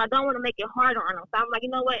 So I don't want to make it harder on him. So I'm like, you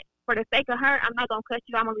know what? For the sake of her, I'm not gonna cuss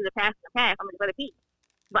you. I'm gonna leave the past in the past. I'm gonna let it be.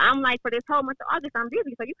 But I'm like, for this whole month of August, I'm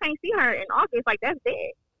busy, so you can't see her in August. Like, that's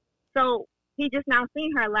dead. So he just now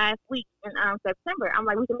seen her last week in September. I'm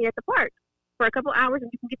like, we can meet at the park for a couple hours, and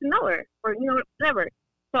you can get to know her, or whatever.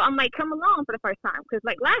 So I'm like, come along for the first time, because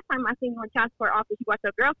like last time I seen you in child support office, you got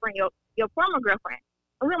your girlfriend, your former girlfriend,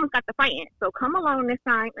 and we almost got to fighting. So come along this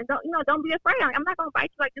time, and don't be afraid. I'm not gonna fight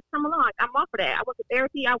you. Like, just come along. I'm all for that. I went to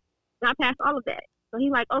therapy. I passed all of that. So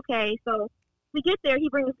he's like, okay. So we get there. He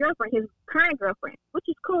brings his girlfriend, his current girlfriend, which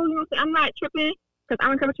is cool. You know what I'm saying? I'm not tripping, because I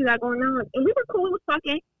don't care what you got going on. And we were cool. We was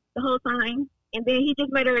talking the whole time. And then he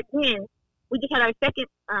just met her again. We just had our second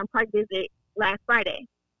park visit last Friday.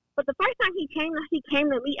 But the first time he came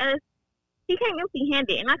to meet us, he came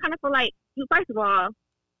empty-handed. And I kind of feel like, first of all,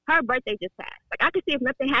 her birthday just passed. Like, I could see if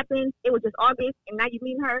nothing happened, it was just August, and now you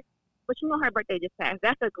meet her. But her birthday just passed.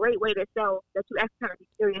 That's a great way to show that you actually kind of be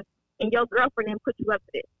serious, and your girlfriend didn't put you up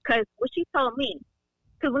to this. Because what she told me,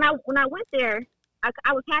 because when I went there,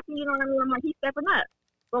 I was happy, you know what I mean? I'm like, he's stepping up.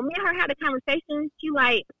 Well, me and her had a conversation. She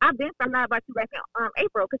like, I've been found out about you back in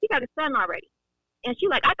April, because he got a son already. And she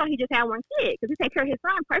like, I thought he just had one kid, because he take care of his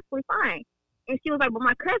son perfectly fine. And she was like, well,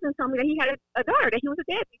 my cousin told me that he had a daughter, that he was a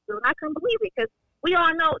deadbeat. And I couldn't believe it, because we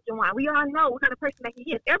all know, Juwan, we all know what kind of person that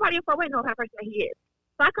he is. Everybody in Fort Wayne knows what kind of person that he is.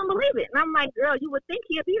 So I couldn't believe it. And I'm like, girl, you would think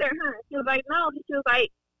he'd be there, huh? She was like, no. She was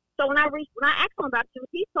like, so when I asked him about you,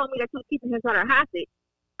 he told me that you were keeping his daughter hostage.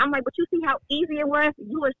 I'm like, but you see how easy it was?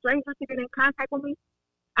 You were a stranger to get in contact with me.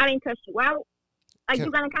 I didn't cuss you out. Like,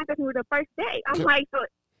 you got in contact with me the first day. I'm like, so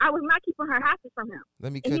I was not keeping her hostage from him.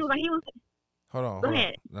 Let me and he was like, hold on. Go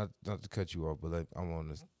ahead. Not to cut you off, but I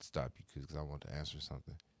want to stop you because I want to answer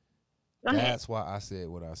something. Go ahead. That's why I said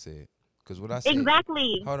what I said. Because what I said.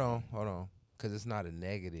 Exactly. Hold on. Because it's not a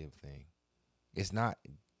negative thing. It's not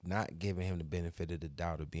giving him the benefit of the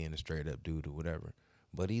doubt of being a straight up dude or whatever.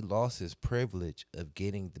 But he lost his privilege of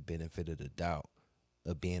getting the benefit of the doubt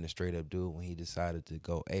of being a straight up dude when he decided to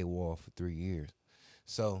go AWOL for 3 years.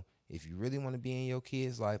 So if you really want to be in your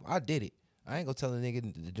kid's life, I did it. I ain't gonna tell a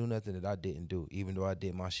nigga to do nothing that I didn't do, even though I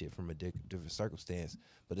did my shit from a different circumstance.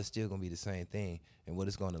 But it's still gonna be the same thing. And what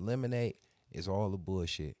it's gonna eliminate is all the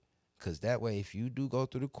bullshit. Cause that way, if you do go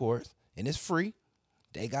through the courts and it's free,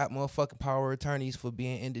 they got motherfucking power attorneys for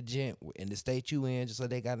being indigent in the state you in, just like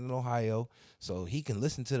they got in Ohio. So he can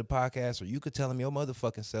listen to the podcast, or you could tell him your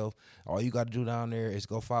motherfucking self. All you got to do down there is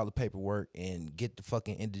go file the paperwork and get the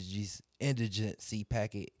fucking indigency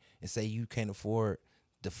packet and say you can't afford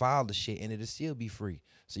to file the shit, and it'll still be free.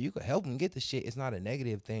 So you could help him get the shit. It's not a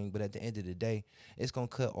negative thing, but at the end of the day, it's gonna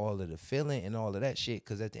cut all of the feeling and all of that shit.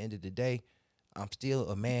 Cause at the end of the day, I'm still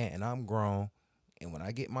a man and I'm grown. And when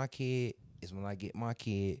I get my kid, is when I get my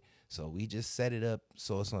kid. So we just set it up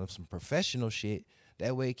so it's on some professional shit.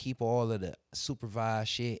 That way keep all of the supervised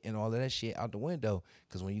shit and all of that shit out the window.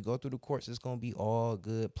 Because when you go through the courts, it's going to be all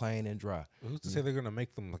good, plain, and dry. Who's to say they're going to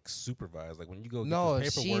make them like supervised? Like when you go No, get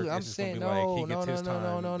this paperwork, I'm saying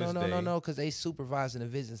no, because they supervising the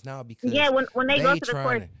visits now because when they go to the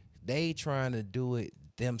court. They trying to do it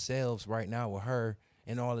themselves right now with her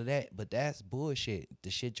and all of that. But that's bullshit. The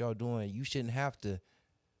shit y'all doing, you shouldn't have to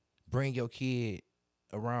bring your kid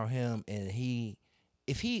around him, and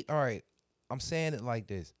all right, I'm saying it like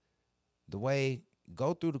this. The way,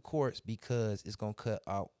 go through the courts because it's going to cut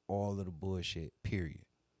out all of the bullshit, period.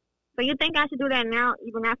 So you think I should do that now,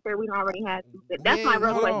 even after we already had? That's my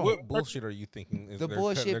real question. What bullshit are you thinking? The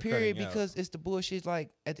bullshit, period, because it's the bullshit, like,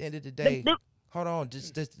 at the end of the day, hold on,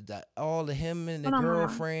 just all of him and the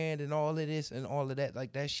girlfriend and all of this and all of that,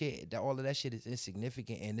 like that shit, all of that shit is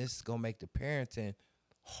insignificant, and this is going to make the parenting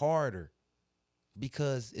harder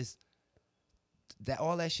because it's that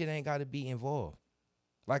all that shit ain't got to be involved.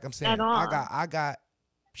 Like I'm saying, I got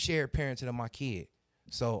shared parenting of my kid,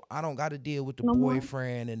 so I don't got to deal with the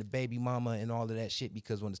boyfriend and the baby mama and all of that shit,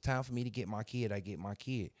 because when it's time for me to get my kid, I get my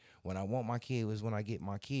kid. When I want my kid is when I get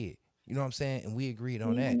my kid. You know what I'm saying? And we agreed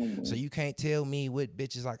on that. So you can't tell me what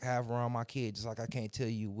bitches I can have around my kid, just like I can't tell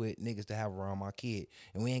you what niggas to have around my kid.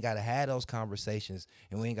 And we ain't got to have those conversations,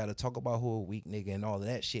 and we ain't got to talk about who a weak nigga and all of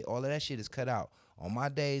that shit. All of that shit is cut out. On my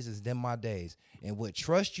days is them my days. And what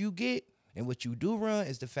trust you get and what you do run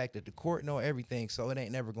is the fact that the court know everything, so it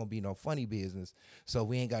ain't never going to be no funny business. So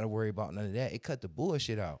we ain't got to worry about none of that. It cut the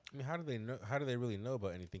bullshit out. I mean, how do they know? How do they really know about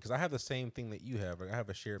anything? Because I have the same thing that you have. Like I have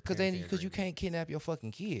a shared. Because you can't kidnap your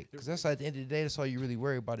fucking kid. Because that's at the end of the day, that's all you really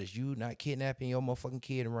worry about is you not kidnapping your motherfucking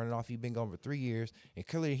kid and running off. You've been gone for 3 years, and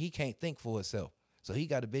clearly he can't think for himself. So he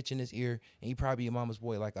got a bitch in his ear, and he probably your mama's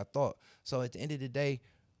boy like I thought. So at the end of the day,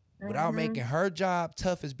 without making her job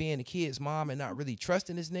tough as being the kid's mom and not really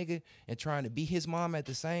trusting this nigga and trying to be his mom at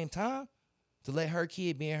the same time, to let her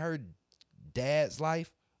kid be in her dad's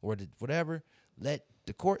life or whatever, let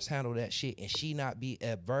the courts handle that shit and she not be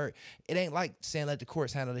advert. It ain't like saying let the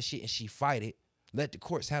courts handle that shit and she fight it. Let the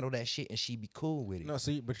courts handle that shit and she be cool with it. No,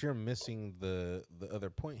 see, but you're missing the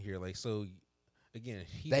other point here. Like, so again,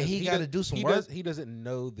 he got to do some work. He doesn't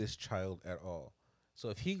know this child at all. So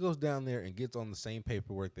if he goes down there and gets on the same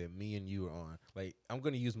paperwork that me and you are on, like I'm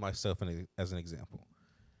going to use myself as an example.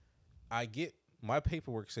 My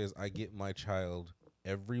paperwork says I get my child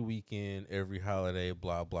every weekend, every holiday,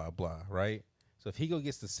 blah, blah, blah, right? So if he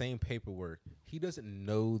gets the same paperwork, he doesn't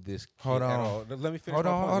know this kid at all. Let me finish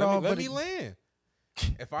my point. Let me land.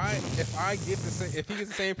 If he gets the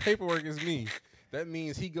same paperwork as me, that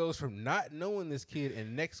means he goes from not knowing this kid,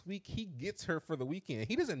 and next week he gets her for the weekend.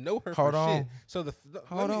 He doesn't know her for shit. So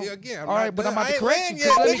again, all right, but I'm about to correct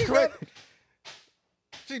you. Let me correct.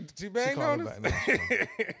 She banged on us.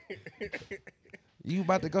 You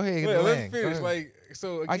about to go ahead and let's finish. Like,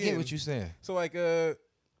 so again, I get what you're saying. So like,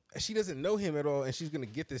 she doesn't know him at all, and she's gonna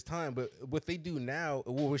get this time. But what they do now,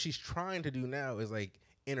 what she's trying to do now, is like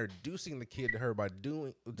introducing the kid to her by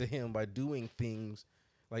doing things.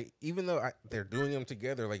 Like, even though they're doing them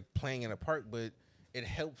together, like playing in a park, but it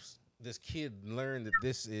helps this kid learn that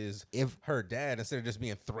this is her dad instead of just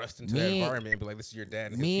being thrust into that environment and be like, this is your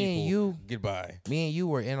dad and his people. And you, goodbye. Me and you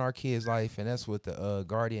were in our kid's life, and that's what the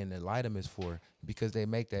guardian ad litem is for, because they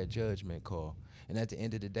make that judgment call. And at the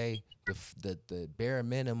end of the day, the bare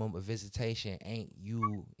minimum of visitation ain't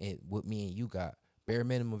you and what me and you got. Bare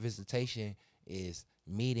minimum visitation is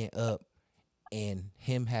meeting up and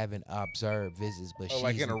him having observed visits, but she's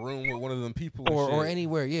like in a room with one of them people, or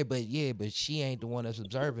anywhere, but she ain't the one that's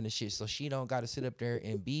observing the shit, so she don't got to sit up there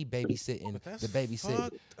and be babysitting the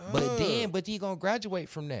babysit. But he gonna graduate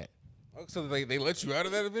from that. Oh, so they let you out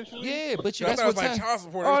of that eventually? Yeah, but you. I That's thought it what was like time. child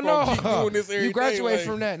support. Oh Keep no, doing this every you graduate day,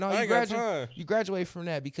 from that. No, I you ain't got time. You graduate from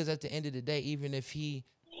that because at the end of the day, even if he,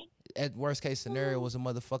 at worst case scenario, was a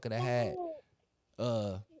motherfucker that had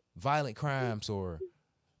violent crimes or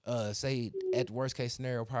say at worst case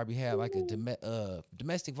scenario probably had like a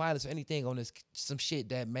domestic violence or anything on this, some shit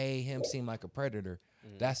that made him seem like a predator.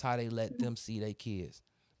 That's how they let them see their kids.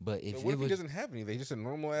 But if he doesn't have any, they just a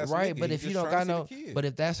normal ass right. nigga. But He if you just don't trying got to see no, the kid. but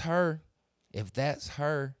if that's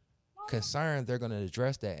her concern, they're gonna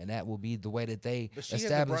address that, and that will be the way that they But she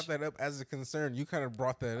establish. hasn't brought that up as a concern. You kind of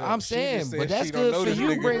brought that up. I'm She saying, just said but that's she don't good know for this you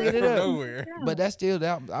nigga bringing it from up. nowhere. But that's still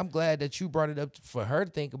that. I'm glad that you brought it up for her to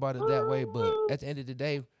think about it that way. But at the end of the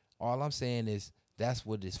day, all I'm saying is that's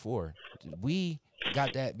what it's for. We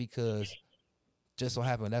got that because just so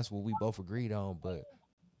happened that's what we both agreed on. But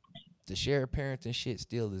the shared parenting shit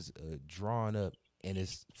still is drawn up and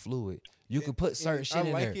it's fluid. You can put certain shit in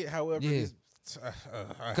there. I like it, however, Yeah.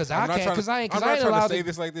 because I can't. Because I I'm ain't not trying allowed to say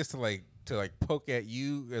this like this to poke at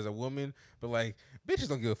you as a woman, but like bitches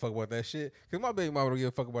don't give a fuck about that shit. Because my baby mama don't give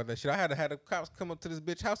a fuck about that shit. I had the cops come up to this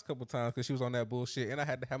bitch house a couple times because she was on that bullshit, and I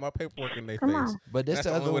had to have my paperwork in their face. But that's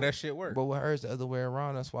the only way that shit works. But with hers the other way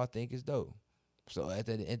around, that's why I think it's dope. So at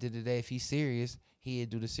the end of the day, if he's serious, he'd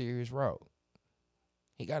do the serious route.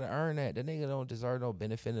 He gotta earn that. The nigga don't deserve no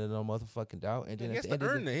benefit of no motherfucking doubt. And then he has to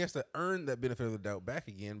earn that. He has to earn that benefit of the doubt back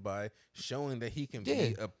again by showing that he can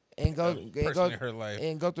be a person in her life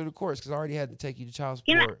and go through the courts. Because I already had to take you to child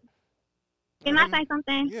support. Can I say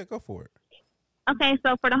something? Yeah, go for it. Okay,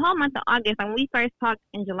 so for the whole month of August, when we first talked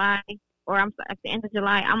in July, or I'm sorry, at the end of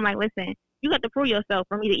July, I'm like, listen, you got to prove yourself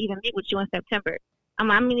for me to even meet with you in September. I'm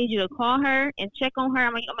gonna need you to call her and check on her.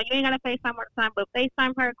 I'm like, you ain't gotta FaceTime all the time, but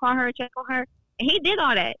FaceTime her, call her, check on her. And he did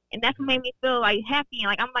all that, and that's what made me feel like happy. And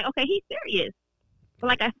like I'm like, okay, he's serious. But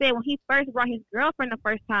like I said, when he first brought his girlfriend the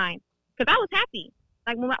first time, because I was happy.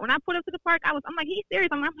 Like when I put him to the park, I'm like, he's serious.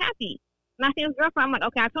 I'm happy. And I see his girlfriend. I'm like,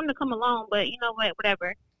 okay, I told him to come along, but you know what,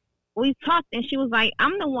 whatever. We talked, and she was like,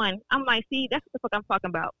 I'm the one. I'm like, see, that's what the fuck I'm talking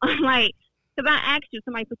about. I'm like, because I asked you,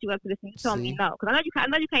 somebody put you up to this, and you told me no. Because I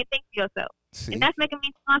know you can't think for yourself. See? And that's making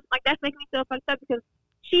me feel fucked up because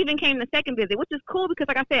she even came the second visit, which is cool because,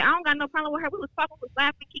 like I said, I don't got no problem with her. We was talking, we was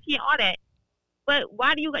laughing, kiki, and all that. But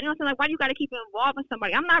why do you, you know what I'm saying? Like, why do you got to keep involving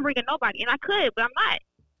somebody? I'm not bringing nobody, and I could, but I'm not.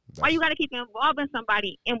 Why you got to keep involving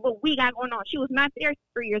somebody in what we got going on? She was not there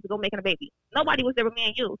 3 years ago making a baby. Nobody was there but me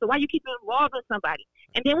and you. So why you keep involving somebody?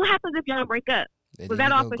 And then what happens if y'all break up? Was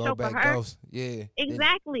that all for show for her? Ghost. Yeah.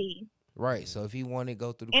 Exactly. Right. So if he want it,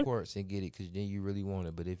 go through the courts and get it because then you really want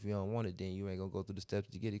it. But if you don't want it, then you ain't going to go through the steps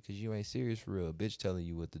to get it because you ain't serious for real. A bitch telling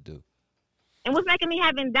you what to do. And what's making me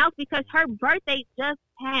having doubts because her birthday just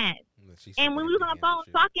passed. And when we was on the phone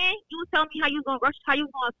talking, you was telling me how you was going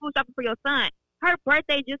to school shopping for your son. Her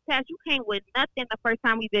birthday just passed. You came with nothing the first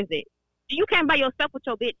time we visited. You came by yourself with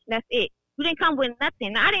your bitch. That's it. You didn't come with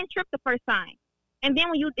nothing. Now, I didn't trip the first time. And then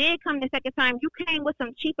when you did come the second time, you came with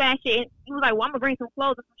some cheap ass shit. And you was like, well, I'm going to bring some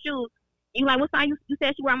clothes and some shoes. You like, what size you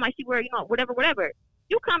said she wear? I'm like, she wear, you know, whatever.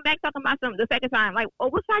 You come back talking about something the second time. Like, oh,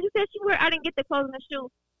 what size you said she wear? I didn't get the clothes and the shoes.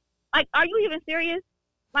 Like, are you even serious?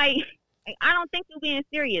 Like I don't think you're being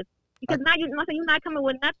serious. Because now you're not coming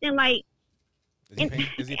with nothing. Like, is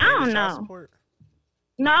he paying I don't child know. support?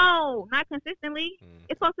 No, not consistently.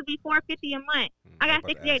 It's supposed to be $450 a month. I got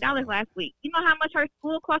 $68 last week. You know how much her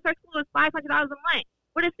school costs? Her school is $500 a month.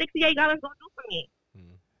 What is $68 gonna do for me?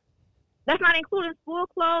 That's not including school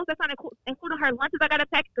clothes. That's not including her lunches. I gotta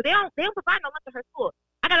pack because they don't provide no lunch at her school.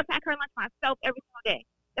 I gotta pack her lunch myself every single day.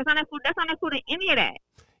 That's not including any of that.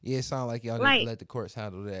 Yeah, it sounds like y'all need to let the courts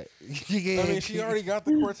handle that. I mean, she already got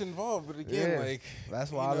the courts involved, but again,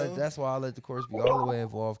 that's why I let the courts be all the way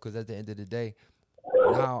involved. Because at the end of the day,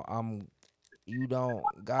 now you don't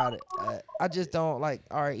got it. I just don't like.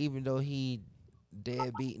 All right, even though he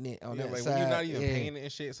dead beating it on that like side, when you're not even paying it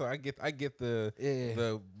and shit. So I get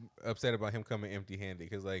the upset about him coming empty handed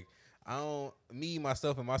because like.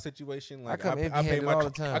 Myself in my situation, like I pay all the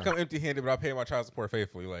time. I come empty handed, but I pay my child support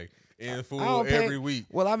faithfully, like in full every week.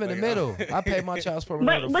 Well, I'm in the middle. I pay my child support.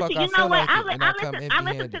 But you know what? I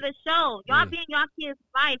listen to the show. Y'all be in y'all kids'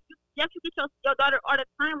 life. You get your daughter all the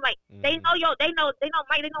time. Like they know Mike. They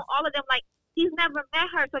know all of them. Like he's never met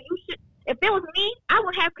her, so you should. If it was me, I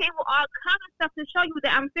would have came with all kinds of stuff to show you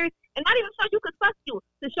that I'm serious, and not even show you could fuck you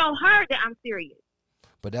to show her that I'm serious.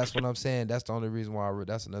 But that's what I'm saying. That's the only reason why.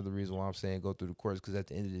 That's another reason why I'm saying go through the courts. Because at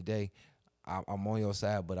the end of the day, I'm on your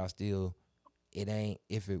side, but I still it ain't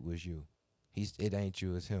if it was you. It ain't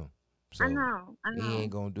you, it's him. So I know. he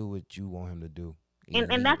ain't gonna do what you want him to do.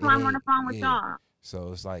 And that's why I'm on the phone with y'all.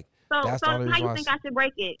 So it's like So that's the only how reason you think I should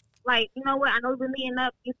break it? Like, you know what? I know we've been meeting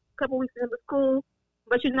up a couple weeks ago. It was cool.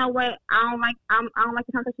 But you know what? I don't like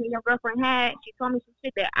the conversation your girlfriend had. She told me some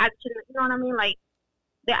shit that I shouldn't. You know what I mean? Like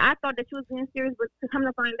that I thought that she was being serious, but to come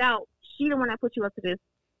to find out, she the one that put you up to this.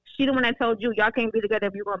 She the one that told you y'all can't be together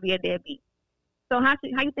if you're gonna be a deadbeat. So how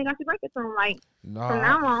you think I should break it to him? Like from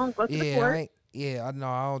now on, go to the court. I know.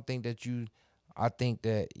 I don't think that you. I think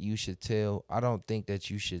that you should tell. I don't think that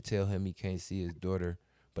you should tell him he can't see his daughter.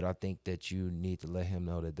 But I think that you need to let him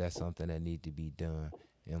know that that's something that need to be done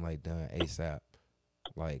and like done ASAP.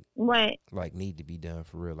 Like what? Like need to be done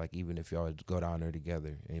for real. Like even if y'all go down there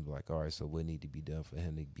together and be like, all right, so what need to be done for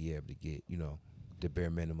him to be able to get, you know, the bare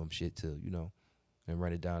minimum shit to, you know, and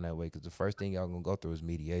run it down that way. Because the first thing y'all gonna go through is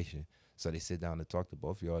mediation. So they sit down and talk to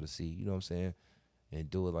both of y'all to see, you know what I'm saying, and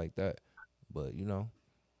do it like that. But you know,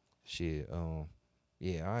 shit,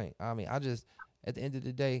 yeah, I just. At the end of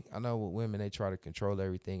the day, I know with women, they try to control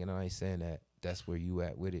everything, and I ain't saying that that's where you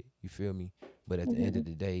at with it. You feel me? But at the end of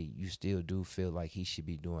the day, you still do feel like he should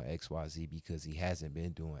be doing X, Y, Z because he hasn't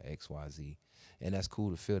been doing X, Y, Z. And that's cool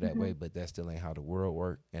to feel that way, but that still ain't how the world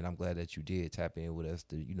works. And I'm glad that you did tap in with us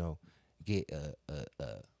to, you know, get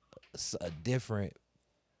a different,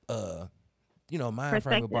 you know, mind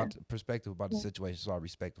frame about the perspective about the situation. So I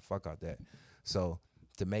respect the fuck out that. So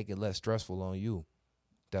to make it less stressful on you,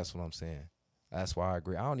 that's what I'm saying. That's why I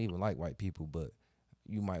agree. I don't even like white people, but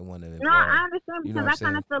you might want to. No, I understand because I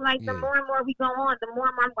kind of feel like the more and more we go on, the more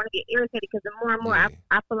and more I'm going to get irritated because the more and more I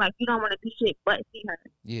feel like you don't want to do shit but see her.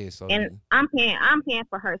 Yeah. So I'm paying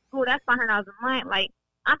for her school. That's $500 a month. Like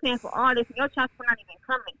I'm paying for all this. And your child support not even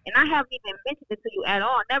coming, and I haven't even mentioned it to you at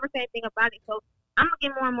all. Never said anything about it. So I'm gonna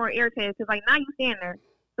get more and more irritated because like now you stand there.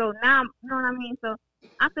 So now you know what I mean. So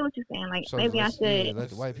I feel what you're saying. Like so maybe I should let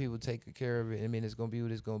the white people take care of it. I mean, it's gonna be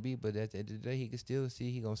what it's gonna be. But at the end of the day, he can still see.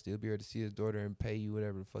 He gonna still be able to see his daughter and pay you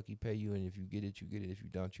whatever the fuck he pay you. And if you get it, you get it. If you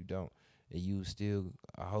don't, you don't. And you still,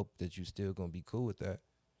 I hope that you still gonna be cool with that.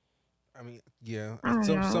 I mean, yeah.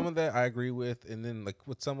 Some of that I agree with, and then like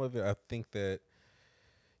with some of it, I think that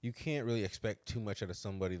you can't really expect too much out of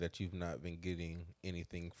somebody that you've not been getting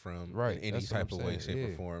anything from in any type of way, shape,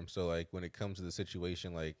 or form. So like when it comes to the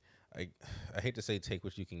situation, like. I hate to say take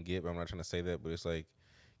what you can get, but I'm not trying to say that. But it's like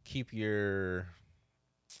keep your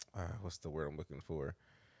what's the word I'm looking for?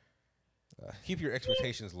 Keep your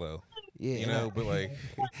expectations low. Yeah, you know. But like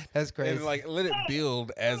that's crazy. And like let it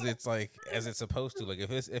build as it's supposed to. Like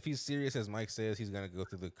if he's serious as Mike says, he's gonna go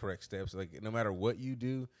through the correct steps. Like no matter what you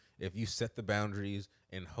do, if you set the boundaries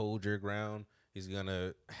and hold your ground, he's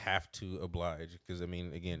gonna have to oblige because I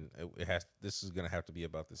mean, again, this is gonna have to be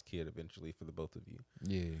about this kid eventually for the both of you.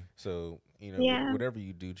 Yeah. So you know, whatever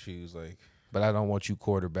you do choose, like. But I don't want you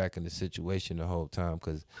quarterbacking the situation the whole time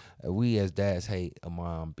because we as dads hate a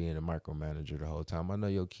mom being a micromanager the whole time. I know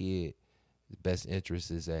your kid's best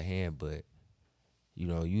interest is at hand, but you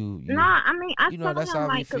know you. No, I mean, I you know that's how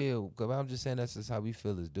we feel. Cause I'm just saying that's just how we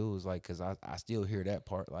feel as dudes. Like, cause I still hear that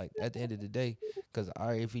part. Like at the end of the day, cause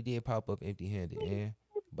if he did pop up empty-handed,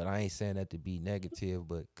 but I ain't saying that to be negative,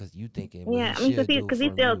 but cause you thinking, yeah, I mean, because he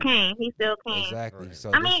still came. Exactly. Right.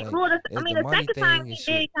 So I mean, the second time he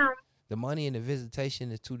did come. The money and the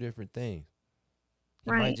visitation is two different things.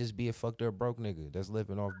 He might just be a fucked up broke nigga that's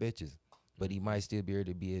living off bitches, but he might still be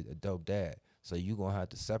able to be a dope dad. So you gonna have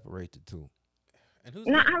to separate the two. I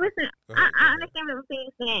understand what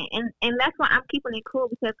you're saying, and that's why I'm keeping it cool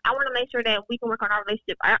because I want to make sure that we can work on our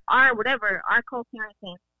relationship, our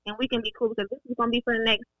co-parenting, and we can be cool because this is gonna be for the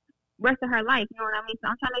next rest of her life. You know what I mean? So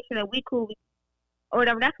I'm trying to make sure that we cool. Or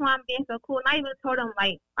whatever. That's why I'm being so cool. And I even told him,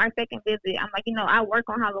 like, our second visit, I'm like, you know, I work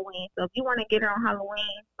on Halloween. So if you want to get her on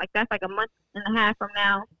Halloween, like, that's like a month and a half from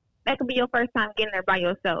now, that could be your first time getting there by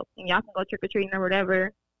yourself. And y'all can go trick-or-treating or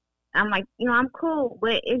whatever. I'm like, you know, I'm cool.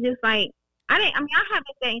 But it's just like, I haven't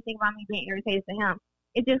said anything about me being irritated to him.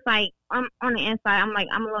 It's just like, I'm on the inside, I'm like,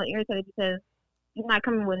 I'm a little irritated because you're not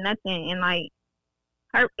coming with nothing. And, like,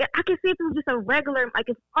 I can see if it was just a regular, like,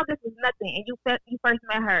 if August was nothing and you first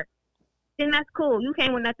met her, then that's cool. You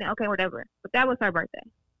came with nothing. Okay, whatever. But that was her birthday.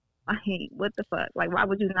 Like, what the fuck? Like, why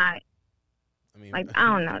would you not? I mean, like, I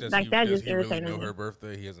don't know. That just irritated me. Does he really know her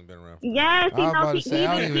birthday? He hasn't been around. Yes, he knows. I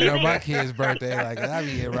don't even know my kid's birthday. Like, I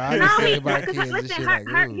be around. I say my kids and shit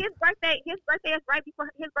like, his birthday is right before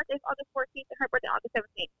his birthday is August 14th and her birthday August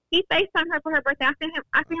 17th. He FaceTimed her for her birthday. I sent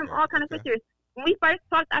him all kind of pictures. When we first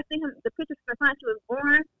talked, I sent him the pictures from the time she was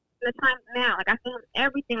born and the time now. Like, I sent him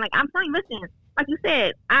everything. Like, I'm telling you, listen. Like you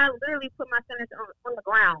said, I literally put my sentence on the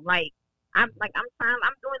ground. Like I'm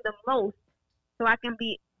doing the most so I can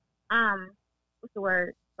be what's the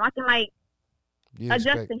word? So I can like You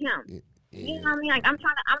adjust expect- to him. yeah, You know what I mean? Like I'm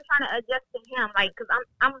trying to adjust to him, like, cause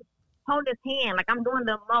I'm holding his hand, like I'm doing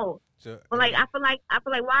the most. So, But like I feel like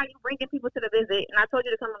why are you bringing people to the visit? And I told you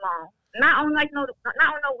to come along. Not on like not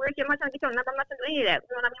on no weird shit. I'm not trying to get you. I'm not trying to do any of that.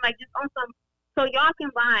 You know what I mean? Like just on some, so y'all can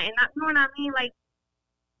bond. And you know what I mean? Like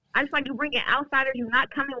I just like you bringing outsiders. You not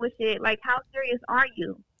coming with shit. Like how serious are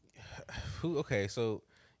you? okay, so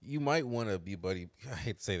you might want to be buddy. I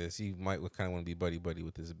hate to say this. You might kind of want to be buddy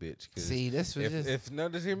with this bitch. 'Cause See, this was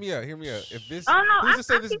just hear me out. If this, Oh, no, who's to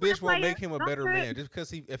say I'm this keeping bitch it won't player. make him a Don't better trip. man? Just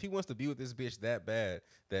because if he wants to be with this bitch that bad,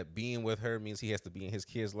 that being with her means he has to be in his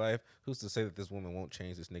kid's life. Who's to say that this woman won't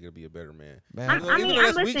change this nigga to be a better man? man. I mean, Even though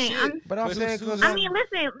that's I'm weak listening. shit, But I'm who's- saying who's 'cause to- I mean,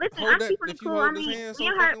 listen. Hold I'm that- keeping if it you cool. hold I his mean, hand me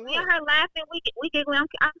so and her, fucking me and well. her laughing. We giggling.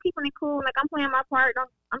 I'm keeping it cool. Like I'm playing my part.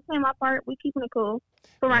 I'm playing my part. We keeping it cool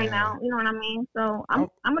for right Yeah. now. You know what I mean? So I'm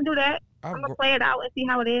gonna do that. I'm I'm gonna play it out and see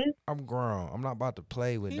how it is. I'm grown. I'm not about to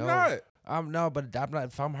play with He no. not. I'm not.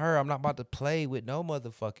 If I'm her, I'm not about to play with no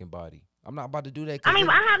motherfucking body. I'm not about to do that. 'Cause I mean,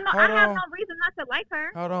 it- I have no hold on. reason not to like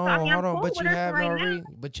her. Hold So, on, I mean, I'm hold on. cool But with you her have for no right now. reason.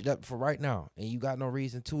 But for right now, and you got no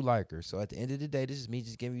reason to like her. So at the end of the day, this is me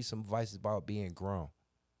just giving you some advice about being grown.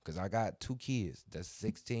 Cause I got 2 kids. That's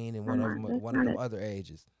 16 and one of them other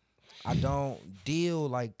ages. I don't deal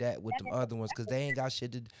like that with them other ones because they ain't got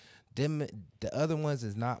shit to. Them the other ones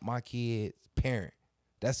is not my kid's parent.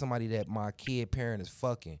 That's somebody that my kid parent is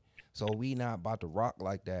fucking. So we not about to rock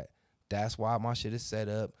like that. That's why my shit is set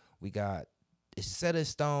up. It's set in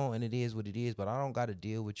stone and it is what it is. But I don't got to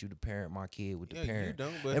deal with you to parent my kid with the Yeah, parent. you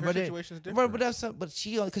don't. But Yeah, her but it- situation is different. But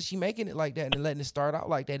she because she making it like that and letting it start out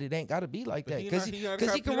like that. It ain't got to be like But that he because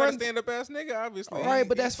not he can not a run. stand up ass nigga. Obviously, All right,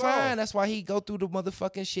 but He that's soft. fine. That's why he go through the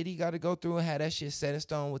motherfucking shit he got to go through and have that shit set in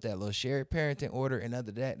stone with that little shared parenting order. And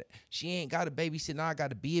other that, she ain't got to babysit. Now I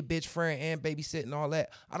got to be a bitch friend and babysit and all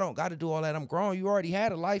that. I don't got to do all that. I'm grown. You already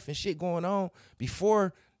had a life and shit going on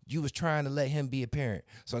before you was trying to let him be a parent.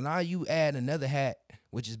 So now you add another hat,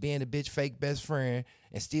 which is being a bitch fake best friend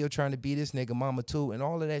and still trying to be this nigga mama too and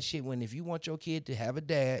all of that shit. When if you want your kid to have a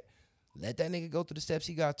dad, let that nigga go through the steps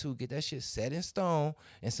he got to, get that shit set in stone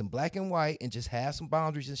and some black and white and just have some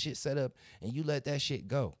boundaries and shit set up and you let that shit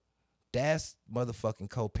go. That's motherfucking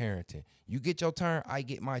co-parenting. You get your turn, I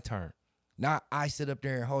get my turn. Not I sit up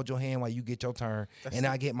there and hold your hand while you get your turn and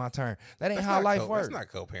I get my turn. That ain't That's how not life works. That's not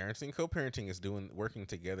co-parenting. Co-parenting is working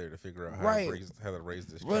together to figure out Right. how to raise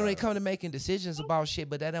this When child. they come to making decisions about shit,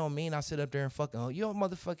 but that don't mean I sit up there and fucking, your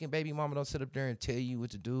motherfucking baby mama don't sit up there and tell you what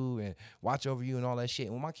to do and watch over you and all that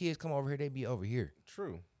shit. When my kids come over here, they be over here.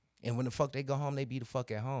 True. And when the fuck they go home, they be the fuck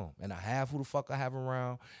at home. And I have who the fuck I have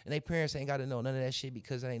around. And they parents ain't got to know none of that shit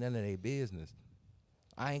because it ain't none of their business.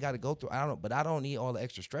 I ain't got to go through, but I don't need all the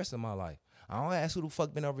extra stress in my life. I don't ask who the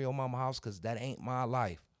fuck been over your mama house because that ain't my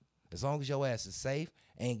life. As long as your ass is safe,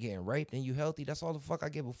 ain't getting raped, and you healthy, that's all the fuck I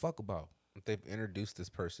give a fuck about. They've introduced this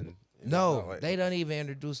person. No, they don't even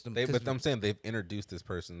introduce them. But I'm saying they've introduced this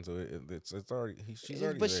person, so it's already she's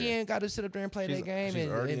already. But there. she ain't got to sit up there and play that game She's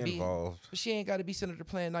already and be involved. But she ain't got to be sitting up there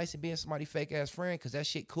playing nice and being somebody fake ass friend because that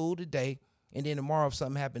shit cool today. And then tomorrow if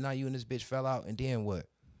something happened, now you and this bitch fell out, and then what?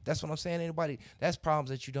 That's what I'm saying. Anybody, that's problems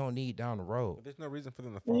that you don't need down the road. But there's no reason for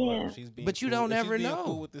them to fall Yeah. out. She's being But you cool. don't If ever she's being know.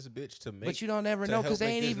 Cool with this bitch to make. But you don't ever to know help because they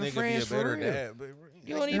make ain't this even nigga be friends a for better real. dad, but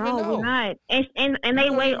You don't even No, know. we're not. And they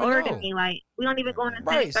don't way even older know. than me. Like we don't even go in the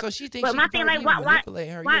Right, same. so she thinks But she my can thing, probably like, even manipulate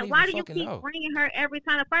her. Why don't do even you fucking keep know. bringing her every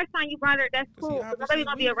time? The first time you brought her, that's cool. Because obviously nobody's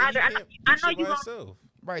gonna be weak and around her. he I know can't do shit you by gonna. himself.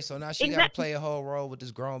 Right, so now she got to Exact- play a whole role with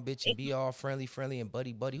this grown bitch and be all friendly and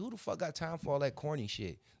buddy. Who the fuck got time for all that corny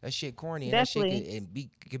shit? That shit corny and Definitely. that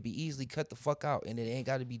shit could be easily cut the fuck out and it ain't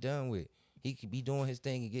got to be done with. He could be doing his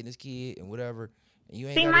thing and getting his kid and whatever. And you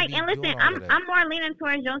ain't See, got to Mike, be and listen, doing all of that. I'm more leaning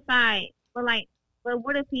towards your side. But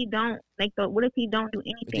what if he don't what if he don't do But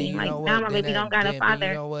then anything? you Like know now what? my Then baby that- don't got a then- but father.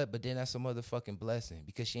 you know what? But then that's a motherfucking blessing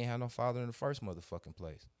because she ain't had no father in the first motherfucking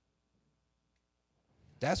place.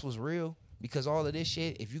 That's what's real. Because all of this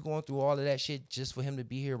shit, if you going through all of that shit just for him to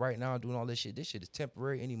be here right now and doing all this shit is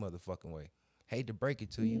temporary any motherfucking way. Hate to break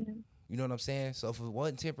it to you. You know what I'm saying? So if it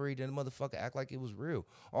wasn't temporary, then the motherfucker act like it was real.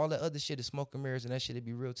 All that other shit is smoke and mirrors, and that shit'd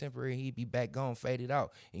be real temporary. He'd be back gone, faded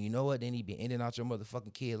out. And you know what? Then he'd be in and out your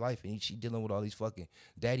motherfucking kid life, and she dealing with all these fucking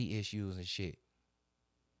daddy issues and shit.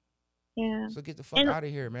 Yeah. So get the fuck And- out of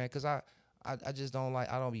here, man. Cause I just don't I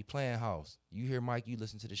don't be playing house. You hear Mike, you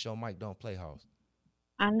listen to the show. Mike don't play house.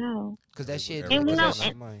 I know. Cause that shit. And we cause know- that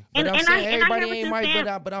shit- Money. But I'm and saying I everybody hear what ain't you're Mike,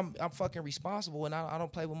 saying. but I'm fucking responsible, and I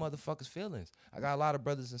don't play with motherfuckers' feelings. I got a lot of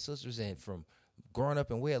brothers and sisters, and from growing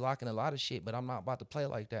up in wedlock and a lot of shit, but I'm not about to play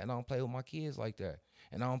like that, and I don't play with my kids like that.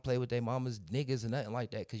 and I don't play with their mama's niggas and nothing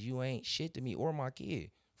like that, cause you ain't shit to me or my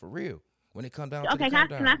kid, for real. When it come down to Okay, the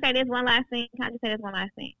can I say this one last thing? Can I just say this one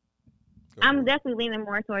last thing? Go I'm for it. definitely leaning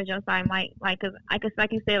more towards your side, Mike. Like, cause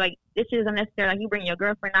like you said, like this shit is unnecessary. Like you bring your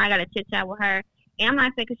girlfriend, now I gotta chit chat with her, and I'm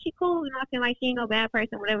not saying cause she cool, you know what I'm saying? Like she ain't no bad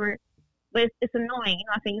person, whatever. But it's annoying, you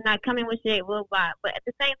know what I'm saying? You're not coming with shit, blah blah. But at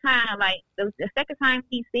the same time, like the second time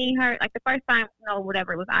he seen her, like the first time, no,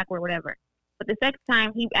 whatever, it was awkward, whatever. But the second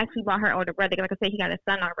time, he actually brought her older brother. Like I said, he got a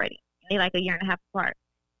son already. And they like a year and a half apart,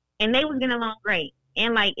 and they was getting along great.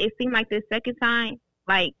 And like it seemed like the second time,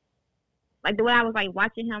 like the way I was like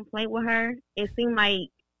watching him play with her, it seemed like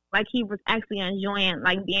he was actually enjoying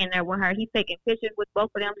like being there with her. He's taking pictures with both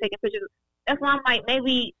of them, taking pictures. That's why I'm like,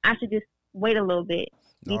 maybe I should just wait a little bit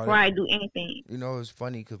before I do anything. You know, it's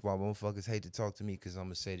funny because why motherfuckers hate to talk to me because I'm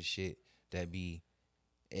gonna say the shit that be,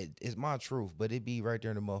 it's my truth, but it be right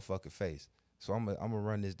there in the motherfucking face. So I'm gonna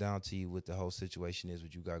run this down to you what the whole situation is,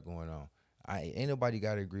 what you got going on. Ain't nobody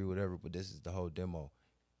gotta agree whatever, but this is the whole demo.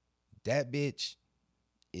 That bitch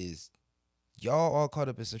is, y'all all caught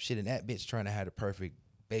up in some shit, and that bitch trying to have the perfect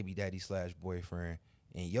baby daddy / boyfriend,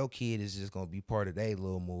 and your kid is just gonna be part of their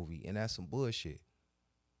little movie, and that's some bullshit.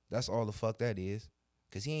 That's all the fuck that is.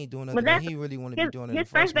 Cause he ain't doing nothing that he really want to be doing. His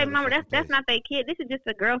first baby mama, that's not their kid. This is just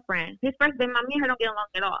a girlfriend. His first baby mama, me and her don't get along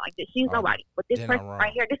at all. Like this, she's nobody. But this person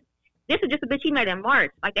right here, this is just a bitch he met in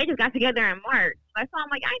March. Like they just got together in March. Like so I'm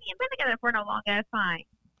like, I ain't even been together for no long ass time.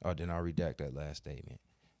 Oh, then I'll redact that last statement.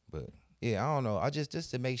 But yeah, I don't know. I just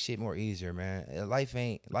to make shit more easier, man. Life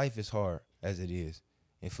is hard as it is.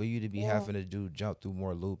 And for you to be having to jump through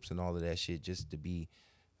more loops and all of that shit just to be,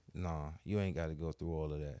 nah, you ain't got to go through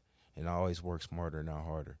all of that. And I always work smarter, not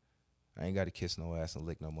harder. I ain't got to kiss no ass and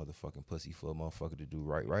lick no motherfucking pussy for a motherfucker to do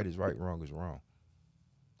right. Right is right, wrong is wrong.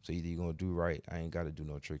 So either you going to do right, I ain't got to do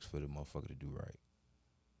no tricks for the motherfucker to do right.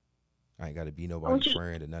 I ain't got to be nobody's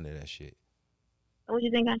friend or none of that shit. What you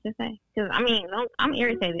think I should say? Because I mean, I'm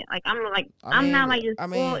irritated. Like I'm not like just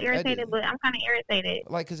full irritated, but I'm kind of irritated.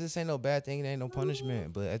 Like, cause this ain't no bad thing, it ain't no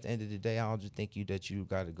punishment. But at the end of the day, I don't just think that you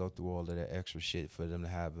got to go through all of that extra shit for them to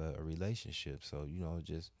have a relationship. So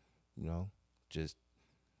just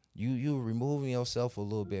you removing yourself a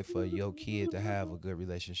little bit for your kid to have a good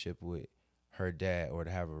relationship with her dad or to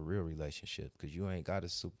have a real relationship, because you ain't got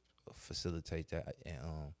to facilitate that and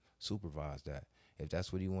supervise that. If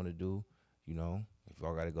that's what you want to do, if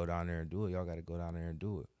y'all got to go down there and do it, y'all got to go down there and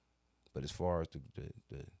do it. But as far as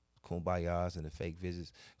the kumbayas and the fake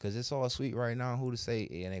visits, because it's all sweet right now, who to say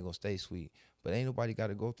it ain't going to stay sweet? But ain't nobody got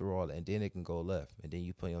to go through all that, and then it can go left, and then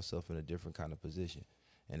you put yourself in a different kind of position.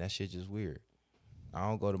 And that shit just weird. I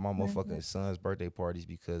don't go to my motherfucking son's birthday parties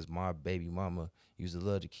because my baby mama used to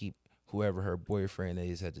love to keep whoever her boyfriend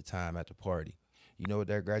is at the time at the party. You know what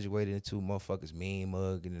that graduated into? Motherfuckers mean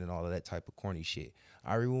mugging and all of that type of corny shit.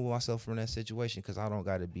 I remove myself from that situation because I don't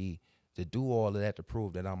got to do all of that to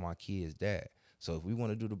prove that I'm my kid's dad. So if we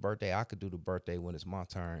want to do the birthday, I could do the birthday when it's my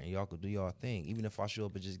turn, and y'all could do y'all thing. Even if I show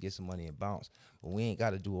up and just get some money and bounce. But we ain't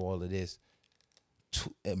got to do all of this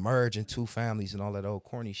merge in two families and all that old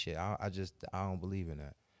corny shit. I don't believe in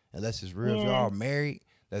that. Unless it's real. If y'all married,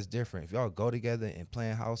 that's different. If y'all go together and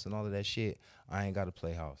playing house and all of that shit, I ain't got to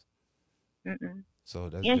play house. So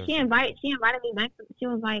that's different. She invited me back. She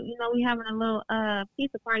was like, we having a little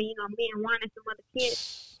pizza party, me and Juan and some other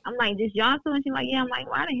kids. I'm like, just y'all two? And she's like, yeah. I'm like,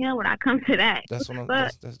 why the hell would I come to that? That's what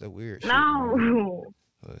that's the weird shit. No.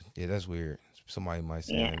 Yeah, that's weird. Somebody might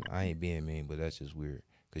say I ain't being mean, but that's just weird.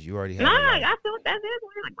 Because you already have I feel that is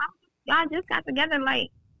weird. Like, y'all just got together, like,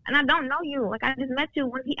 and I don't know you. Like, I just met you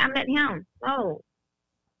when I met him. So,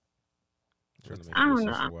 I don't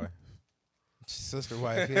know. Sister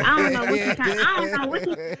wife. I don't know what you trying. I don't know what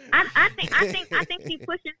you. I think she's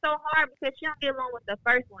pushing so hard because she don't get along with the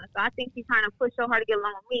first one. So I think she's trying to push so hard to get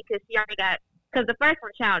along with me because she already got. Because the first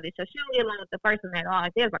one childish, so she don't get along with the first one at all.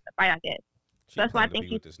 Like, they're about to fight, I guess. So that's why I think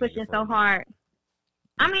she's pushing so hard.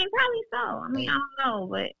 I mean, probably so. I mean, I don't know,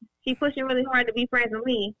 but she's pushing really hard to be friends with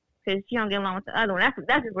me because she don't get along with the other one. That's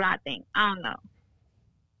just what I think. I don't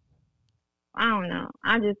know.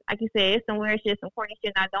 I just, like you said, it's some weird shit, some corny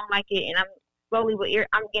shit, and I don't like it, and I'm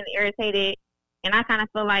I'm getting irritated, and I kind of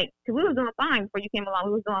feel like, because we was doing fine before you came along.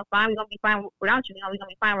 We was doing fine. We're going to be fine without you. We're going to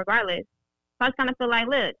be fine regardless. So I just kind of feel like,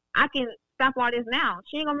 look, I can stop all this now.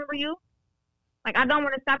 She ain't going to remember you. Like, I don't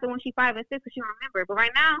want to stop it when she's 5 and 6 because she don't remember. But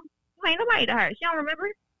right now, you ain't nobody to her. She don't remember.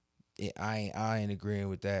 Yeah, I ain't agreeing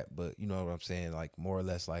with that, but you know what I'm saying? Like, more or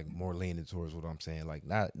less, like, more leaning towards what I'm saying. Like,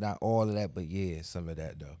 not all of that, but yeah, some of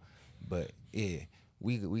that, though. But, yeah,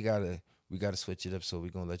 we gotta switch it up, so we're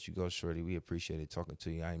gonna let you go, shorty. We appreciate it talking to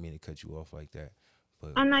you. I ain't mean to cut you off like that.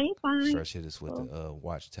 but Oh no, you fine. Stretch hit us with the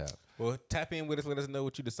watch tab. Well, tap in with us. Let us know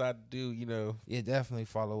what you decide to do. You know, Yeah, definitely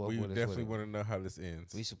follow up we with us. definitely with it. want to know how this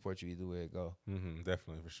ends. We support you either way it go.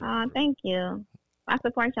 Definitely for sure. Oh, thank you. I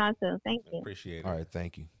support y'all too. Thank you. Appreciate it. All right,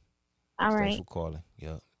 thank you. All Thanks right. for calling.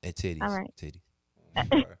 Yep. And titties. All right. Titties. All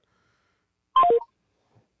right.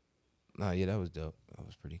 Nah, yeah, that was dope. That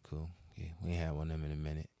was pretty cool. Yeah, we ain't had one of them in a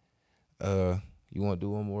minute. You want to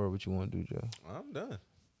do one more? Or what you want to do, Joe? I'm done.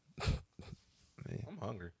 Man, I'm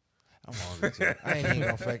hungry. I'm hungry too. I ain't even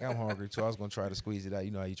gonna fake. I'm hungry too. I was gonna try to squeeze it out.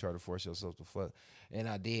 You know how you try to force yourself to fuck, and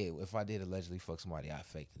I did. If I did allegedly fuck somebody, I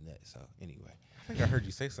faked the nut. So anyway, I think I heard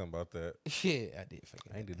you say something about that. yeah, I did fake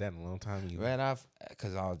it. I ain't did that in a long time either. Man,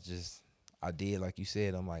 cause I did like you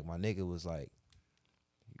said. I'm like, my nigga was like,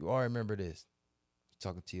 you all remember this?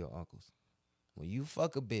 Talking to your uncles. When you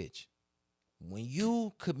fuck a bitch, when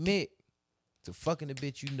you commit to fucking a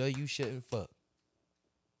bitch you know you shouldn't fuck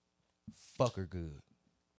her good.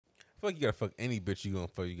 I feel like you gotta fuck any bitch you gonna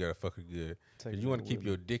fuck. You gotta fuck her good. 'Cause you want to keep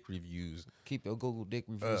your dick reviews. Keep your Google dick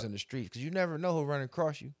reviews in the streets, because you never know who running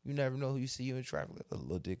across you. You never know who you see you in traffic. Like a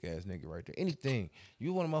little dick ass nigga right there. Anything.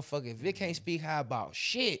 You want a motherfucker, if it can't speak high about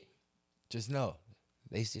shit, just know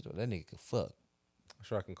they see that nigga can fuck. I'm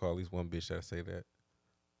sure I can call at least one bitch that say that.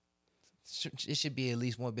 It should be at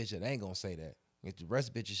least one bitch that ain't gonna say that. If the rest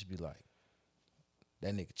of bitches should be like,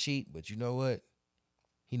 that nigga cheat, but you know what?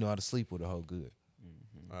 He know how to sleep with a hoe good.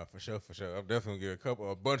 For sure, for sure. I'm definitely gonna get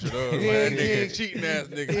a bunch of those. Like, that nigga, cheating ass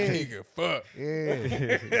nigga, he can fuck.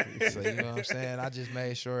 Yeah. So you know what I'm saying? I just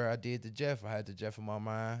made sure I did the Jeff. I had the Jeff in my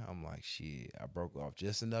mind. I'm like, shit, I broke off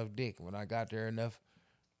just enough dick. When I got there enough,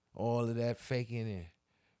 all of that faking and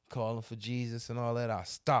calling for Jesus and all that, I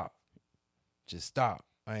stopped. Just stopped.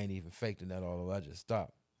 I ain't even faked that all the way. I just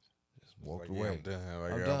stopped. Just walked Like, away. yeah, I'm done.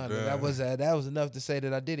 Like, I'm yeah, done. And that was enough to say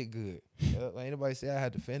that I did it good. Yep. Ain't nobody say I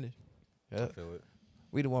had to finish. I Yep. feel it.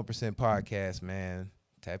 We the 1% podcast, man.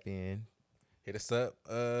 Tap in. Hit us up.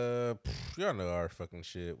 Y'all know our fucking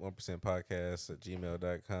shit.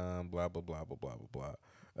 1%podcast@gmail.com. Blah, blah, blah, blah, blah, blah,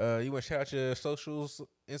 blah. You want to shout out your socials,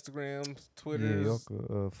 Instagrams, Twitters, Yeah, y'all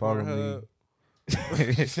could follow me.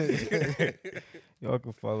 Pornhub? Y'all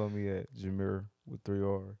can follow me at Jameer with 3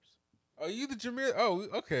 R's. Oh, you the Jameer? Oh,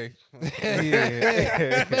 okay.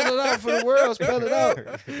 Yeah. Spell it out for the world. Spell it out.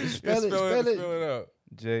 Spell it. Spell it out.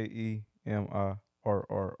 JEMIRRR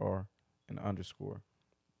and underscore.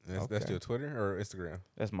 That's Okay. your Twitter or Instagram?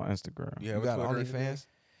 That's my Instagram. You You have got a Twitter or anything? OnlyFans?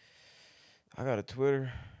 I got a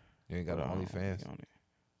Twitter. You ain't got but an I don't OnlyFans? be on it.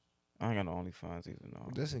 I ain't got no OnlyFans either. No.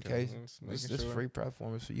 Just in Okay, case. just This making sure. free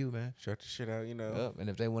platform is for you, man. Shut the shit out, you know. Yep. And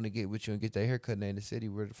if they want to get with you and get their haircut in the city,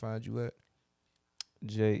 where to find you at?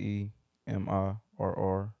 JEMIRRR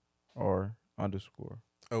underscore.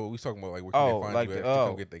 Oh, we talking about like where can Oh, they find like you the at to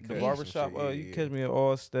come get their the cuts and barbershop. shit? Yeah, You yeah, catch me at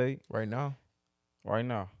All State Right now? right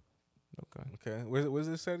now. Okay. Okay, where's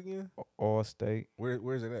this at again? All State,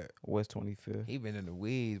 Where's it at? West 25th. He been in the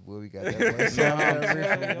weeds, boy. We got that boy. Sound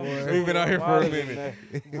reefer, boy. We've been out here I'm for a outta minute.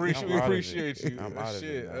 there. We I'm outta appreciate there. you. I'm outta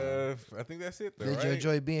Shit, there, I think that's it though. Did right? you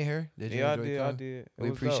enjoy being here? Did you Yeah, I enjoy did. I coming? did. It We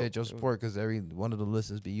was appreciate dope. your support, because every one of the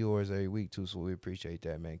listens be yours every week too. So we appreciate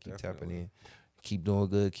that, man. Keep tapping Definitely. in, keep doing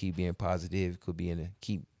good, keep being positive. Could be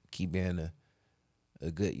keep being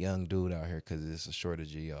a good young dude out here, because it's a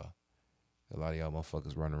shortage of y'all. A lot of y'all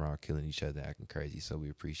motherfuckers running around killing each other, acting crazy. So we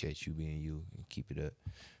appreciate you being you and keep it up.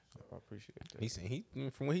 I appreciate that. He said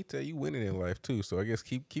from what he tell you, winning in life too. So I guess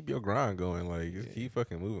keep your grind going. Like just keep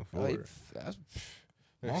fucking moving forward. That's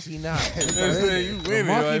monkey not. I'm saying you The winning.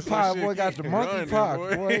 monkey like, some pox, shit, boy, got keep the monkey grinding, pox.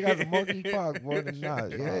 boy. Boy, he got the monkey pox, boy. The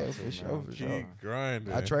not. Yeah, for sure, for sure. Keep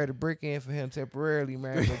grinding. I trade a brick in for him temporarily,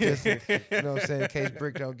 man. But just, you know what I'm saying, in case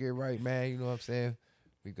brick don't get right, man. You know what I'm saying.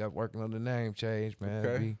 We got working on the name change, man.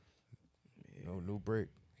 Okay. New brick.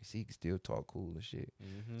 He can still talk cool and shit.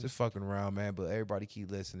 Mm-hmm. Just fucking around, man. But everybody keep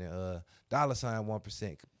listening. $1%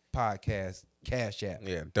 podcast cash app.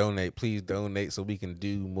 Yeah, donate. Please donate so we can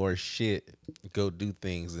do more shit. Go do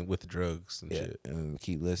things and with drugs and shit. And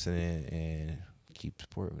keep listening and keep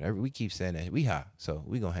supporting. We keep saying that we high, so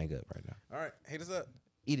we gonna hang up right now. All right, hit us up.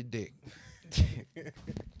 Eat a dick.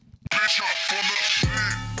 Bitch up for me,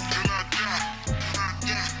 till I die.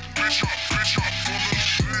 Bitch up for me,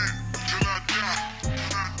 till I die.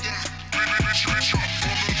 Bitch up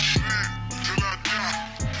for me, till I die.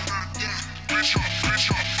 Bitch up for me,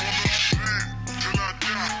 till I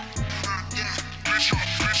die. Bitch up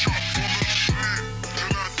for me,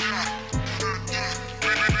 till I die.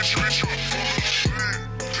 Bitch up for me,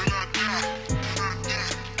 till I die.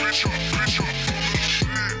 Bitch up for me,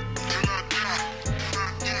 till I die.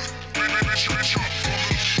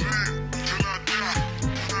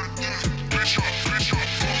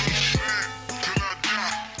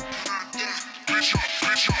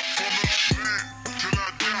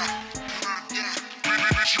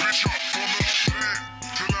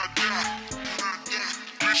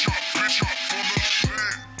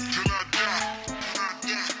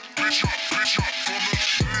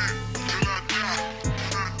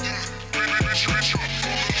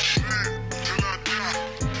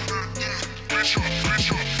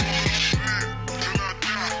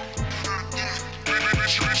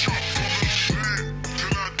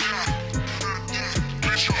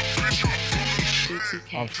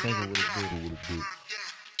 single with a bitch.